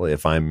tell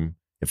if I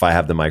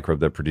have the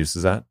microbe that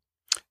produces that?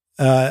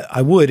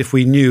 I would if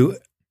we knew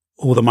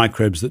all the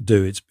microbes that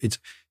do. It's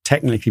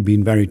technically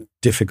been very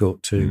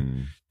difficult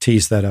to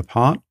tease that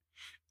apart.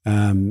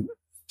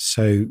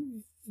 So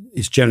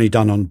it's generally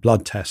done on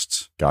blood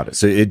tests. Got it.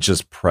 So it's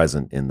just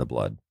present in the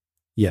blood.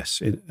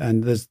 Yes,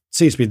 and there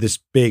seems to be this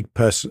big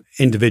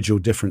individual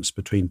difference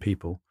between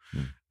people,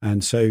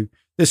 and so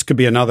this could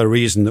be another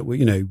reason that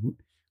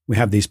we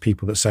have these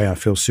people that say I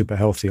feel super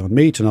healthy on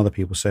meat, and other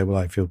people say, well,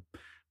 I feel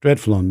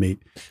dreadful on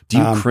meat. Do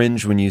you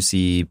cringe when you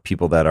see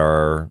people that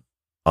are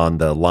on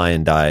the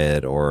lion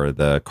diet or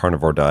the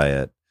carnivore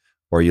diet,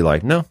 or are you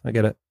like, no, I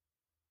get it?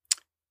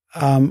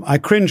 I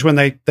cringe when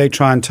they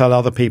try and tell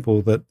other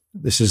people that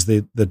this is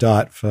the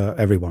diet for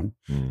everyone,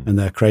 and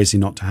they're crazy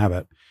not to have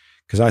it,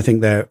 because I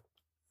think they're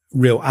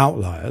real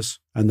outliers,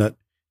 and that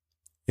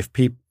if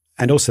people,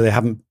 and also they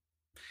haven't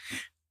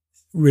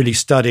really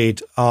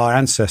studied our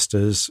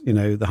ancestors,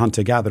 the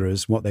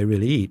hunter-gatherers, what they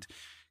really eat.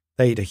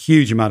 They eat a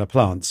huge amount of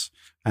plants,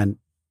 and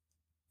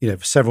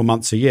for several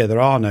months a year there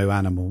are no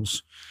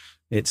animals.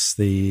 It's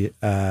the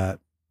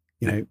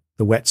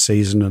wet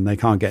season, and they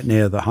can't get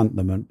near the hunt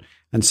them,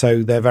 and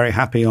so they're very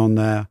happy on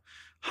their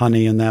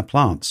honey and their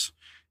plants.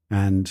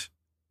 And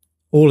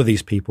all of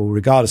these people,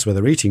 regardless of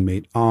whether they're eating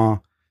meat,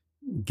 are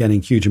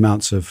getting huge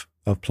amounts of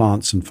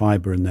plants and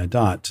fiber in their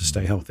diet to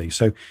stay healthy.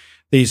 So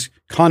these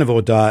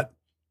carnivore diet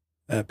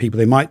people,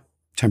 they might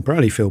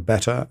temporarily feel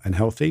better and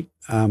healthy,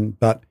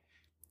 but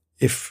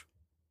if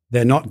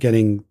they're not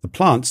getting the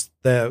plants,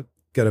 they'll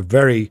get a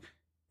very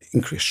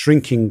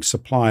shrinking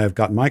supply of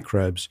gut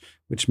microbes,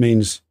 which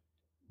means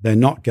they're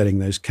not getting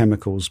those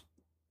chemicals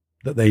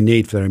that they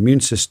need for their immune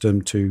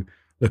system to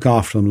look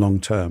after them long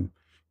term.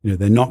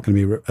 They're not going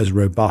to be as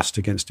robust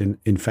against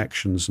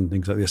infections and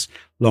things like this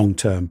long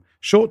term.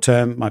 Short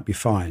term might be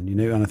fine,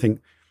 and I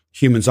think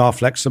humans are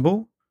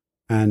flexible,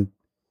 and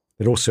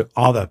there also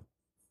are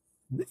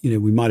we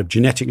might have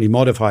genetically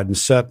modified in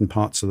certain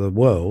parts of the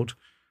world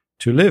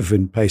live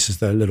in places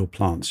that are little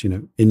plants,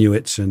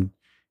 Inuits in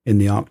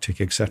the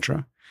Arctic,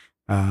 etc.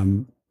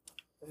 Have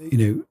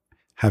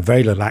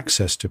very little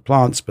access to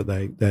plants, but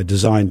they're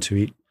designed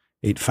to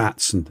eat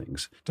fats and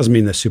things. Doesn't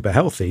mean they're super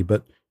healthy,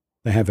 but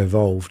they have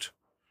evolved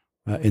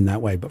in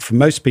that way. But for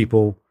most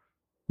people,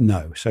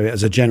 no. So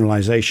as a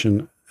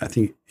generalization, I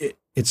think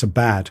it's a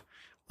bad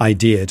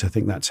idea to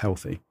think that's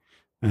healthy.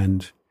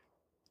 And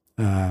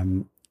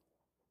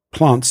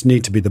plants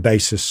need to be the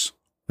basis,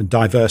 a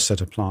diverse set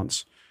of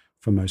plants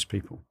for most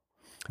people.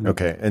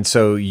 Okay. And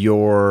so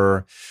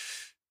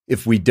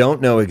if we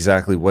don't know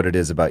exactly what it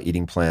is about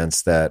eating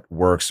plants that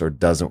works or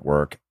doesn't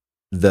work,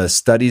 the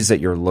studies that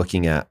you're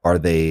looking at, are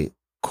they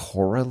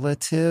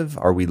correlative?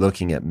 Are we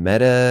looking at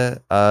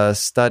meta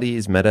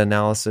studies,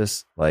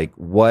 meta-analysis? Like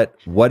what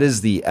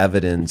is the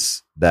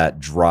evidence that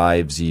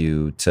drives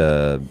you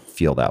to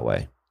feel that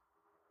way?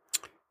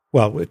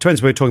 Well, it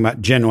depends if we're talking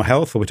about general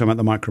health or we're talking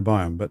about the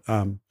microbiome. But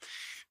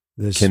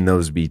can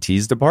those be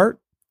teased apart?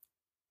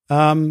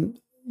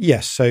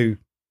 Yes. So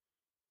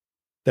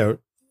there are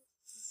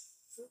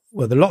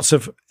lots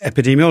of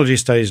epidemiology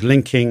studies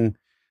linking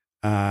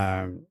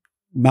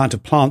amount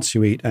of plants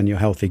you eat and your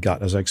healthy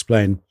gut. As I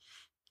explained,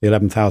 the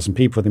 11,000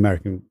 people of the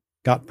American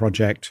Gut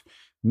Project,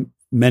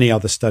 many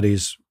other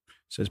studies.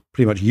 So it's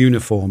pretty much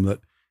uniform that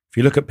if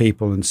you look at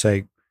people and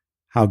say,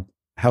 how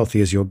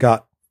healthy is your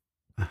gut?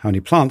 How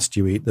many plants do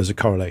you eat? There's a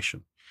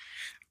correlation.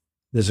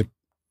 There's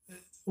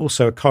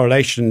also a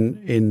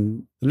correlation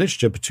in the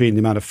literature between the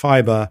amount of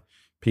fiber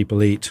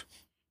people eat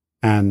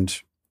and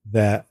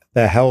their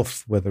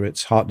health, whether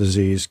it's heart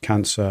disease,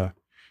 cancer,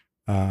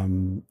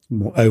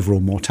 overall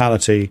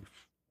mortality,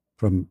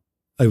 from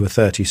over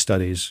 30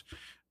 studies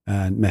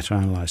and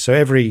meta-analyzed. So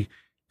every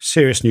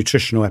serious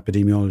nutritional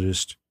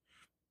epidemiologist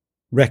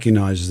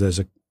recognizes there's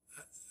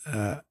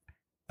a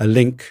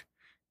link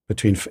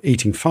between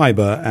eating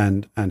fiber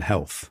and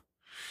health.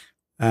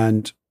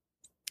 And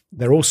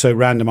there are also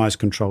randomized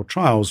controlled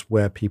trials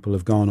where people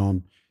have gone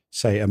on,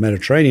 say, a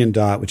Mediterranean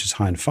diet, which is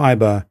high in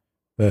fiber,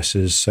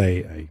 versus, say,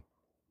 a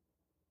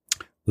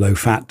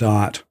low-fat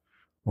diet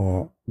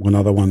or one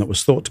other one that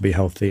was thought to be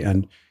healthy.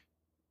 And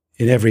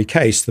in every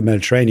case, the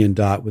Mediterranean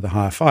diet with a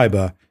higher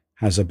fiber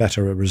has a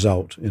better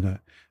result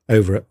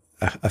over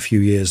a few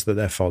years that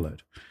they're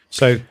followed.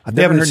 So I've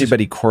never heard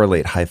anybody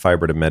correlate high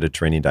fiber to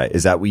Mediterranean diet.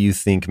 Is that what you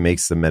think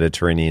makes the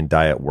Mediterranean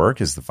diet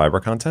work? Is the fiber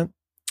content?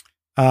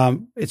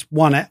 It's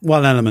one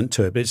element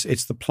to it, but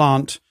it's the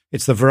plant,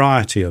 it's the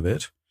variety of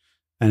it,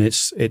 and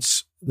it's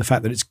the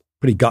fact that it's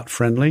pretty gut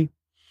friendly.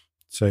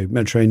 So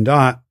Mediterranean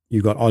diet,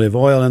 you've got olive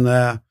oil in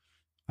there,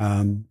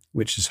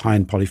 which is high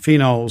in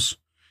polyphenols.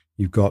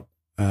 You've got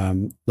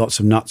lots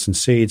of nuts and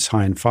seeds,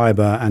 high in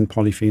fiber and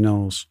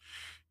polyphenols.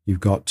 You've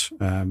got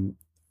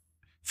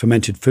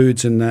fermented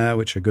foods in there,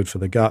 which are good for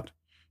the gut.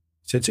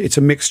 So it's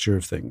a mixture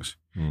of things.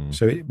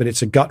 But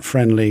it's a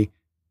gut-friendly,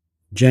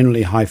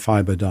 generally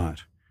high-fiber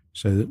diet.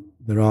 So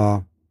there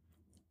are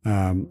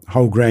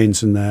whole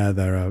grains in there.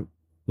 There are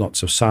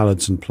lots of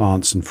salads and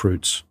plants and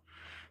fruits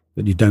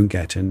that you don't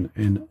get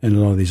in a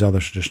lot of these other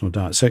traditional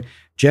diets. So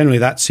generally,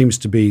 that seems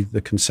to be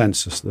the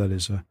consensus that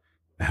is a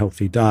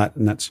healthy diet,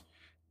 and that's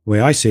the way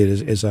I see it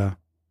is the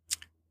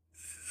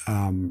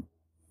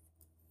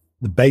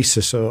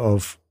basis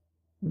of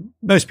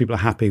most people are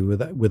happy with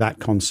that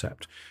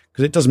concept,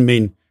 because it doesn't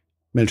mean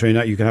Mediterranean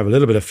diet you can have a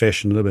little bit of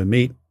fish and a little bit of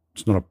meat.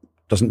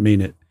 Doesn't mean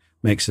it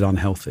makes it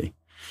unhealthy,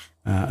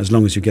 as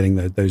long as you're getting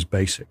those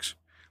basics.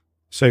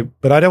 So,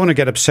 but I don't want to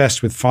get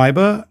obsessed with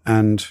fiber,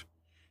 and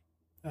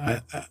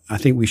I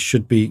think we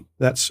should be.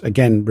 That's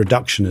again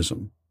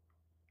reductionism.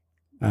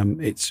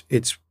 It's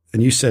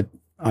and you said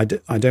I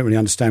don't really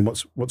understand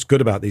what's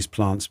good about these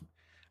plants.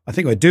 I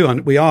think I do.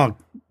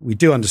 We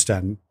do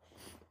understand.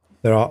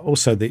 There are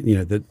also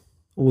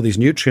all these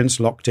nutrients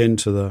locked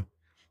into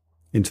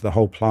the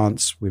whole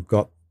plants. We've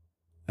got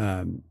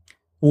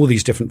all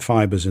these different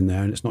fibers in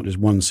there, and it's not just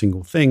one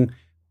single thing.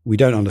 We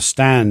don't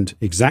understand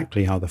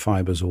exactly how the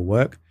fibers all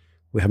work.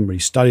 We haven't really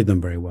studied them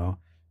very well.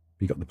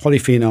 You've got the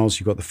polyphenols,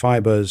 you've got the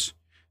fibers,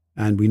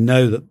 and we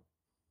know that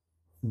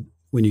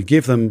when you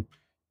give them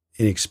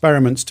in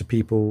experiments to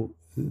people,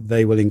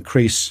 they will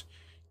increase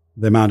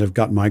the amount of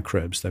gut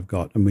microbes they've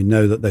got. And we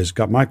know that those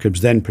gut microbes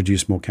then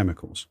produce more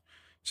chemicals.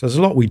 So there's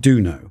a lot we do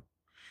know.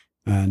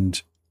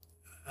 And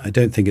I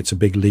don't think it's a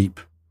big leap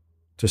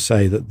to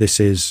say that this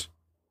is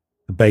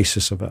the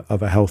basis of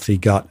a healthy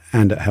gut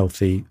and a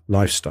healthy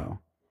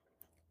lifestyle.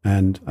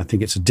 And I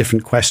think it's a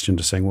different question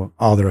to saying, well,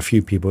 are there a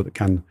few people that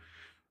can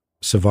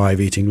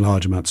survive eating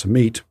large amounts of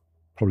meat?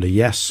 Probably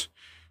yes.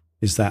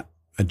 Is that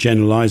a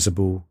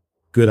generalizable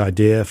good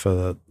idea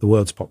for the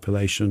world's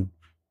population?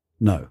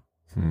 No.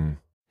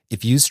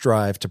 If you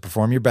strive to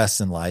perform your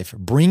best in life,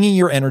 bringing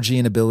your energy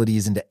and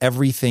abilities into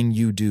everything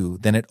you do,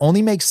 then it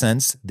only makes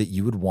sense that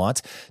you would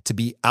want to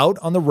be out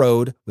on the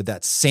road with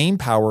that same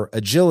power,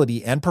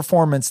 agility, and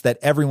performance that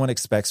everyone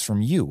expects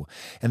from you.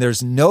 And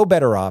there's no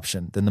better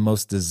option than the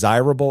most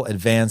desirable,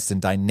 advanced, and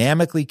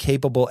dynamically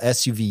capable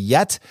SUV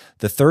yet,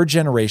 the third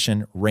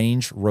generation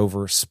Range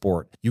Rover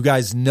Sport. You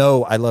guys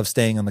know I love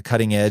staying on the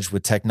cutting edge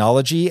with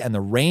technology, and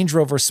the Range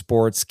Rover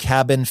Sport's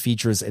cabin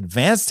features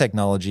advanced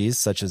technologies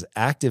such as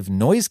active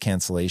noise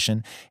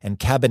cancellation and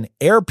cabin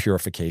air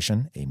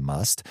purification, a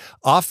must,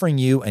 offering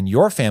you and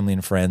your family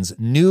and friends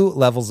new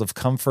levels of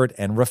comfort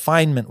and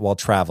refinement while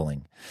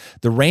traveling.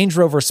 The Range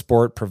Rover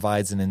Sport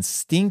provides an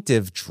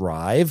instinctive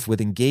drive with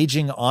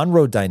engaging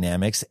on-road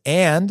dynamics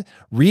and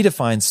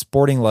redefines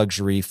sporting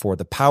luxury for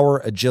the power,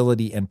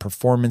 agility, and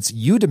performance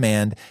you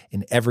demand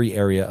in every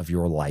area of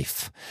your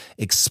life.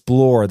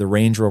 Explore the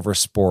Range Rover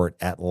Sport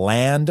at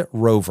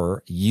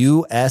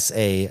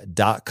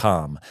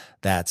LandRoverUSA.com.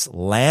 That's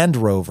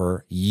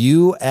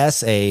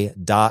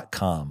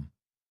LandRoverUSA.com.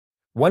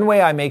 One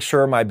way I make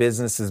sure my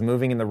business is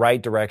moving in the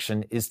right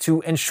direction is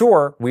to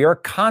ensure we are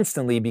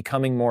constantly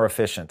becoming more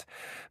efficient.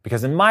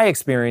 Because in my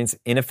experience,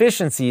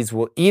 inefficiencies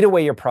will eat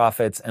away your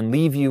profits and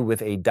leave you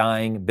with a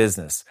dying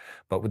business.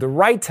 But with the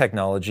right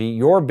technology,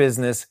 your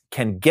business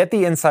can get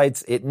the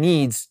insights it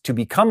needs to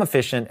become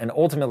efficient and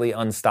ultimately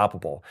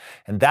unstoppable.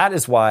 And that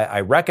is why I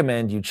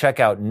recommend you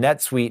check out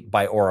NetSuite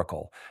by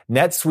Oracle.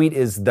 NetSuite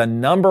is the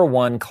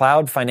 #1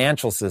 cloud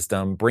financial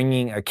system,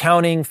 bringing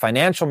accounting,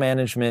 financial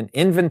management,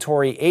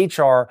 inventory,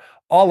 HR,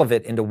 all of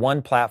it into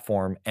one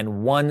platform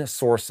and one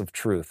source of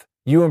truth.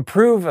 You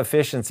improve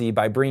efficiency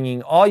by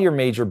bringing all your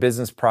major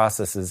business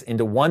processes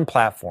into one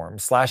platform,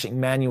 slashing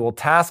manual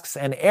tasks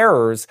and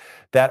errors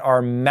that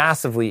are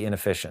massively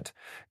inefficient.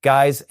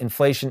 Guys,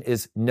 inflation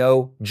is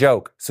no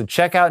joke. So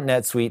check out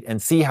NetSuite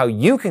and see how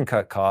you can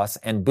cut costs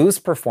and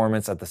boost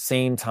performance at the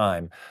same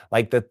time,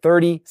 like the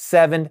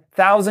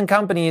 37,000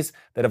 companies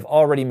that have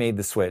already made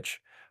the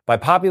switch. By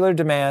popular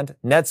demand,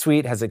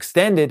 NetSuite has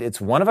extended its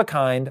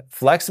one-of-a-kind,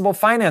 flexible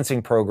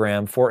financing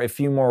program for a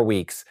few more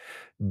weeks.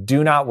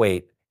 Do not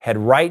wait. Head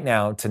right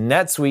now to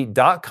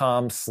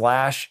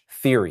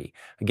netsuite.com/theory.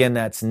 Again,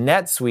 that's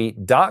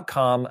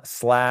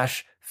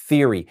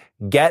netsuite.com/theory.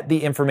 Get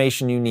the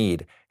information you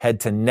need. Head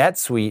to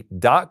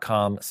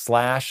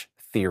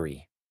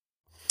netsuite.com/theory.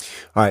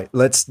 All right,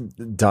 let's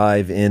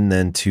dive in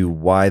then to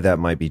why that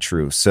might be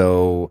true.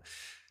 So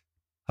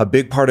a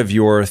big part of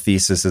your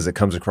thesis as it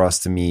comes across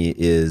to me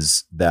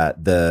is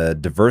that the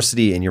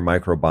diversity in your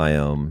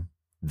microbiome,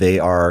 they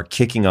are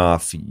kicking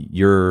off,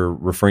 you're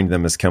referring to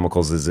them as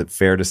chemicals. Is it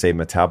fair to say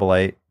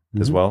metabolite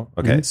as well?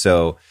 Okay.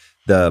 So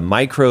the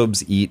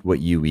microbes eat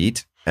what you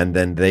eat, and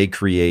then they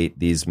create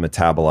these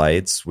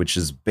metabolites, which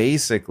is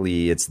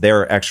basically, it's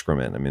their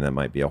excrement. I mean, that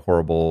might be a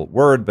horrible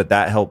word, but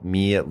that helped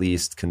me at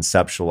least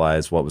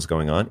conceptualize what was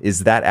going on.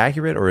 Is that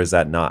accurate, or is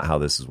that not how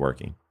this is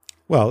working?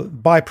 Well,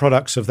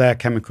 byproducts of their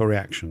chemical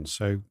reactions.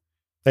 So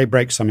they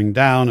break something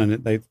down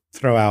and they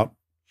throw out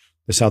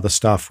this other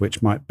stuff,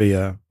 which might be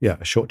a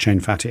short chain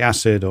fatty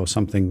acid or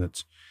something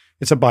it's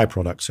a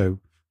byproduct. So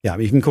yeah,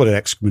 you can call it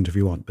excrement if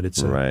you want, but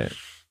it's right.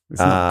 It's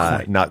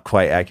not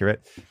quite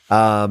accurate.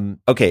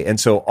 Okay, and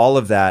so all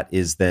of that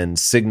is then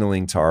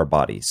signaling to our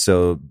body.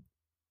 So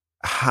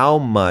how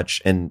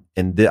much? I'm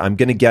going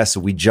to guess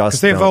we just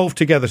because they evolved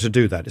together to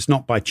do that. It's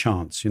not by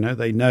chance.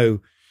 They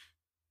know.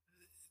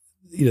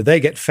 They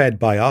get fed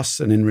by us,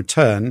 and in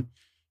return,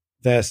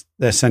 they're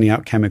sending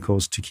out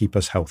chemicals to keep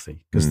us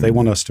healthy because they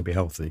want us to be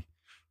healthy.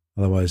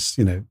 Otherwise,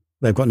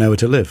 they've got nowhere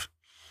to live.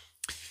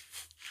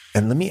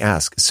 And let me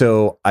ask,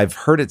 so I've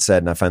heard it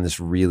said, and I find this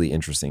really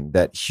interesting,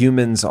 that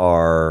humans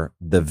are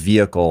the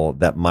vehicle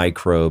that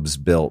microbes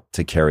built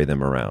to carry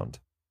them around.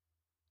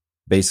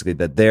 Basically,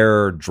 that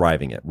they're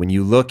driving it. When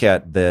you look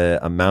at the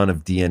amount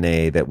of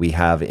DNA that we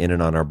have in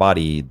and on our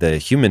body, the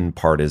human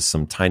part is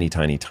some tiny,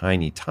 tiny,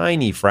 tiny,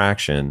 tiny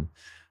fraction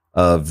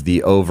of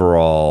the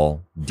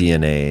overall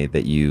DNA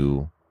that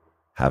you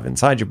have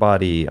inside your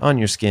body, on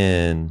your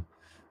skin,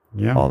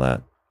 all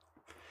that.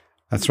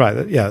 That's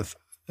right. Yeah,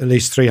 at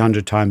least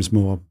 300 times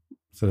more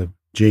sort of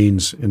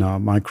genes in our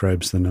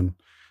microbes than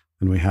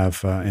we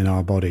have in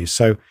our bodies.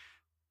 So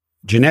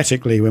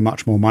genetically, we're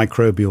much more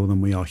microbial than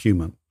we are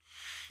human.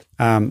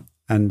 And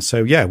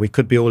so, we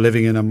could be all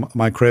living in a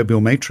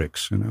microbial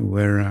matrix,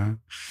 where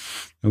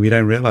we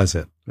don't realize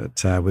it,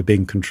 but we're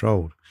being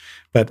controlled.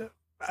 But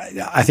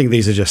I think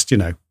these are just,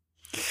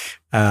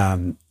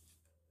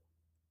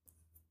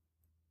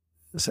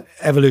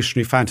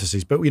 evolutionary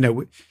fantasies. But,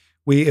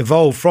 we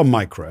evolved from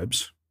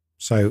microbes.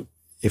 So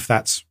if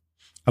that's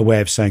a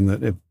way of saying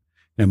that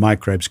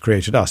microbes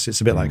created us, it's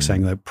a bit like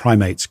saying that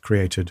primates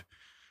created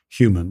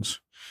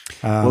humans.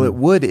 Well, it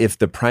would if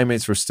the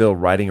primates were still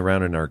riding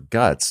around in our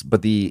guts.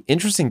 But the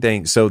interesting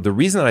thing, so the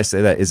reason that I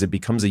say that is it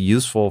becomes a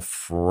useful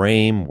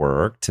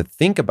framework to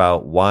think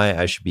about why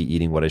I should be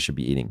eating what I should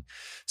be eating.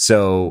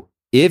 So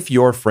if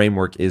your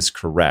framework is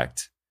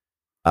correct,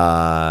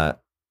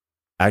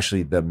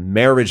 actually the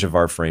marriage of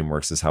our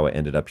frameworks is how it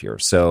ended up here.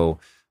 So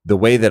the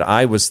way that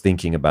I was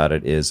thinking about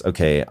it is,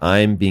 okay,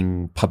 I'm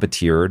being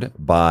puppeteered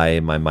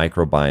by my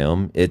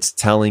microbiome. It's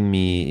telling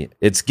me,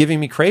 it's giving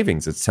me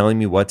cravings. It's telling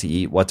me what to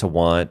eat, what to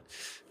want.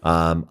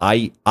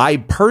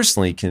 I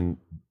personally can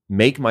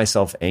make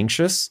myself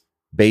anxious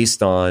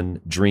based on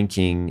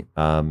drinking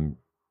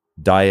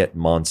Diet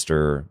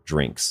Monster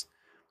drinks.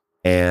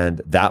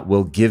 And that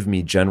will give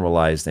me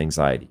generalized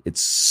anxiety.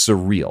 It's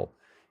surreal.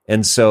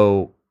 And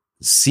so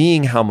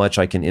seeing how much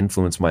I can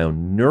influence my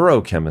own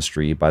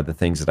neurochemistry by the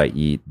things that I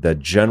eat, the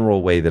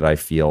general way that I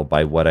feel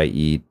by what I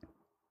eat,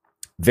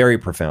 very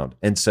profound.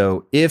 And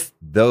so if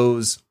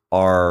those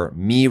are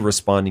me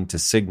responding to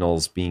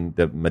signals, being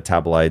the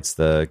metabolites,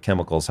 the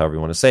chemicals, however you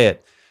want to say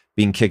it,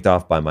 being kicked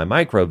off by my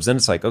microbes, then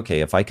it's like,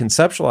 okay, if I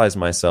conceptualize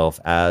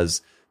myself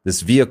as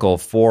this vehicle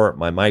for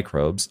my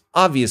microbes,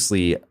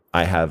 obviously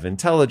I have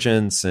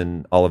intelligence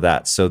and all of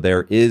that. So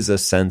there is a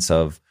sense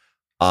of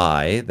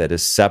I that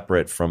is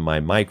separate from my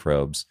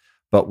microbes.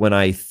 But when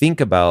I think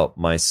about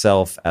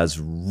myself as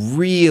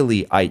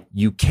really,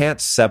 you can't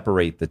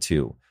separate the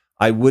two.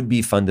 I would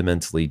be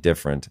fundamentally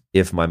different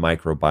if my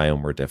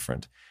microbiome were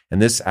different.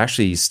 And this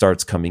actually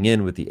starts coming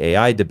in with the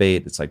AI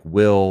debate. It's like,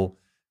 will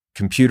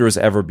computers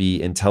ever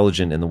be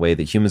intelligent in the way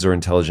that humans are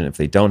intelligent if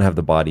they don't have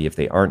the body, if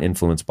they aren't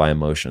influenced by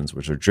emotions,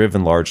 which are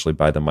driven largely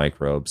by the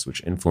microbes,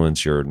 which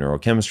influence your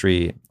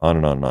neurochemistry, on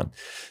and on and on.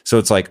 So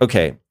it's like,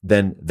 okay,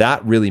 then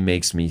that really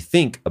makes me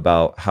think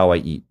about how I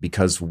eat,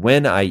 because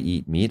when I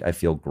eat meat, I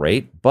feel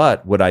great,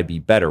 but would I be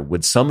better?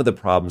 Would some of the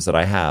problems that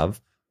I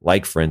have,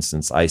 like for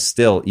instance, I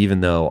still,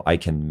 even though I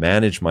can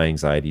manage my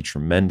anxiety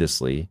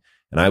tremendously,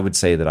 and I would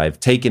say that I've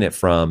taken it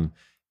from,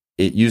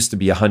 it used to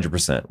be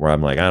 100% where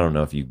I'm like, I don't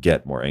know if you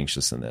get more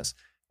anxious than this.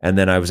 And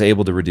then I was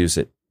able to reduce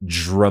it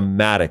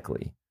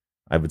dramatically.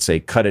 I would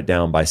say cut it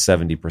down by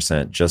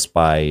 70% just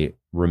by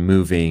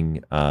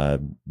removing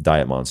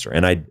Diet Monster.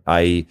 And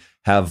I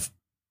have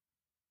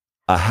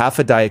a half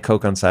a Diet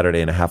Coke on Saturday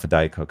and a half a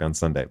Diet Coke on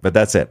Sunday. But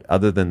that's it.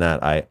 Other than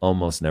that, I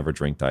almost never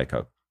drink Diet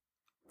Coke.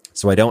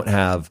 So I don't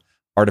have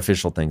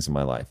artificial things in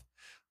my life.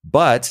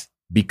 But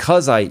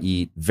because I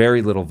eat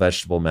very little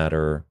vegetable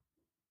matter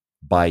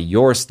by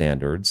your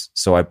standards,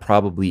 so I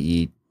probably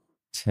eat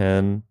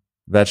 10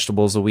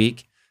 vegetables a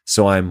week.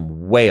 So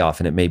I'm way off,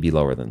 and it may be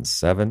lower than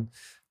 7.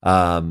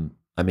 I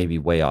may be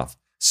way off.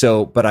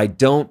 So, but I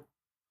don't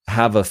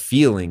have a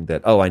feeling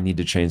that, oh, I need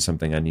to change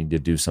something. I need to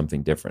do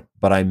something different.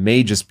 But I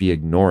may just be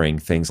ignoring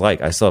things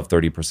like I still have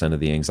 30% of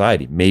the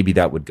anxiety. Maybe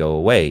that would go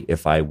away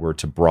if I were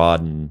to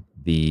broaden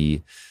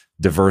the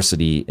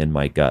diversity in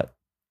my gut.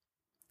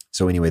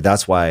 So anyway,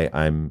 that's why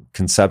I'm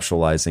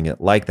conceptualizing it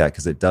like that,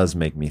 because it does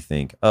make me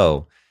think,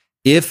 oh,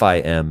 if I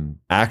am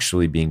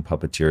actually being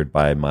puppeteered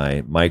by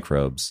my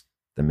microbes,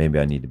 then maybe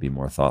I need to be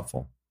more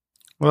thoughtful.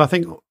 Well, I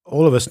think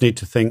all of us need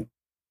to think,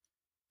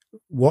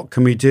 what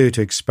can we do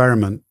to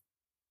experiment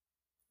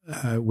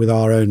with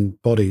our own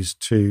bodies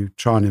to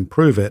try and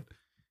improve it,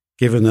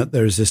 given that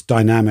there is this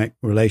dynamic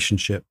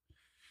relationship.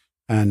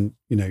 And,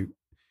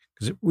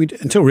 because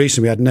until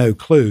recently, we had no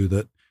clue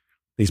that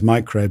these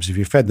microbes, if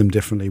you fed them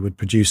differently, would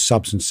produce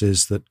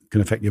substances that can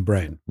affect your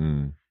brain.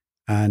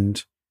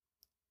 And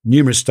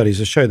numerous studies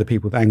have shown that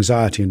people with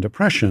anxiety and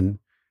depression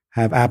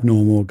have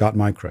abnormal gut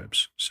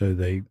microbes. So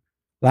they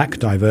lack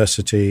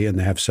diversity and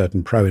they have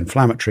certain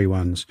pro-inflammatory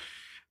ones.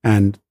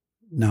 And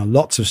now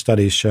lots of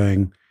studies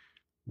showing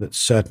that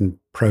certain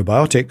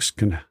probiotics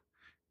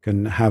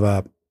can have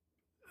an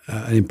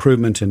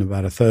improvement in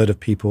about a third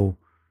of people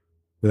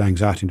with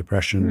anxiety and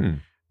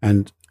depression.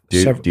 And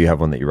do you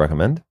have one that you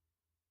recommend?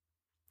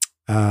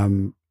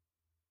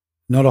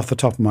 Not off the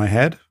top of my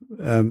head.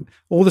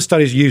 All the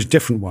studies use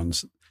different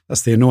ones.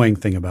 That's the annoying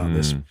thing about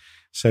this.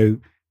 So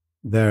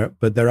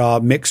there are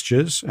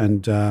mixtures,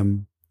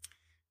 and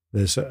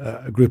there's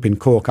a group in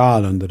Cork,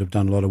 Ireland, that have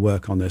done a lot of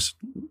work on this.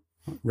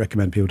 I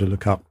recommend people to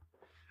look up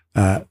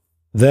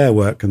their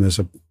work. And there's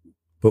a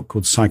book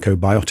called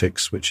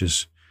Psychobiotics, which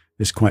is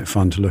quite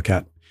fun to look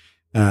at.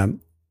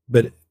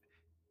 But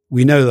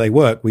we know they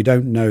work. We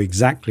don't know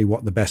exactly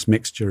what the best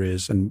mixture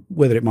is and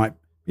whether it might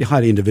be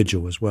highly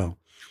individual as well.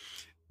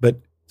 But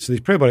so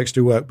these probiotics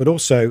do work, but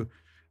also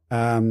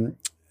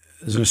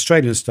there's an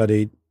Australian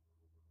study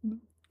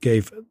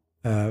gave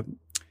for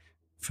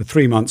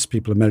 3 months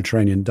people a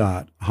Mediterranean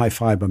diet, a high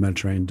fiber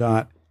Mediterranean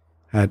diet,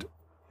 had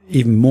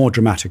even more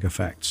dramatic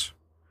effects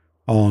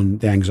on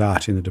the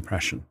anxiety and the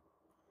depression.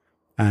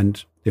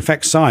 And the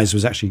effect size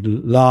was actually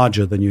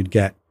larger than you'd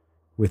get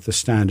with the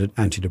standard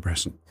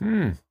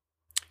antidepressant.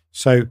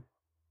 So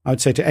I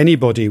would say to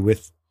anybody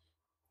with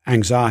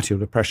anxiety or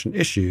depression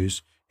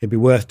issues, it'd be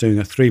worth doing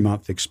a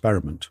 3-month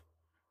experiment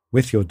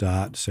with your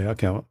diet. Say,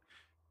 okay, well,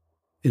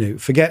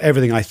 forget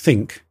everything I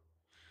think,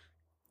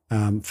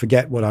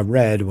 forget what I've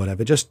read,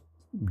 whatever. Just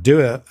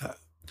do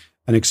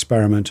an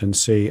experiment and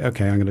see,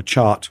 okay, I'm going to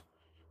chart.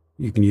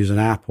 You can use an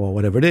app or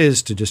whatever it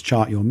is to just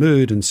chart your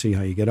mood and see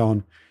how you get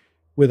on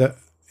with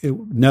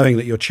knowing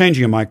that you're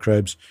changing your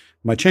microbes.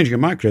 By changing your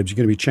microbes, you're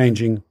going to be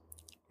changing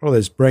all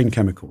those brain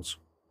chemicals.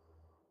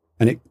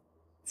 And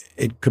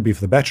it could be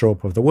for the better or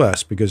for the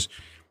worse, because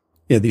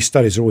these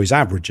studies are always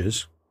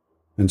averages.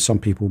 And some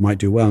people might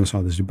do well and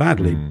some others do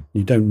badly.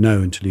 You don't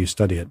know until you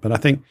study it. But I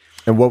think...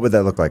 And what would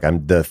that look like?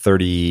 I'm the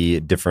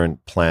 30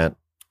 different plant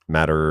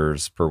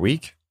matters per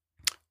week?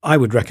 I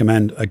would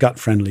recommend a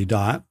gut-friendly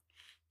diet.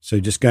 So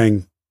just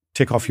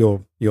tick off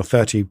your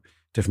 30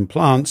 different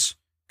plants,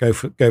 go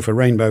for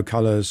rainbow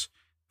colors.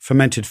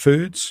 Fermented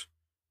foods,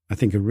 I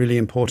think, are really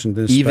important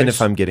in this Even space.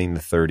 if I'm getting the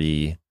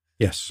 30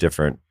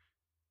 different...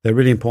 They're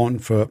really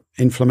important for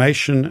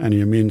inflammation and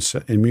your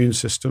immune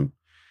system.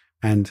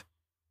 And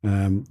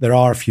there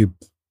are a few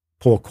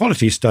poor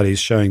quality studies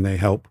showing they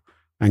help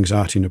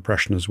anxiety and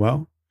depression as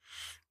well.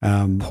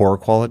 Poor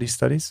quality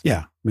studies?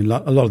 Yeah. I mean,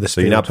 a lot of this... So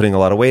you're not putting a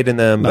lot of weight in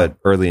them, but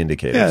early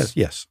indicators.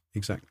 Yes,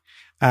 exactly.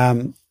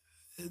 And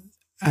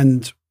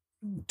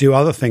do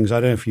other things.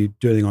 I don't know if you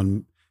do anything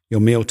on your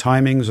meal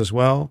timings as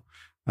well.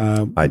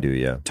 I do,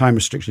 yeah. Time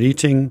restricted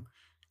eating.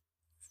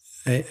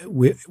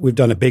 We've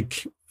done a big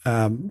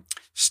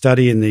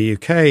study in the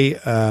UK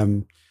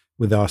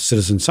with our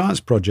Citizen Science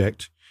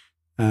Project,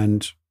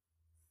 and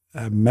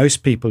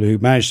most people who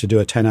manage to do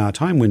a 10-hour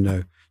time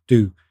window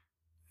do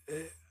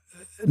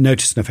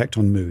notice an effect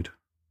on mood.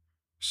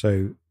 So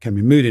it can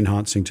be mood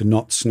enhancing to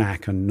not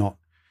snack and not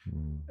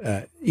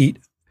eat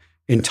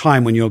in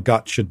time when your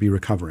gut should be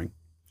recovering.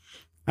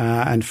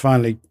 And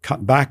finally,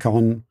 cut back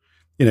on,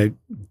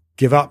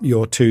 give up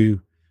your 2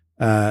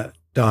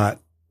 diet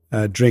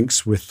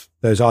drinks with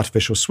those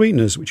artificial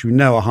sweeteners, which we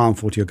know are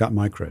harmful to your gut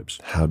microbes.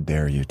 How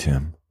dare you,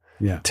 Tim?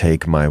 Yeah.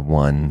 Take my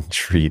one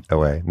treat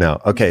away. No.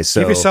 Okay.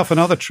 So give yourself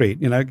another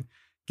treat, who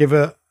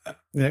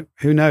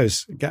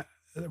knows,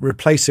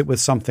 replace it with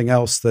something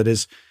else that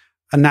is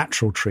a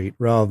natural treat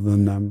rather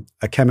than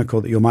a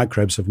chemical that your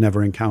microbes have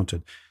never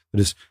encountered, that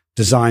is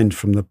designed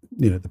from the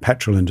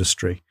petrol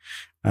industry,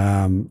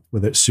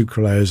 whether it's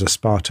sucralose,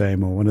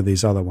 aspartame, or one of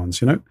these other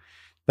ones,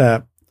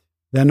 they're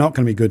not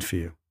going to be good for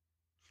you.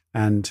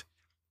 And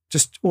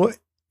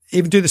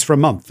even do this for a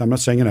month. I'm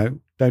not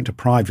saying, don't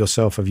deprive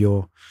yourself of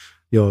your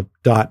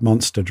diet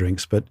monster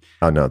drinks, but...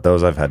 Oh, no,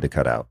 those I've had to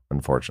cut out,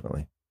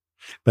 unfortunately.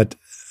 But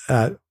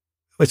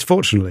it's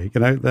fortunately,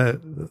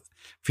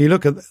 if you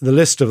look at the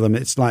list of them,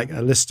 it's like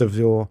a list of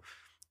your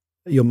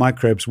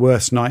microbe's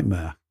worst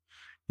nightmare,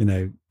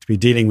 to be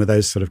dealing with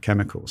those sort of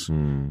chemicals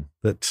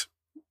that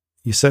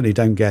you certainly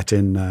don't get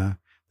in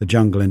the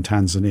jungle in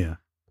Tanzania.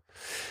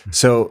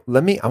 So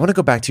I want to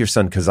go back to your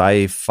son, because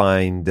I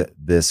find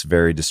this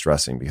very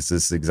distressing, because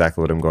this is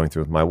exactly what I'm going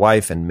through with my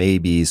wife, and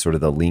maybe sort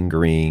of the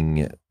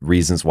lingering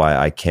reasons why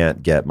I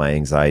can't get my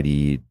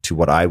anxiety to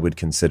what I would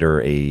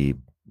consider a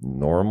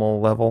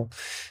normal level.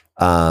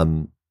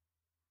 Have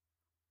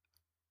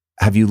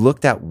you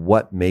looked at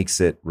what makes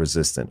it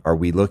resistant? Are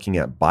we looking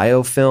at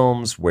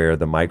biofilms where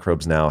the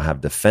microbes now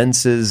have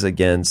defenses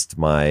against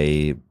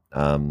my,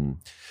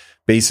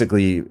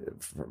 basically,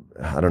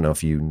 I don't know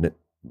if you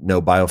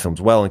know biofilms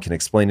well and can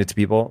explain it to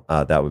people,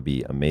 that would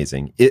be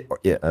amazing.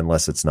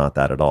 Unless it's not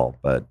that at all.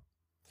 But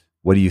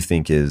what do you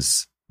think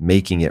is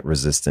making it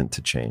resistant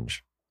to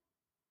change?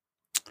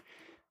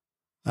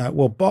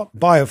 Well,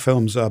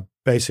 biofilms are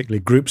basically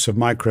groups of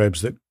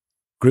microbes that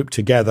group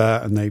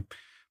together and they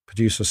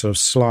produce a sort of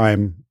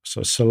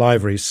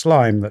salivary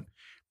slime that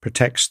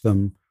protects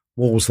them,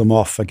 walls them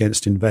off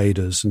against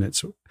invaders, and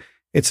it's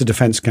a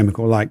defense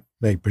chemical, like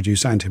they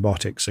produce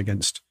antibiotics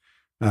against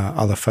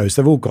other foes.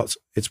 They've all got,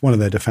 it's one of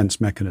their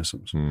defense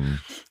mechanisms.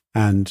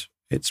 And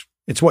it's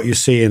what you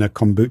see in a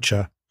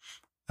kombucha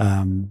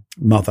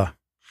mother,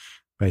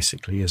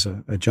 basically, is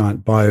a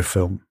giant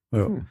biofilm.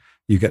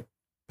 You get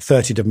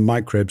 30 different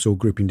microbes all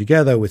grouping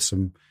together with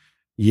some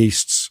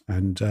yeasts,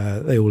 and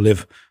they all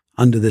live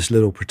under this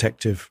little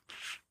protective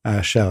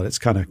shell. It's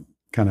kind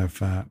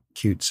of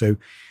cute. So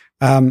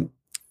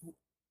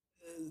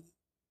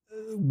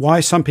why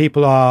some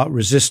people are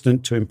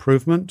resistant to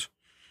improvement,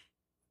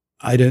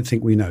 I don't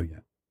think we know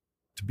yet,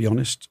 to be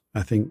honest.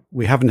 I think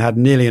we haven't had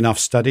nearly enough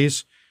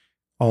studies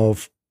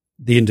of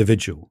the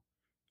individual.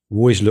 We've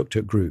always looked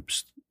at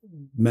groups.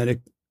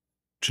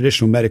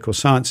 Traditional medical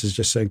science is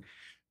just saying,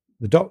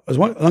 as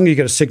long as you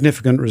get a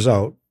significant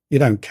result, you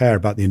don't care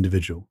about the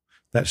individual.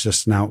 That's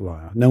just an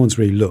outlier. No one's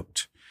really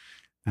looked.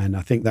 And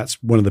I think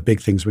that's one of the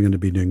big things we're going to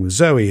be doing with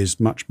Zoe, is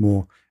much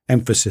more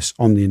emphasis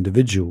on the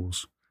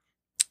individual's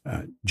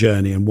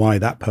journey and why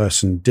that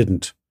person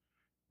didn't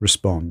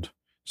respond.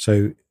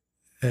 So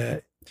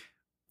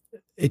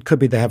it could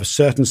be they have a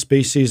certain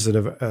species that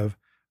are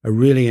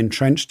really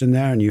entrenched in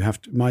there, and you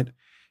have to,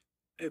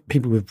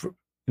 people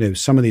with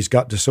some of these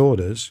gut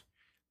disorders,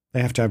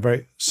 they have to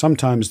have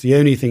sometimes the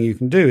only thing you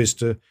can do is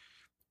to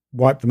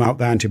wipe them out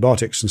with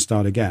antibiotics and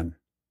start again.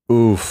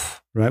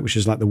 Oof. Right, which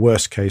is like the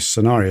worst case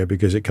scenario,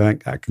 because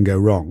that can go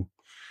wrong.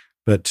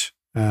 But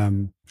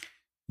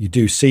you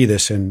do see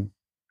this in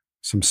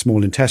some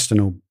small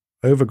intestinal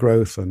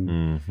overgrowth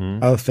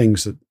and other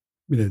things that,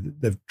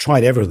 they've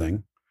tried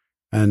everything,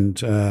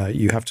 and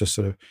you have to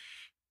sort of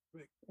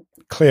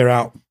clear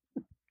out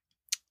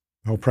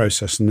the whole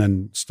process and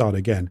then start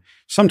again.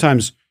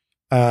 Sometimes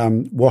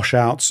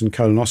washouts and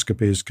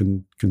colonoscopies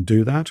can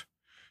do that,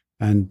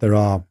 and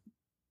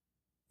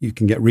you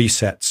can get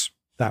resets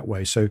that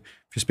way. So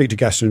if you speak to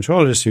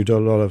gastroenterologists who do a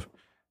lot of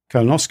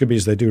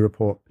colonoscopies, they do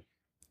report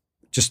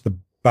just the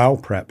bowel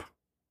prep.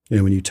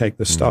 When you take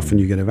the stuff and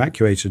you get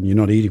evacuated and you're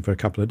not eating for a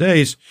couple of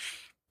days,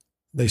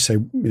 they say,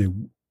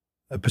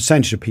 a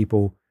percentage of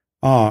people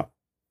are,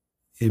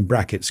 in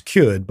brackets,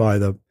 cured by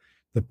the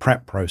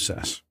prep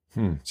process.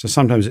 So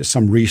sometimes it's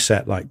some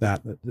reset like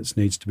that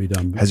needs to be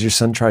done. Has your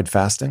son tried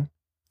fasting?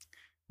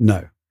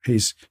 No,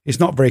 he's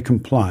not very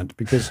compliant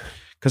because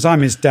I'm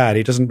his dad.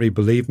 He doesn't really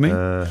believe me.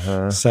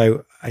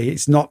 So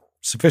it's not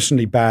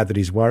sufficiently bad that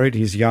he's worried.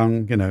 He's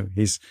young,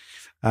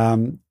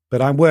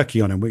 but I'm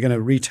working on him. We're going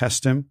to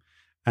retest him,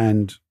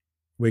 and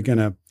we're going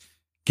to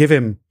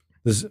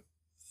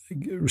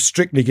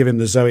strictly give him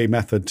the Zoe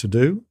method to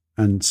do,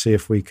 and see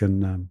if we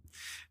can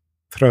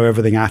throw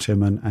everything at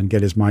him and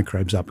get his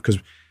microbes up, because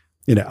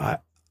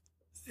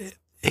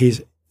he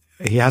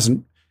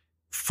hasn't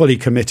fully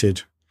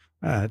committed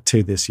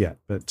to this yet.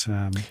 But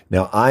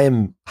now I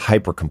am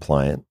hyper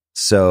compliant.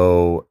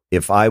 So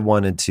if I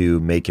wanted to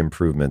make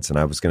improvements and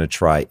I was going to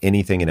try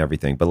anything and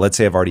everything, but let's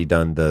say I've already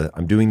done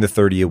I'm doing the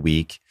 30 a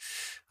week,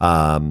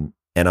 and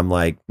I'm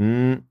like,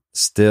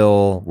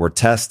 still we're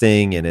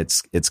testing and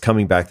it's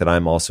coming back that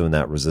I'm also in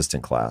that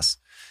resistant class.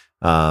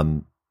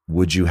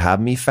 Would you have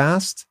me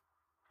fast?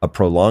 A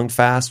prolonged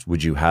fast?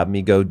 Would you have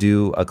me go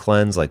do a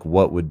cleanse? Like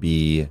what would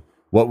be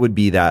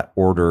that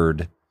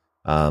ordered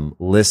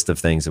list of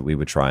things that we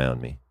would try on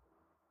me?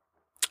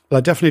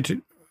 Well,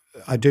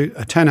 I do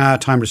a 10-hour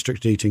time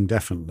restricted eating,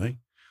 definitely.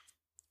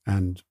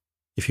 And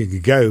if you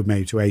could go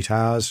maybe to 8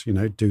 hours,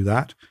 do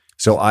that.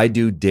 So I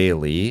do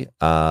daily.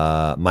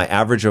 My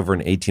average over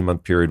an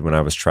 18-month period when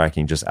I was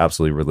tracking just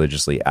absolutely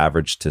religiously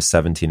averaged to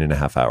 17 and a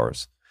half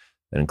hours.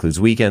 That includes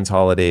weekends,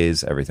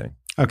 holidays, everything.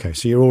 Okay,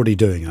 so you're already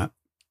doing that.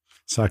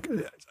 So,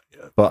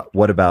 but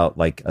what about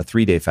like a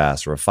 3-day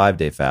fast or a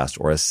 5-day fast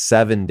or a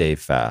 7-day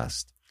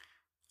fast?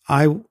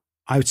 I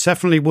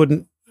definitely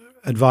wouldn't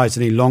advise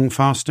any long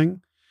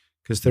fasting,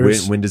 because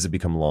when does it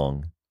become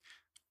long?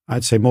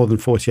 I'd say more than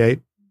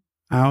 48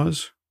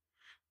 hours.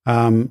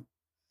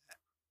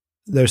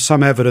 There's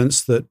some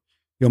evidence that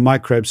your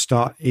microbes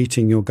start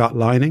eating your gut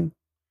lining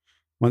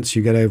once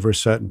you get over a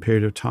certain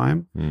period of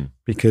time,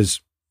 because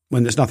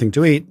when there's nothing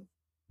to eat,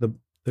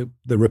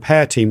 the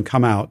repair team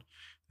come out,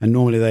 and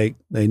normally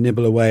they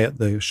nibble away at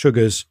the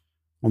sugars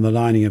on the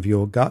lining of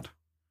your gut,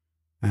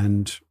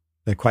 and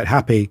they're quite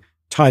happy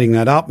tidying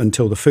that up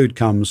until the food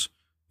comes,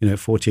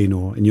 14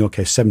 or in your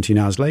case 17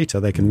 hours later.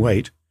 They can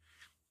wait,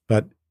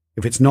 but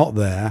if it's not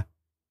there,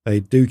 they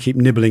do keep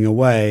nibbling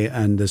away,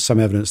 and there's some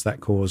evidence that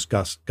cause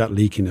gut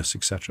leakiness,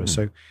 etc.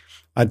 So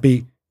I'm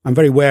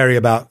very wary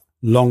about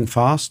long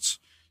fasts,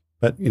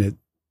 but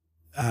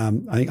I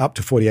think up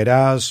to 48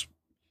 hours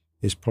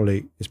is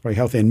probably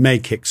healthy and may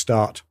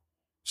kickstart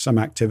some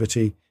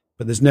activity,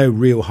 but there's no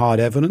real hard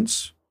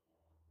evidence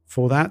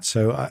for that.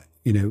 So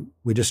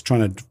we're just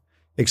trying to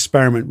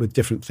experiment with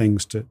different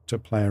things to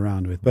play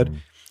around with. But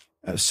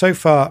so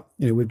far,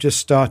 we've just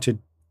started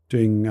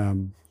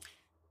doing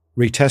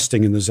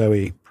retesting in the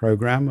Zoe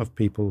program of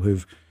people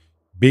who've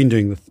been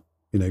doing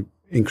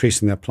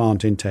increasing their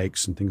plant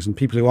intakes and things, and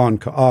people who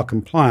are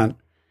compliant.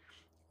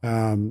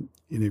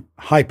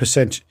 High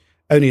percentage,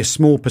 only a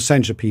small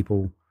percentage of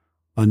people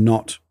are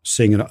not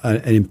seeing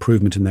an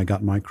improvement in their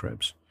gut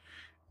microbes,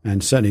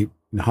 and certainly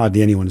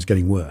hardly anyone is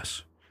getting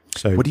worse.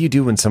 So, what do you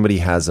do when somebody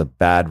has a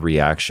bad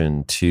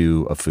reaction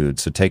to a food?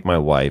 So, take my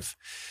wife.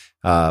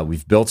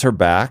 We've built her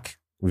back.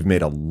 We've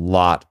made a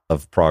lot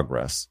of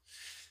progress.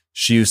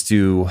 She used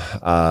to,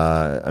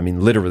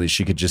 literally,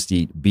 she could just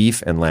eat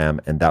beef and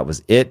lamb, and that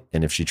was it.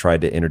 And if she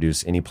tried to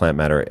introduce any plant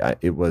matter,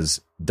 it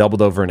was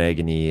doubled over in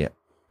agony,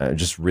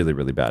 just really,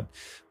 really bad.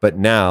 But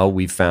now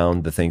we've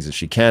found the things that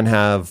she can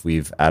have.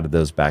 We've added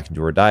those back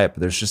into her diet,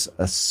 but there's just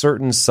a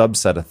certain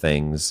subset of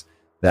things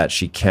that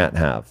she can't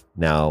have.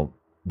 Now,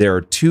 there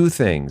are two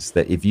things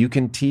that if you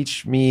can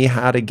teach me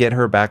how to get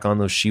her back on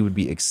those, she would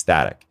be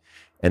ecstatic.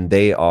 And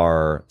they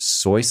are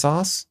soy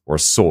sauce or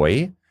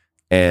soy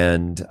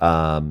and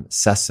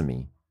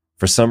sesame.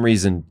 For some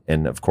reason,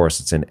 and of course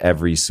it's in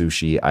every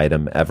sushi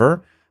item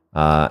ever,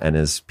 and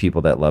as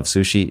people that love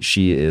sushi,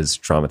 she is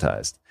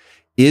traumatized.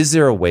 Is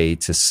there a way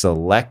to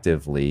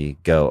selectively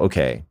go,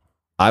 okay,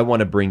 I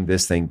want to bring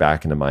this thing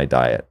back into my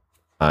diet.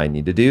 I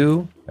need to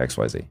do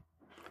XYZ.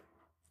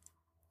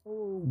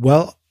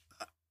 Well,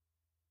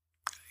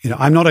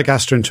 I'm not a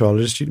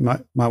gastroenterologist. You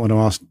might want to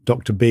ask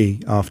Dr. B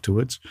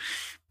afterwards.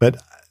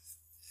 But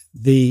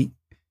the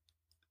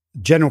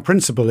general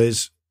principle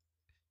is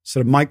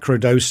sort of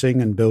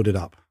microdosing and build it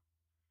up.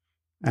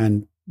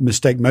 And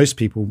mistake most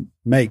people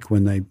make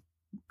when they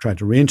try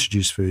to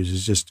reintroduce foods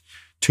is just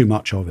too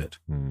much of it.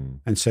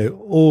 And so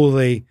all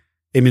the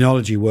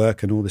immunology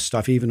work and all this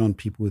stuff, even on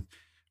people with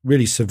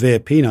really severe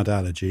peanut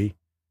allergy,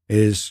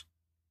 is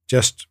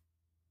just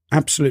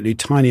absolutely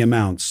tiny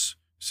amounts,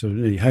 sort of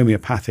really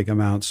homeopathic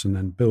amounts, and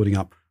then building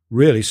up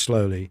really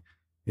slowly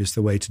is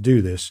the way to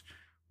do this.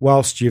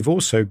 Whilst you've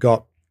also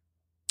got,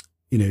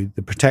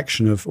 the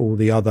protection of all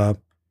the other,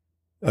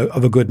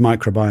 of a good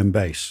microbiome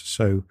base.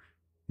 So,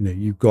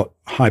 You've got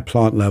high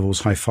plant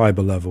levels, high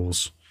fiber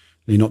levels.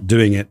 You're not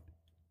doing it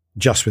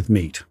just with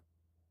meat,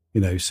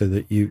 so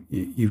that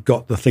you've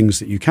got the things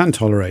that you can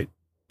tolerate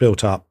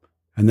built up,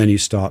 and then you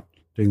start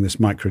doing this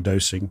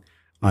microdosing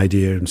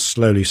idea and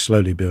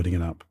slowly building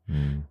it up.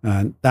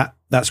 And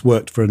that's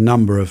worked for a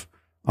number of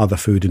other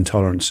food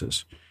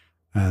intolerances.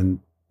 And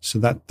so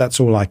that's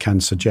all I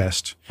can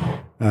suggest.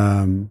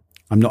 I'm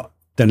not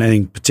done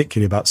anything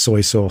particularly about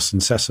soy sauce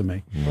and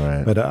sesame,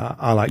 right. but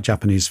I like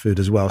Japanese food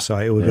as well, so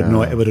it would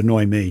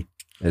annoy me.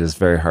 It is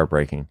very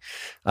heartbreaking.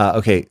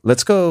 Okay,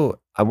 let's go.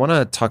 I want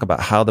to talk about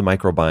how the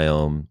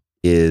microbiome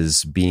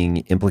is being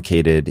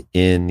implicated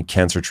in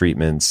cancer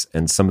treatments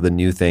and some of the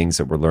new things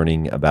that we're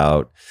learning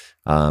about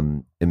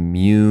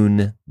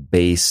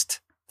immune-based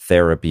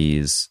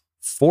therapies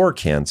for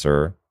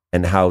cancer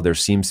and how there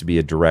seems to be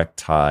a direct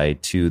tie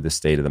to the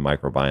state of the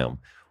microbiome.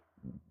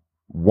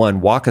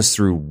 One, walk us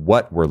through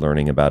what we're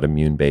learning about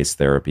immune-based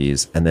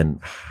therapies, and then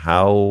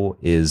how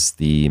is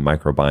the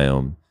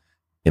microbiome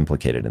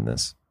implicated in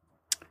this?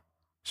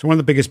 So one of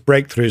the biggest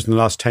breakthroughs in the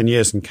last 10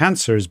 years in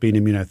cancer has been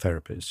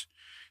immunotherapies.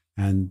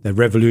 And they've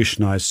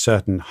revolutionized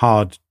certain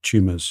hard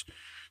tumors,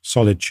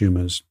 solid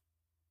tumors,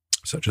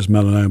 such as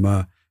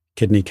melanoma,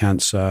 kidney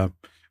cancer,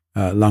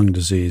 lung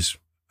disease,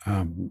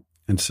 and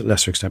to a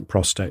lesser extent,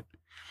 prostate.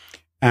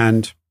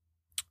 And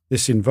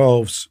this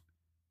involves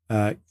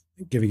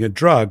giving a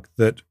drug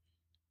that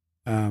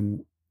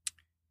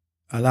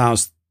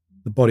allows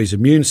the body's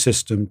immune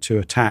system to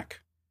attack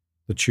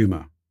the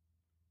tumor,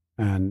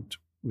 and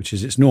which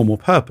is its normal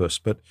purpose.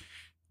 But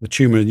the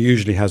tumor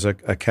usually has a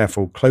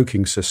careful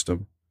cloaking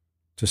system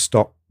to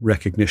stop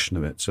recognition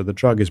of it. So the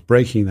drug is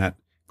breaking that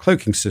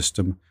cloaking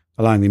system,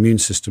 allowing the immune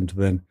system to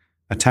then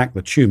attack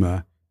the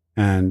tumor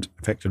and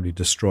effectively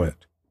destroy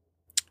it.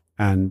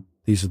 And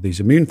these are these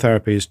immune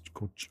therapies,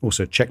 called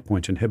also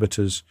checkpoint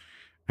inhibitors,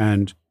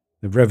 and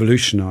they've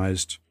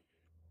revolutionized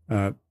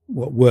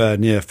what were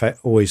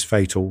always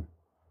fatal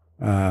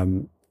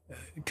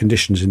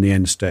conditions in the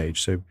end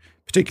stage. So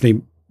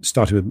particularly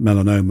starting with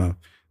melanoma,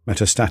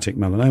 metastatic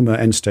melanoma,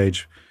 end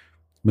stage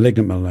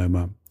malignant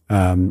melanoma,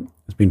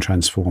 has been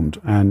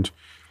transformed. And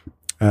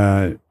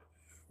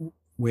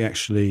we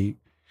actually,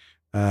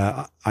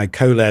 I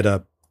co-led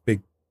a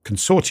big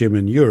consortium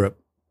in Europe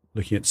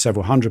looking at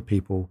several hundred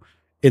people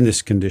in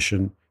this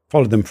condition,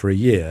 followed them for a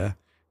year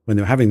when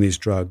they were having these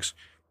drugs,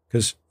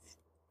 because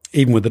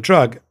even with the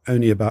drug,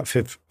 only about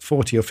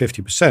 40 or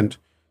 50%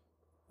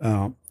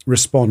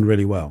 respond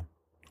really well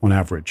on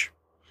average,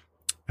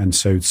 and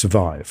so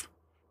survive,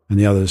 and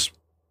the others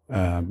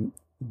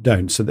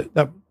don't. So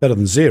that better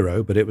than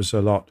zero, but it was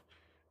a lot.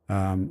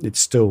 It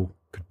still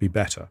could be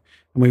better.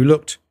 And we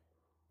looked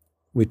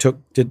at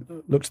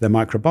their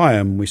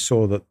microbiome, and we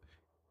saw that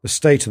the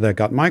state of their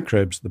gut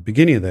microbes at the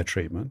beginning of their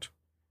treatment,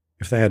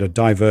 if they had a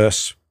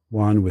diverse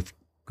one with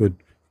good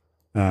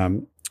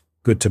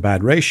to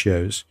bad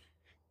ratios,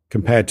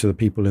 compared to the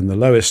people in the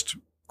lowest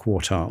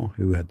quartile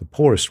who had the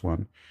poorest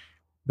one,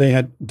 they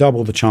had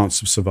double the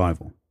chance of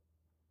survival.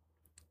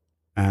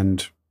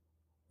 And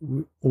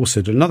we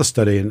also did another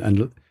study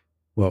and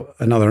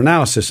another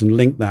analysis, and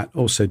linked that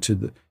also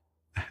to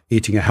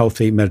eating a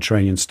healthy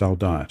Mediterranean-style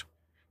diet,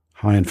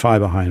 high in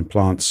fiber, high in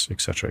plants, et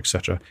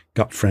cetera,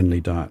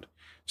 gut-friendly diet.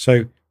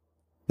 So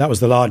that was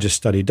the largest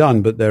study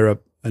done, but there are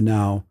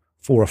now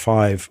 4 or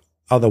 5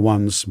 other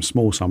ones, some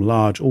small, some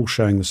large, all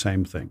showing the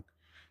same thing.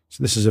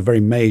 So this is a very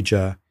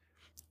major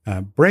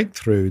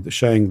breakthrough that's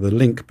showing the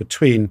link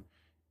between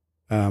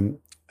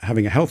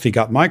having a healthy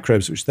gut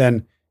microbes, which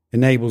then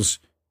enables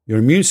your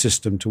immune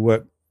system to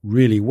work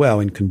really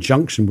well in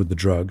conjunction with the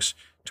drugs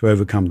to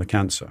overcome the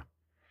cancer.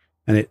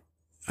 And it,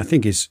 I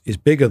think, is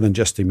bigger than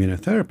just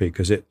immunotherapy,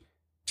 because it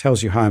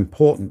tells you how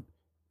important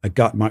a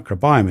gut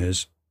microbiome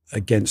is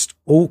against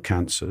all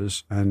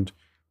cancers and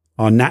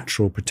our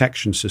natural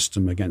protection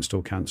system against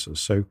all cancers.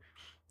 So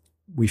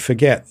we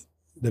forget,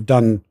 they've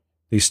done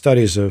these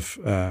studies of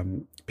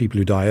people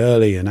who die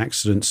early in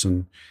accidents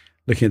and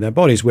looking at their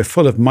bodies. We're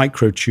full of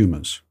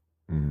microtumors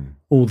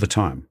all the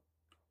time.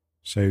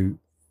 So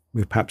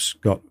we've perhaps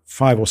got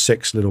 5 or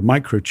 6 little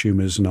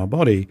microtumors in our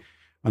body,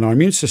 and our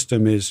immune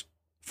system is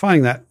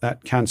finding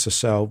that cancer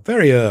cell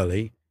very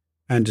early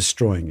and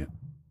destroying it.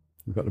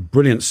 We've got a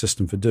brilliant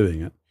system for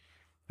doing it.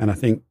 And I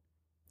think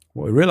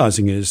what we're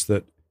realizing is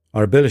that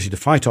our ability to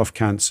fight off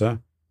cancer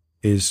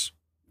is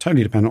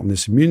totally dependent on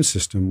this immune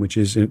system, which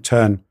is in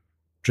turn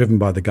driven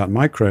by the gut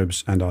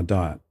microbes and our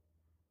diet.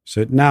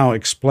 So it now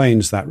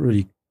explains that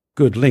really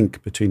good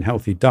link between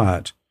healthy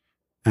diet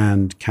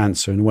and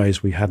cancer in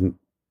ways we hadn't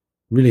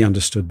really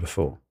understood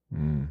before.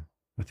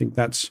 I think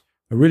that's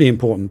a really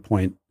important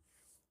point.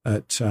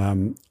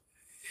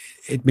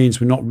 It means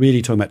we're not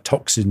really talking about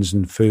toxins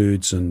in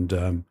foods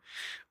and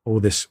all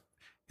this.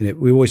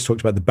 We always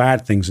talked about the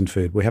bad things in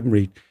food. We haven't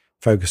really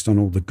focused on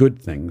all the good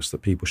things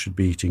that people should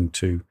be eating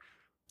to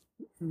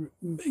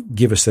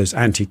give us those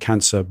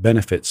anti-cancer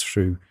benefits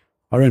through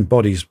our own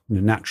body's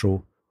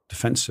natural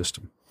defense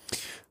system.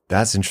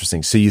 That's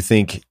interesting. So you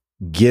think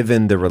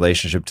given the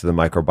relationship to the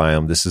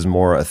microbiome, this is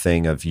more a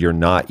thing of you're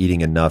not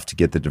eating enough to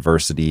get the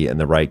diversity and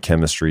the right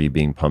chemistry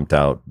being pumped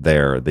out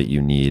there that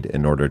you need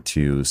in order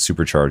to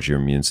supercharge your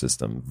immune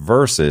system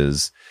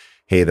versus,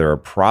 hey, there are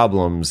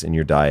problems in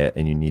your diet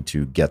and you need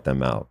to get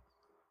them out.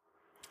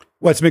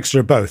 Well, it's a mixture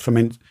of both. I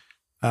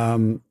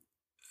mean,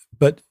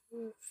 but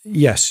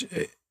yes,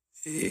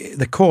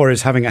 the core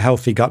is having a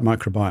healthy gut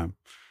microbiome.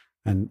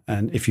 And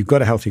if you've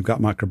got a healthy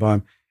gut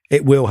microbiome,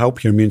 it will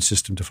help your immune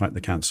system to fight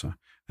the cancer,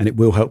 and it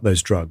will help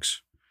those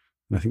drugs.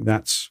 And I think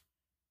that's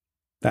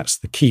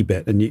the key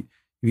bit. And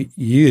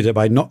you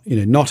by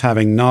not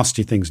having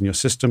nasty things in your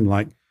system,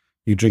 like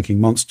you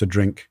drinking Monster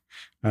drink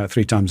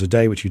 3 times a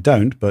day, which you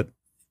don't, but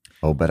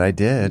I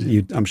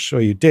did. I'm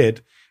sure you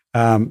did.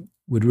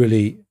 Would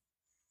really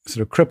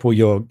sort of cripple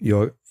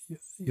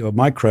your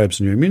microbes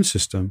and your immune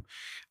system,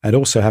 and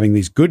also having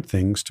these good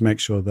things to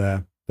make sure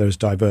they're as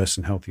diverse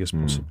and healthy as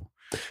possible.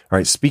 All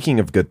right. Speaking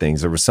of good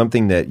things, there was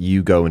something that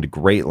you go into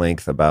great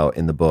length about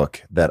in the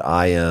book that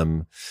I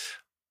am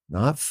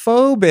not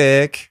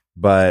phobic,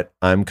 but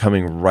I'm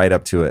coming right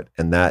up to it.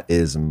 And that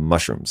is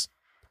mushrooms.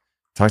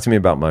 Talk to me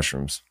about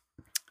mushrooms.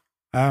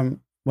 Well,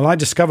 I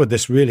discovered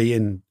this really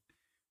in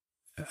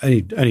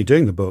only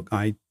doing the book.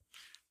 I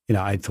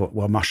thought,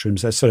 well,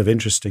 mushrooms, they're sort of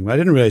interesting. But I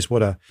didn't realize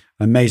what an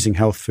amazing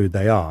health food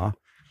they are.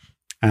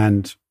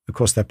 And of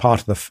course, they're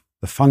part of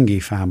the fungi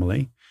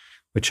family,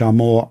 which are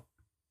more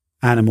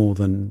animal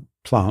than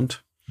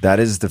plant. That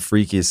is the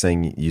freakiest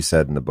thing you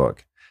said in the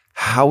book.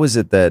 How is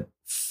it that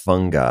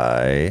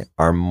fungi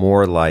are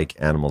more like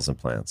animals and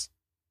plants?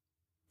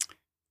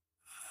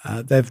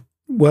 They've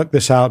worked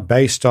this out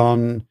based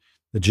on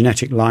the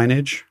genetic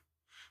lineage,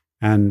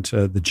 and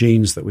the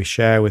genes that we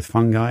share with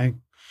fungi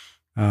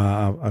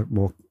are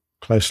more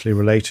closely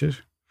related.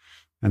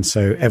 And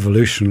so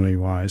evolutionary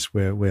wise,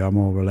 we are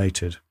more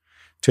related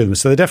to them.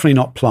 So they're definitely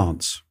not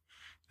plants,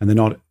 and they're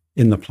not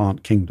in the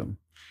plant kingdom.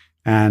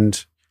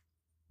 And,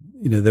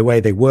 the way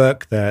they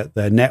work, their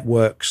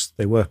networks,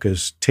 they work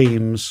as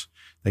teams,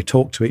 they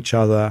talk to each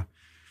other,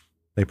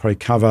 they probably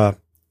cover,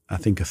 I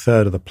think,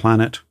 1/3 of the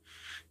planet,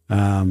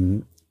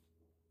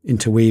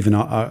 interweave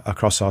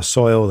across our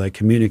soil, they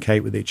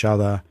communicate with each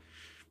other.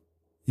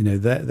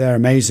 They're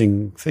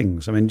amazing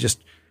things. I mean,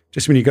 just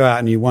when you go out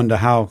and you wonder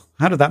how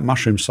did that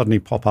mushroom suddenly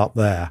pop up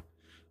there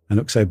and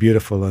look so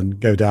beautiful and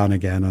go down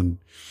again, and,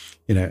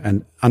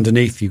 and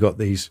underneath you've got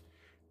this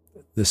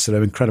sort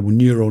of incredible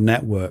neural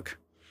network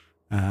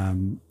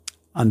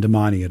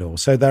undermining it all.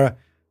 So there are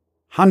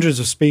hundreds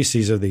of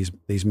species of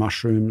these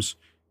mushrooms,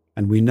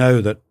 and we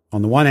know that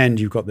on the one end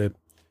you've got the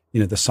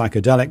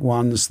psychedelic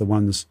ones, the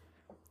ones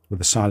with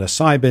the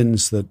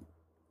psilocybins that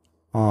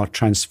are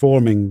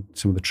transforming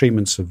some of the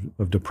treatments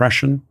of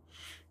depression.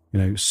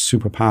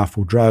 Super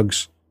powerful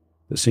drugs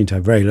that seem to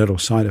have very little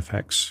side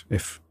effects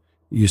if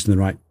used in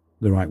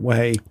the right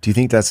way. Do you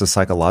think that's a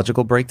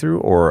psychological breakthrough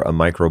or a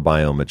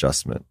microbiome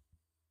adjustment?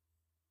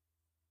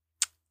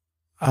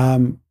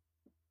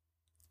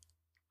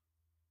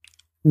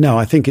 No,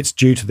 I think it's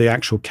due to the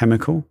actual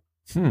chemical.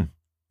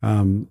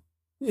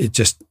 It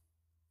just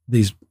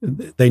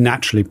they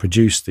naturally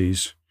produce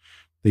these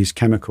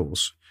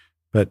chemicals,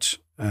 but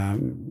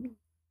in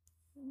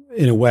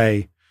a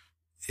way,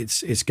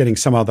 it's getting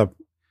some other,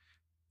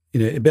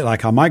 a bit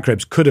like our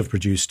microbes could have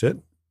produced it,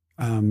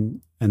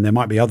 and there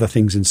might be other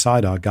things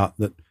inside our gut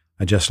that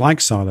are just like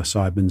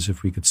psilocybins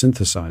if we could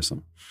synthesize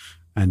them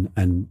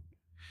and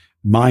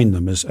mine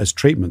them as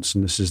treatments.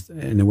 And this is,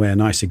 in a way, a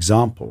nice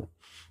example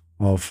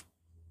of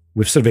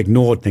we've sort of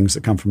ignored things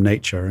that come from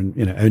nature and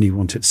only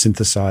want it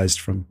synthesized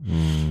from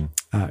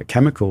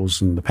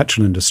chemicals and the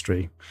petrol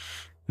industry,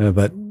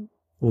 but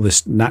all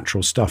this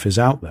natural stuff is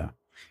out there.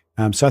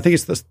 So I think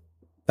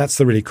that's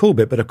the really cool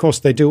bit. But of course,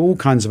 they do all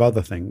kinds of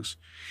other things,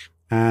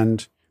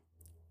 and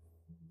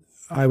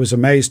I was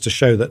amazed to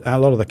show that a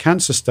lot of the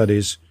cancer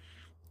studies,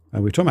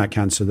 we're talking about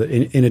cancer, that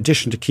in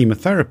addition to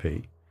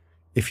chemotherapy,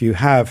 if you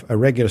have a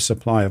regular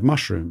supply of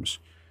mushrooms,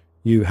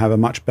 you have a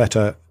much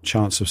better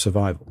chance of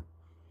survival.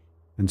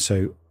 And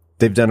so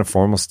they've done a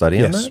formal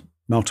study on that? Yes,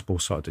 multiple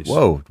studies.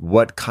 Whoa,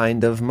 what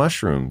kind of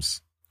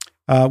mushrooms?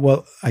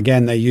 Well,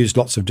 again, they used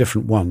lots of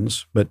different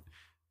ones, but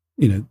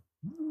there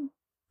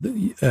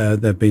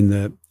have been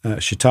the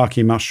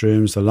shiitake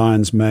mushrooms, the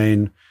lion's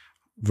mane,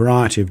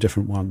 variety of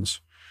different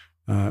ones,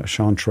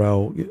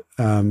 chanterelle.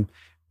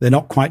 They're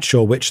not quite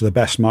sure which are the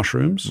best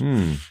mushrooms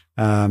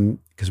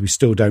because we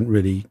still don't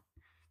really,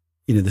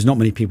 there's not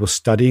many people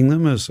studying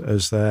them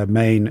as their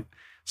main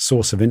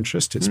source of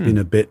interest. It's been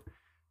a bit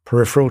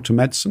peripheral to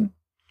medicine.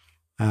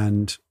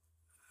 And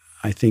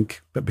I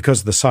think, but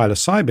because of the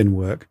psilocybin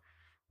work,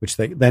 which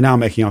they're now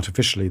making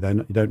artificially, they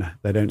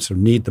don't sort of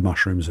need the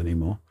mushrooms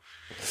anymore.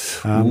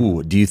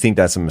 Do you think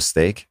that's a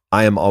mistake?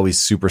 I am always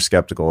super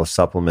skeptical of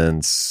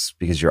supplements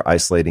because you're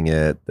isolating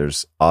it.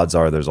 Odds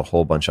are there's a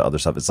whole bunch of other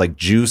stuff. It's like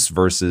juice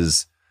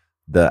versus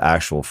the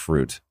actual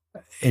fruit.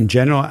 In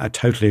general, I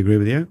totally agree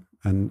with you.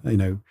 And,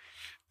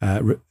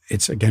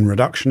 it's again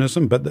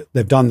reductionism, but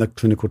they've done the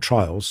clinical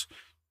trials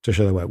to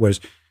show their work. Whereas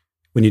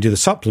when you do the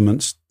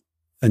supplements,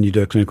 and you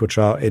do a clinical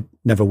trial, it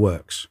never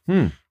works,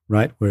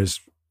 right? Whereas,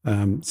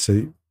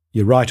 so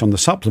you're right on the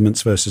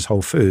supplements versus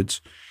whole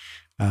foods.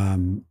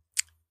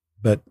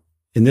 But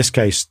in this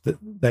case,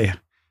 they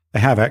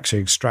have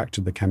actually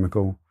extracted the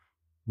chemical,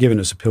 given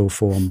us a pill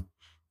form,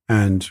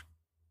 and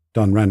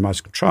done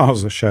randomized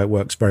trials that show it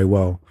works very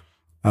well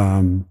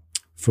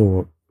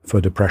for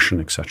depression,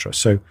 etc.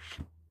 So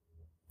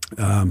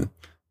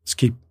let's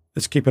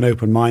keep an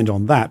open mind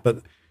on that.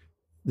 But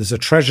there's a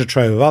treasure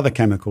trove of other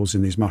chemicals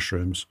in these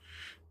mushrooms,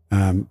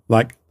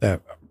 like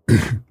their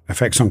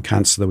effects on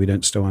cancer that we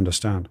don't still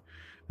understand.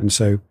 And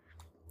so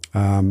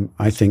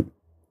I think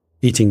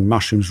eating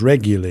mushrooms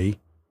regularly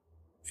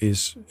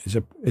is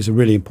a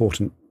really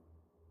important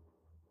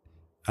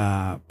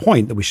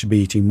point that we should be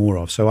eating more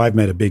of. So I've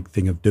made a big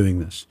thing of doing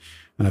this,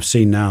 and I've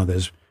seen now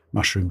there's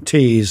mushroom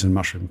teas and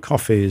mushroom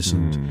coffees,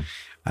 and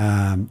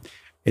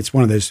it's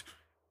one of those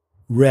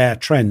rare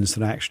trends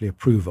that I actually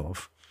approve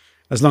of,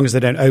 as long as they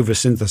don't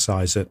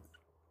over-synthesize it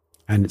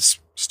and it's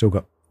still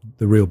got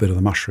the real bit of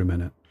the mushroom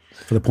in it.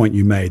 For the point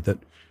you made, that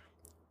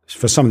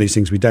for some of these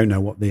things we don't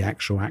know what the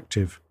actual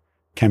active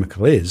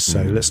chemical is,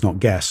 so let's not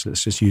guess,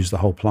 let's just use the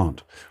whole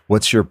plant.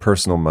 What's your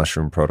personal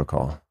mushroom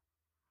protocol?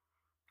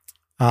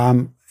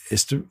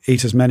 Is to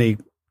eat as many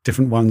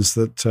different ones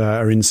that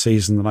are in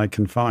season that I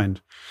can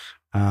find.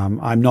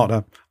 I'm not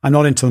a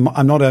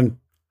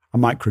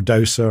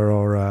microdoser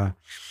or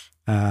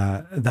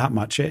that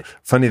much.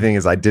 Funny thing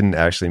is, I didn't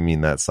actually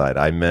mean that side.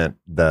 I meant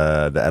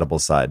the edible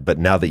side. But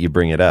now that you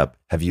bring it up,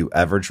 have you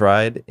ever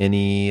tried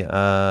any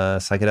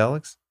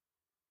psychedelics?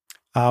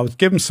 I was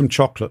given some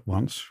chocolate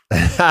once.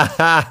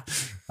 I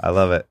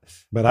love it.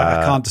 But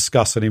I can't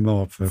discuss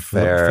anymore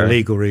for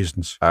legal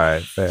reasons. All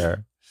right,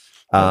 fair.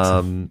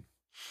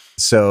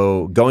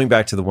 So going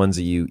back to the ones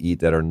that you eat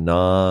that are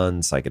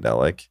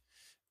non-psychedelic,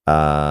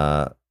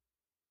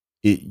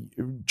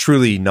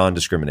 truly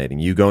non-discriminating.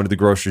 You go into the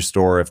grocery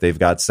store, if they've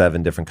got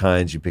 7 different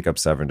kinds, you pick up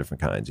 7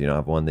 different kinds. You don't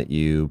have one that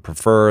you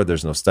prefer.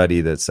 There's no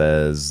study that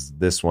says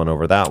this one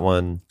over that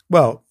one.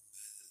 Well,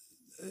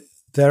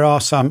 there are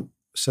some.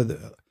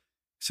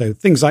 So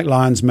things like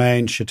lion's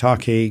mane,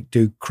 shiitake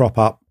do crop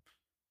up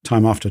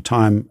time after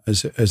time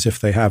as if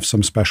they have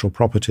some special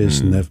properties,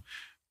 and they've,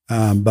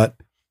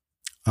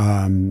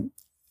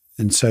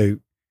 and so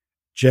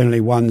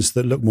generally ones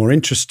that look more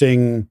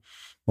interesting,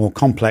 more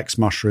complex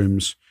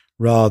mushrooms,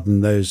 rather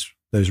than those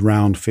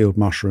round field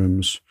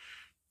mushrooms,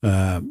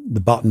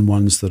 the button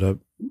ones that are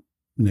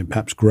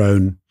perhaps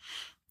grown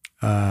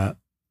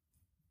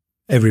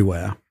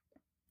everywhere.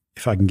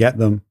 If I can get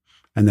them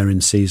and they're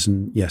in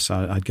season, yes,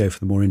 I'd go for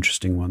the more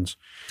interesting ones.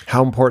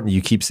 How important,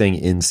 you keep saying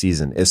in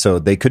season, so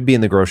they could be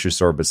in the grocery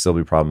store but still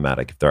be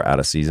problematic if they're out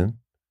of season?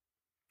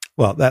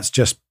 Well, that's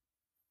just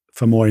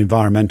for more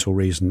environmental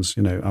reasons.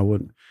 I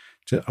wouldn't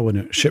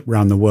ship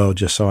around the world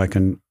just so I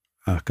can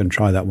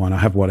try that one. I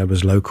have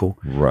whatever's local,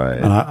 right?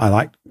 And I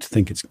like to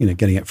think it's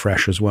getting it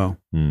fresh as well.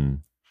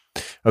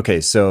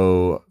 Okay,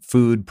 so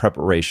food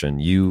preparation.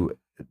 You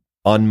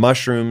on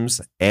mushrooms,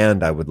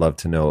 and I would love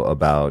to know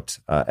about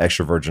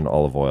extra virgin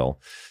olive oil.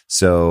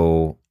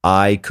 So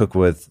I cook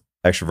with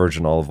extra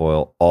virgin olive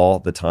oil all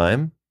the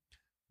time,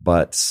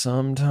 but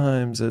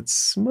sometimes it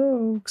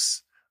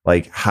smokes.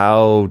 Like,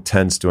 how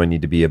tense do I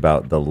need to be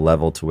about the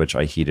level to which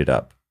I heat it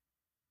up?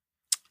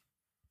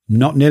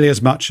 Not nearly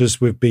as much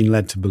as we've been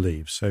led to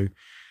believe. So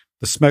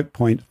the smoke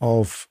point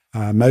of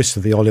most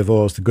of the olive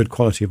oils, the good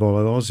quality of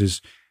olive oils,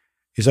 is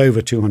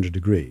over 200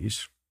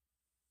 degrees.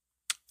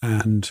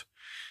 And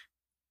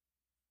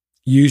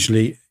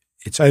usually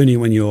it's only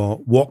when you're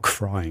wok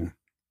frying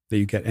that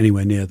you get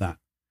anywhere near that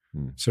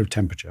sort of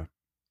temperature.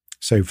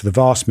 So for the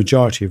vast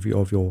majority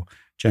of your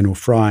general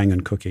frying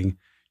and cooking,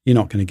 you're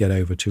not going to get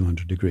over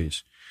 200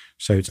 degrees.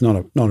 So it's not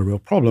a real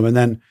problem. And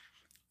then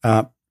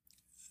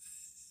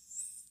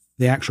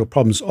the actual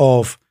problems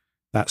of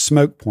that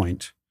smoke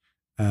point,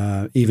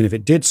 even if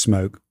it did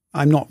smoke,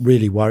 I'm not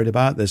really worried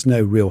about. There's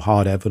no real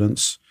hard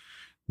evidence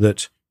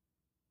that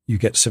you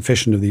get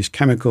sufficient of these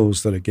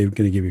chemicals that are going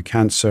to give you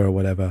cancer or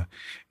whatever.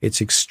 It's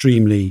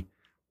extremely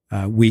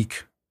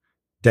weak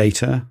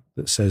data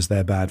that says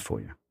they're bad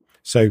for you.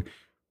 So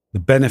the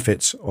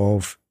benefits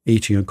of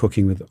eating and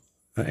cooking with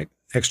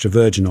extra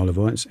virgin olive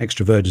oil,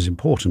 extra virgin is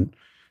important,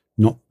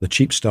 not the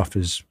cheap stuff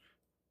is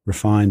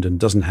refined and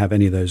doesn't have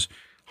any of those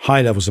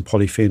high levels of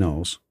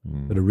polyphenols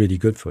that are really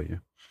good for you,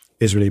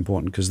 is really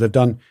important, because they've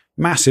done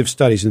massive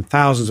studies in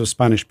thousands of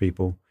Spanish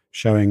people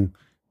showing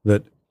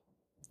that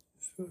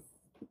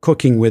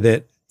cooking with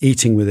it,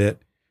 eating with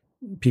it,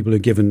 people are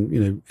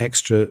given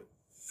extra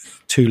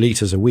 2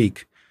 liters a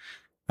week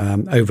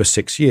over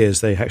 6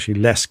 years, they actually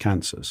less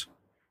cancers,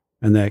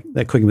 and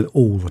they're cooking with it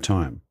all the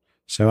time.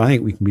 So I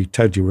think we can be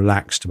totally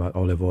relaxed about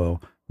olive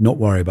oil, not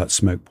worry about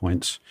smoke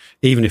points,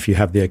 even if you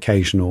have the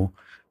occasional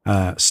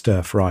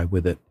stir fry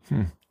with it.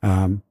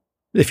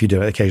 If you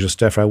do an occasional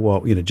stir fry,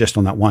 well, just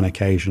on that one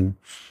occasion,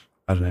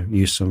 I don't know,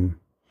 use some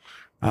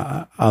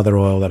other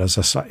oil that is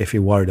if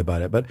you're worried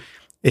about it. But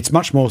it's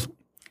much more,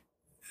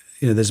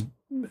 there's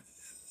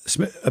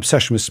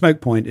obsession with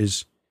smoke point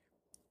is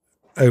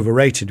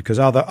overrated because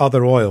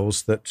other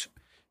oils that,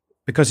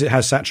 because it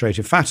has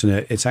saturated fat in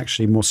it, it's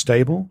actually more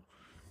stable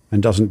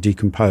and doesn't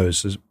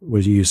decompose as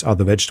when you use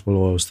other vegetable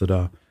oils that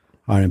are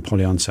higher in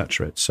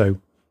polyunsaturates. So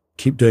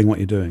keep doing what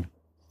you're doing.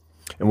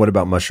 And what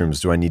about mushrooms?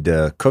 Do I need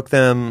to cook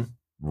them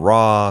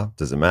raw?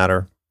 Does it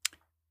matter?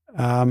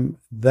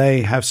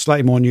 They have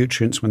slightly more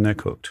nutrients when they're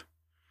cooked.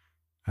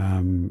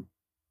 And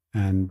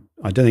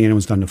I don't think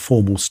anyone's done a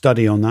formal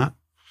study on that,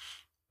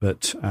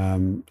 but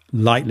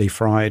lightly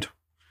fried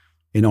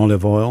in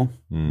olive oil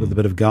with a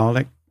bit of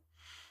garlic,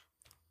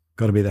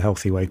 got to be the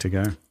healthy way to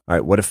go. All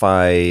right. What if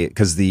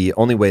because the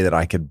only way that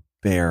I could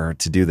bear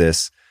to do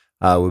this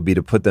would be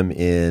to put them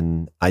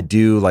in, I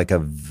do like a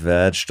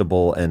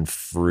vegetable and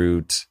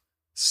fruit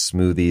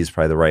smoothie is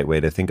probably the right way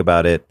to think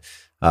about it,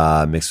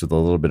 mixed with a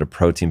little bit of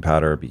protein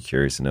powder. I'd be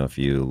curious to know if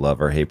you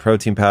love or hate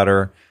protein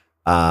powder.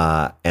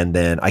 And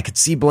then I could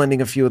see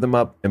blending a few of them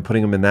up and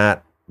putting them in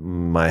that.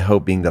 My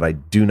hope being that I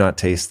do not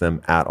taste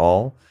them at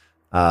all.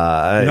 You're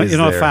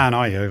not a fan,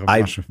 are you?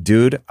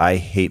 Dude, I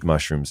hate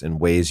mushrooms in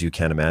ways you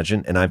can't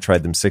imagine. And I've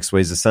tried them 6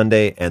 ways a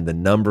Sunday, and the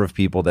number of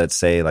people that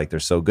say like they're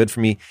so good for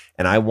me,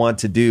 and I want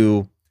to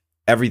do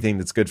everything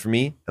that's good for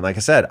me. And like I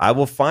said, I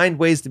will find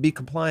ways to be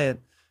compliant,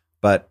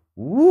 but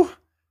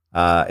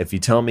if you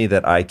tell me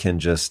that I can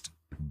just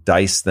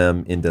dice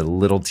them into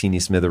little teeny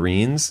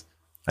smithereens,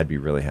 I'd be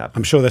really happy.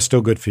 I'm sure they're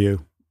still good for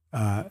you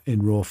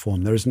in raw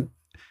form. There isn't,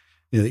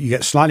 you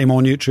get slightly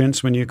more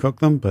nutrients when you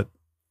cook them, but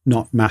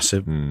not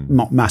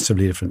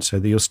massively different. So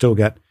that you'll still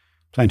get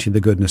plenty of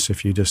the goodness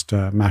if you just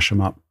mash them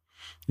up,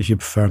 if you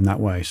prefer them that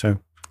way. So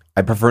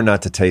I prefer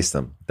not to taste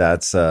them.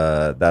 That's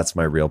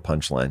my real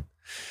punchline.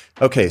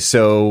 Okay,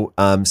 so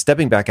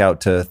stepping back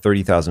out to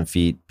 30,000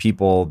 feet,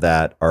 people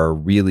that are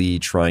really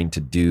trying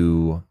to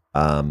do,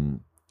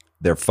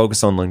 they're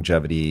focused on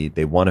longevity,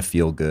 they want to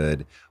feel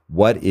good.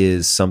 What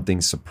is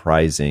something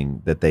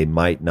surprising that they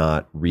might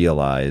not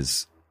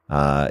realize?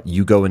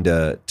 You go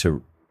into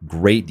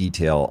great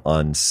detail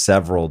on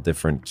several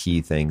different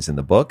key things in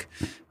the book.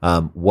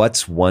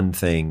 What's one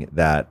thing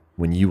that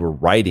when you were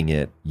writing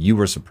it, you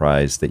were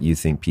surprised that you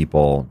think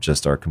people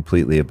just are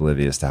completely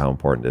oblivious to how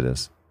important it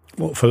is?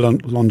 What, for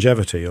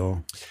longevity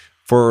or?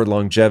 For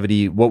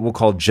longevity, what we'll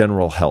call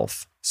general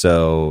health.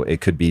 So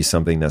it could be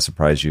something that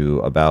surprised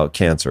you about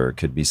cancer. It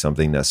could be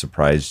something that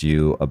surprised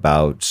you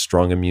about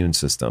strong immune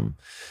system.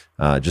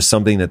 Just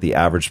something that the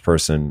average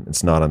person,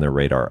 it's not on their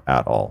radar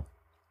at all.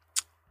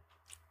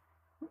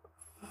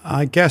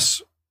 I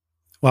guess,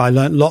 well, I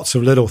learned lots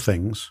of little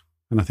things.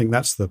 And I think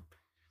that's the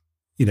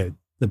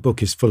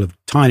book is full of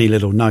tiny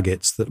little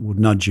nuggets that would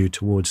nudge you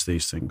towards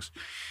these things.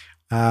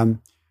 I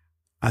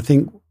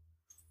think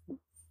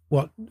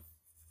what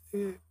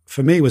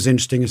for me was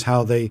interesting is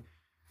how the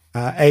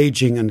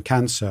aging and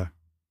cancer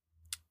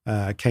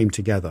came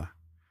together.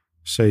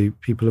 So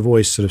people have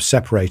always sort of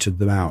separated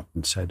them out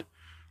and said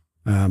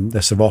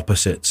they're sort of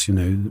opposites,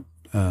 in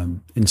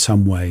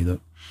some way.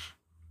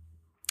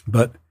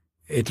 But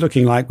it's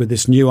looking like with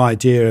this new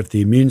idea of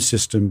the immune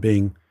system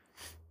being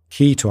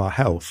key to our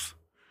health,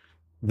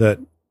 that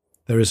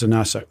there is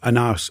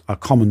a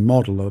common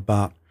model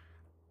about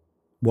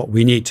what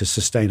we need to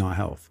sustain our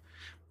health.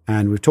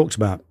 And we've talked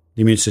about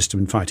the immune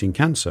system in fighting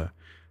cancer,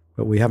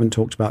 but we haven't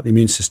talked about the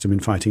immune system in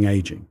fighting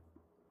aging.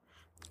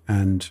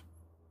 And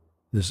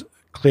there's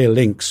clear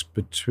links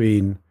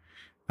between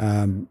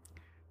how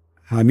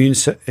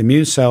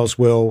immune cells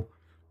will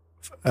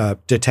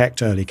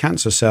detect early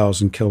cancer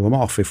cells and kill them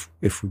off if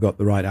we've got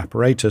the right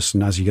apparatus.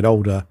 And as you get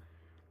older,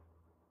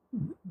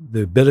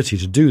 the ability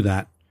to do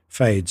that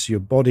fades. Your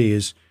body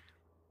is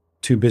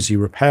too busy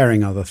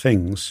repairing other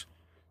things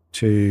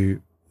to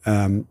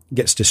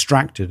gets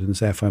distracted and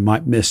therefore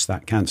might miss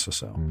that cancer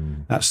cell.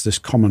 That's this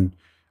common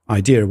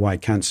idea of why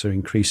cancer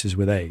increases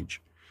with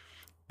age.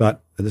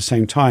 But at the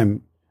same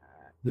time,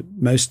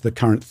 most of the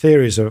current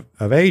theories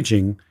of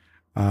aging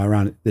are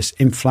around this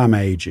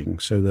inflammaging,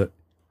 so that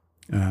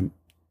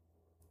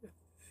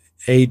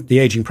the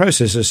aging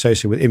process is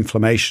associated with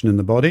inflammation in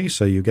the body,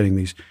 so you're getting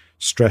these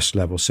stress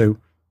levels. So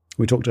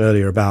we talked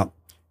earlier about,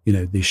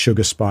 these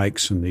sugar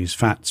spikes and these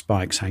fat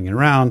spikes hanging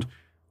around.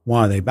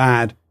 Why are they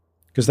bad?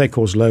 Because they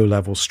cause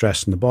low-level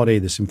stress in the body,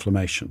 this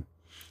inflammation.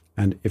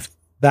 And if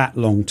that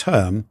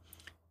long-term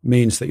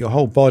means that your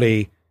whole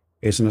body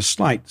is in a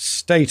slight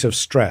state of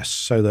stress,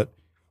 so that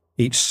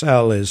each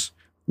cell is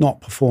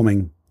not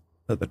performing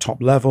at the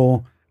top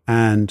level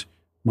and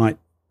might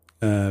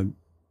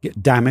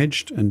get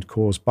damaged and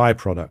cause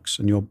byproducts.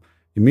 And your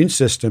immune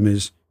system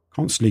is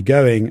constantly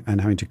going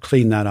and having to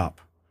clean that up.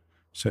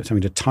 So it's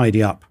having to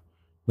tidy up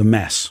the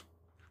mess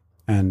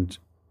and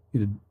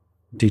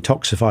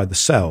detoxify the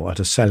cell at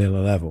a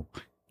cellular level,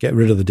 get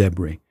rid of the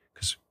debris.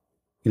 Because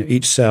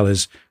each cell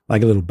is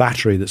like a little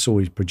battery that's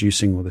always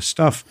producing all this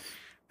stuff.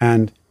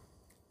 And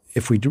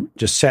if we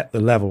just set the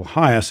level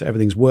higher, so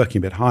everything's working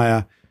a bit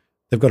higher,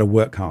 they've got to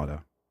work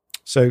harder.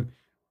 So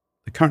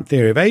the current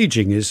theory of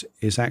aging is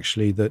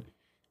actually that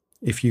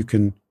if you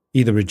can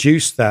either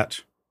reduce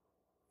that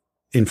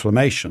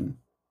inflammation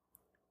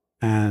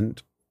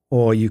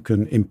or you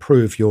can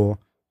improve your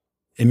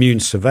immune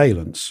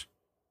surveillance,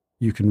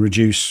 you can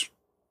reduce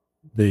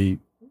the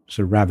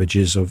sort of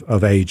ravages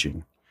of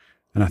aging.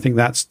 And I think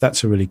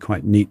that's a really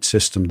quite neat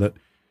system that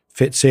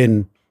fits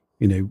in,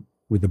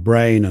 with the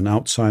brain and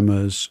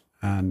Alzheimer's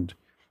and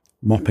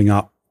mopping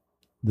up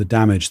the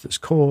damage that's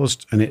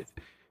caused. And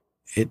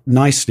it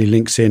nicely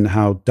links in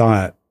how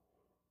diet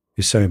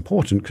is so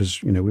important,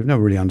 because, we've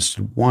never really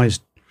understood why is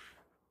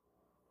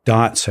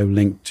diet so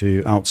linked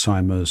to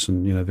Alzheimer's,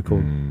 and,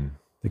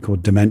 they're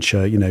called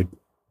dementia,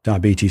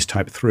 diabetes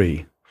type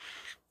 3.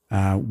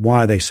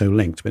 Why are they so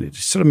linked? But it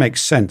sort of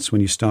makes sense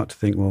when you start to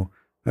think, well,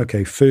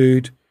 okay,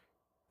 food,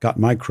 gut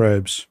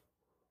microbes,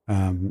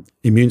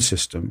 immune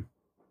system.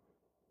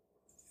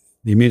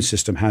 The immune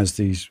system has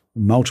these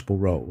multiple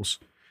roles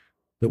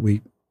that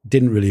we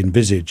didn't really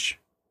envisage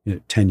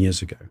 10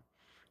 years ago.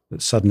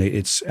 That suddenly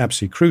it's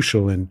absolutely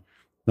crucial in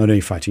not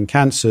only fighting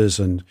cancers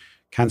and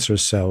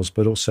cancerous cells,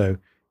 but also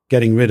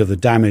getting rid of the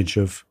damage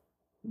of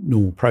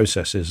normal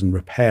processes and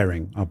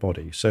repairing our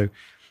body. So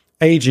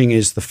aging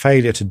is the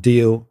failure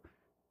to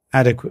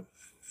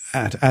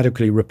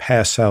adequately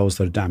repair cells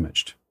that are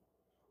damaged.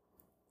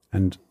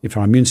 And if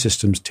our immune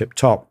system's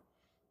tip-top,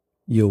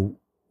 you'll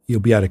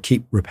be able to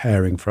keep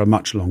repairing for a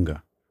much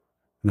longer.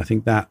 And I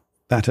think that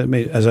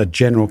as a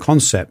general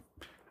concept,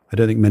 I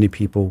don't think many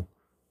people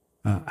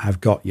have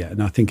got yet.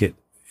 And I think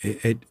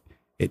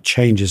it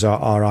changes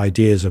our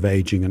ideas of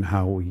aging and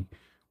how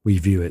we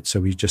view it. So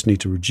we just need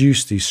to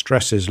reduce these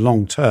stresses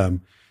long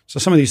term. So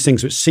some of these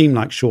things which seem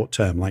like short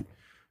term, like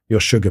your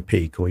sugar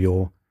peak or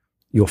your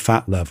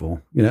fat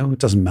level, it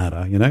doesn't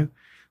matter,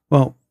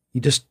 Well, you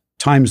just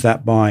times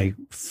that by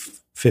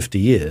 50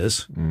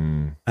 years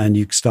and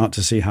you start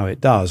to see how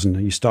it does.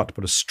 And you start to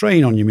put a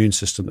strain on your immune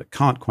system that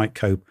can't quite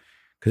cope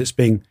because it's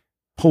being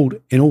pulled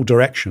in all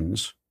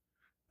directions,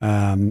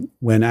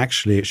 when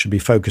actually it should be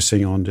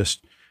focusing on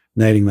just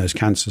nailing those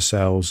cancer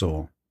cells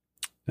or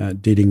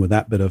dealing with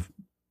that bit of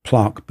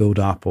plaque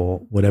build-up or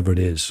whatever it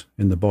is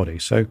in the body.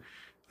 So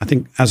I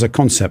think as a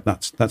concept,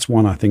 that's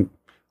one I think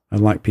I'd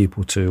like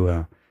people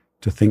to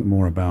think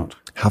more about.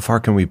 How far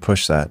can we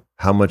push that?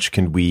 How much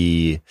can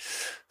we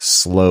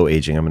slow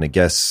aging? I'm going to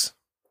guess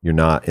you're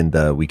not in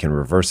the we can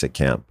reverse it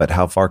camp, but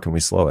how far can we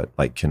slow it?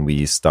 Like, can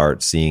we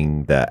start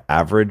seeing the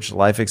average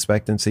life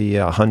expectancy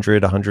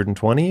 100,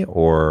 120,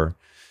 or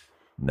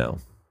no?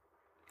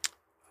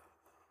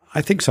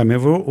 I think so. I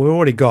mean, we've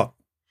already got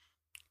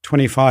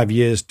 25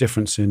 years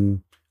difference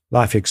in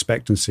life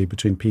expectancy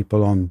between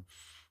people on,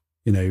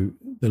 the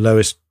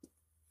lowest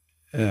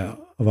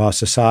of our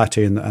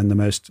society and the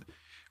most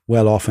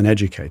well-off and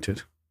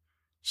educated.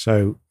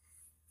 So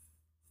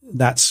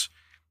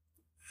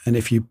and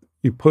if you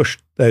push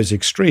those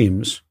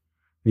extremes,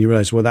 you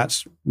realize, well,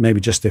 that's maybe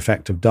just the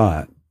effect of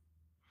diet.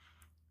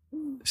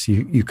 So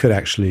you could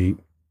actually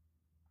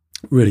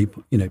really,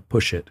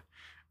 push it.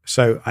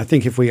 So I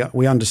think if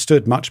we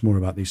understood much more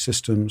about these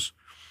systems,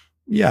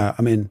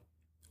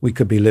 we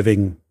could be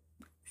living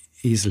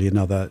easily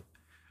another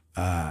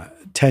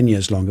 10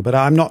 years longer. But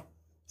I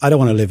don't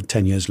want to live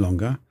 10 years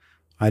longer.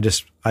 I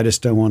just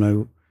don't want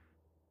to.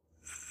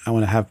 I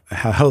want to have a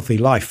healthy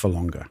life for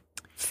longer.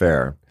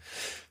 Fair.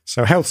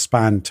 So health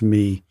span to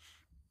me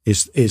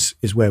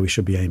is where we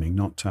should be aiming,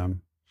 not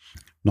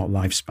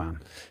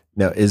lifespan.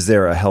 Now, is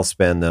there a health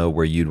span though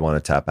where you'd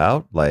want to tap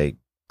out? Like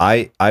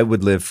I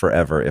would live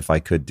forever if I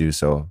could do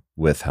so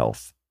with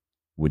health.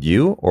 Would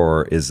you?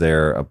 Or is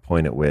there a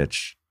point at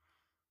which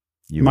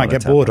you might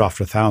get bored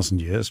after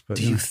 1,000 years? But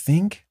do you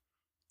think?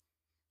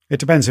 It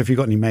depends if you've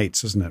got any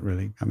mates, isn't it?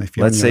 Really? I mean,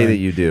 let's say that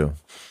you do.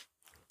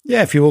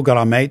 Yeah, if you all got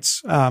our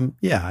mates,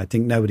 I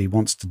think nobody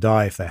wants to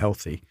die if they're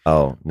healthy.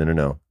 Oh,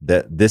 no.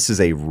 This is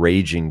a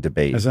raging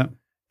debate. Is it?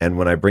 And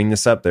when I bring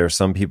this up, there are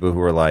some people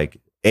who are like,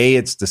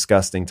 it's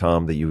disgusting,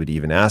 Tom, that you would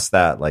even ask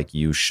that. Like,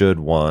 you should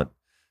want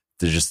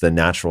just the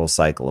natural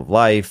cycle of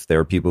life. There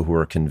are people who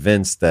are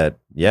convinced that,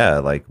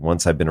 like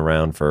once I've been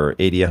around for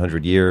 80,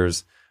 100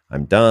 years,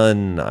 I'm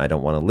done. I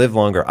don't want to live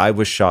longer. I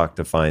was shocked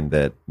to find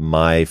that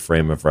my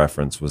frame of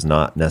reference was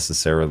not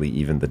necessarily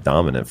even the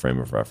dominant frame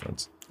of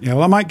reference. Yeah,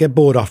 well, I might get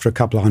bored after a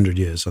couple of 100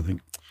 years, I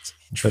think.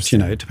 But,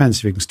 it depends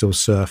if you can still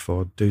surf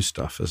or do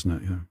stuff, isn't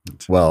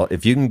it? Well,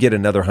 if you can get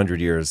another 100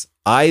 years,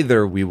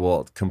 either we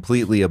will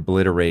completely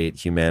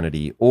obliterate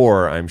humanity,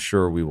 or I'm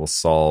sure we will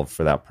solve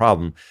for that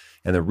problem.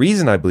 And the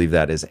reason I believe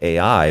that is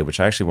AI, which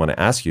I actually want to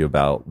ask you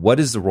about. What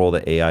is the role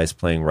that AI is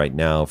playing right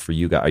now for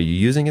you guys? Are you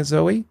using it,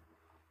 Zoe?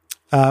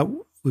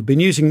 We've been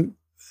using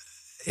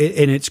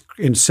it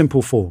in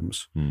simple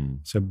forms.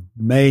 So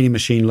mainly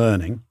machine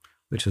learning,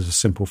 which is a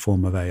simple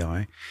form of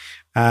AI.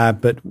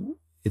 But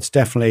it's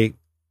definitely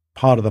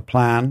part of the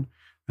plan,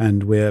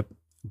 and we're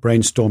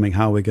brainstorming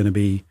how we're going to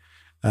be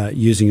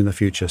using in the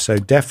future. So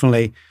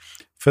definitely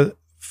for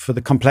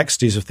the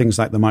complexities of things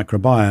like the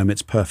microbiome,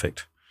 it's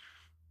perfect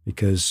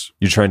because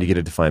you're trying to get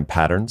it to find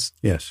patterns.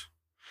 Yes.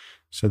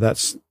 So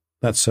that's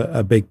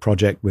a big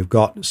project we've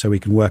got, so we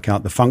can work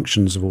out the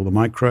functions of all the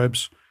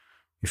microbes.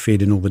 You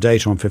feed in all the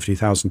data on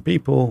 50,000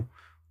 people,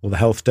 all the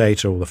health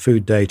data, all the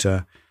food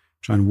data,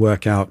 try and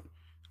work out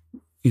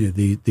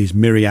these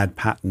myriad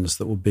patterns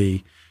that will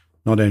be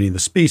not only the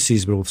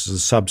species but also the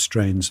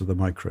substrains of the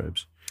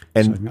microbes.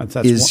 And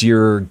so that's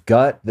your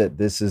gut that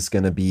this is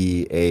going to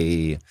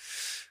be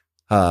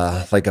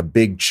like a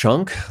big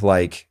chunk,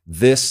 like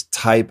this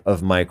type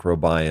of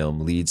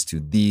microbiome leads to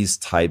these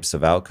types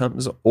of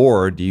outcomes?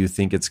 Or do you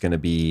think it's going to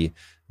be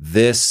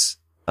this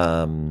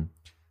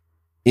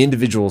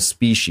individual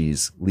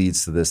species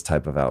leads to this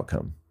type of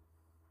outcome?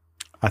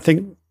 I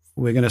think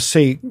we're going to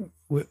see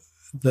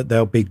that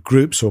there'll be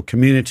groups or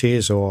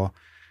communities, or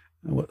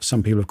what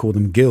some people have called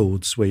them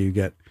guilds, where you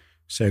get,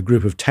 say, a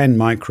group of 10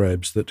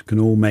 microbes that can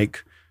all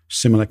make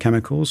similar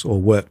chemicals or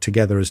work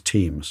together as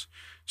teams.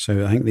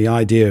 So I think the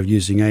idea of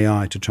using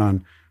AI to try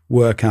and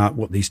work out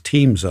what these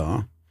teams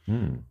are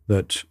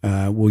that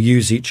will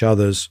use each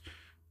other's,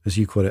 as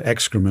you call it,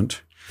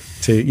 excrement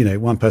to,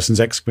 one person's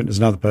excrement is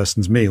another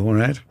person's meal,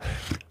 right?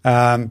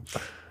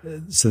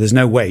 So there's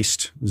no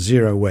waste,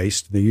 zero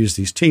waste. They use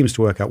these teams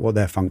to work out what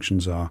their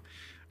functions are.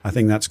 I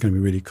think that's going to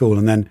be really cool.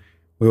 And then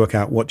we work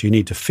out what do you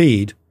need to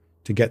feed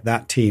to get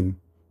that team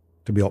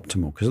to be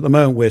optimal. Because at the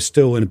moment, we're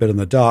still in a bit in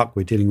the dark.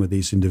 We're dealing with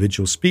these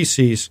individual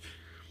species.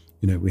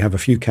 We have a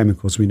few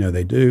chemicals we know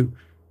they do,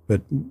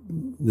 but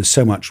there's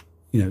so much,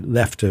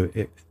 left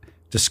to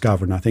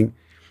discover. And I think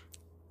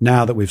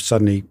now that we've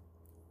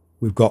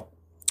got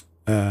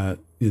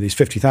these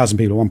 50,000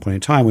 people at one point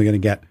in time, we're going to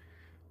get,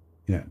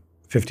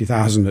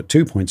 50,000 at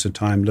 2 points in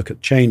time, look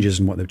at changes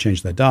and what they've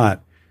changed their diet.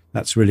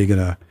 That's really going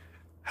to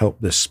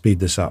help speed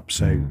this up.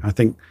 So I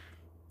think,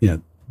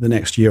 the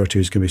next year or two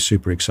is going to be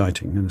super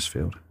exciting in this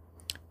field.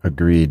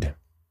 Agreed.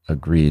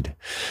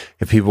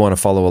 If people want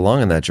to follow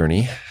along on that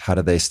journey, how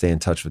do they stay in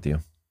touch with you?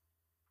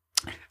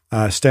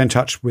 Stay in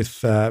touch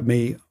with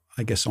me,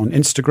 I guess, on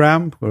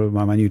Instagram, where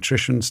my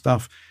nutrition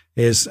stuff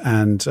is,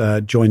 and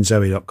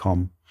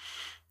joinzoe.com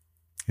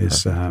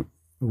is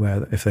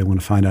where, if they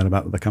want to find out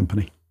about the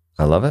company.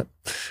 I love it.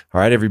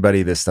 All right,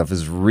 everybody, this stuff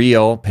is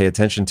real. Pay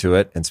attention to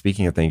it. And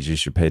speaking of things you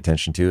should pay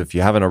attention to, if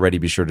you haven't already,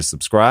 be sure to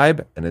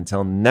subscribe. And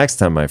until next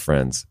time, my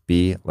friends,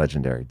 be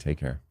legendary. Take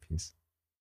care. Peace.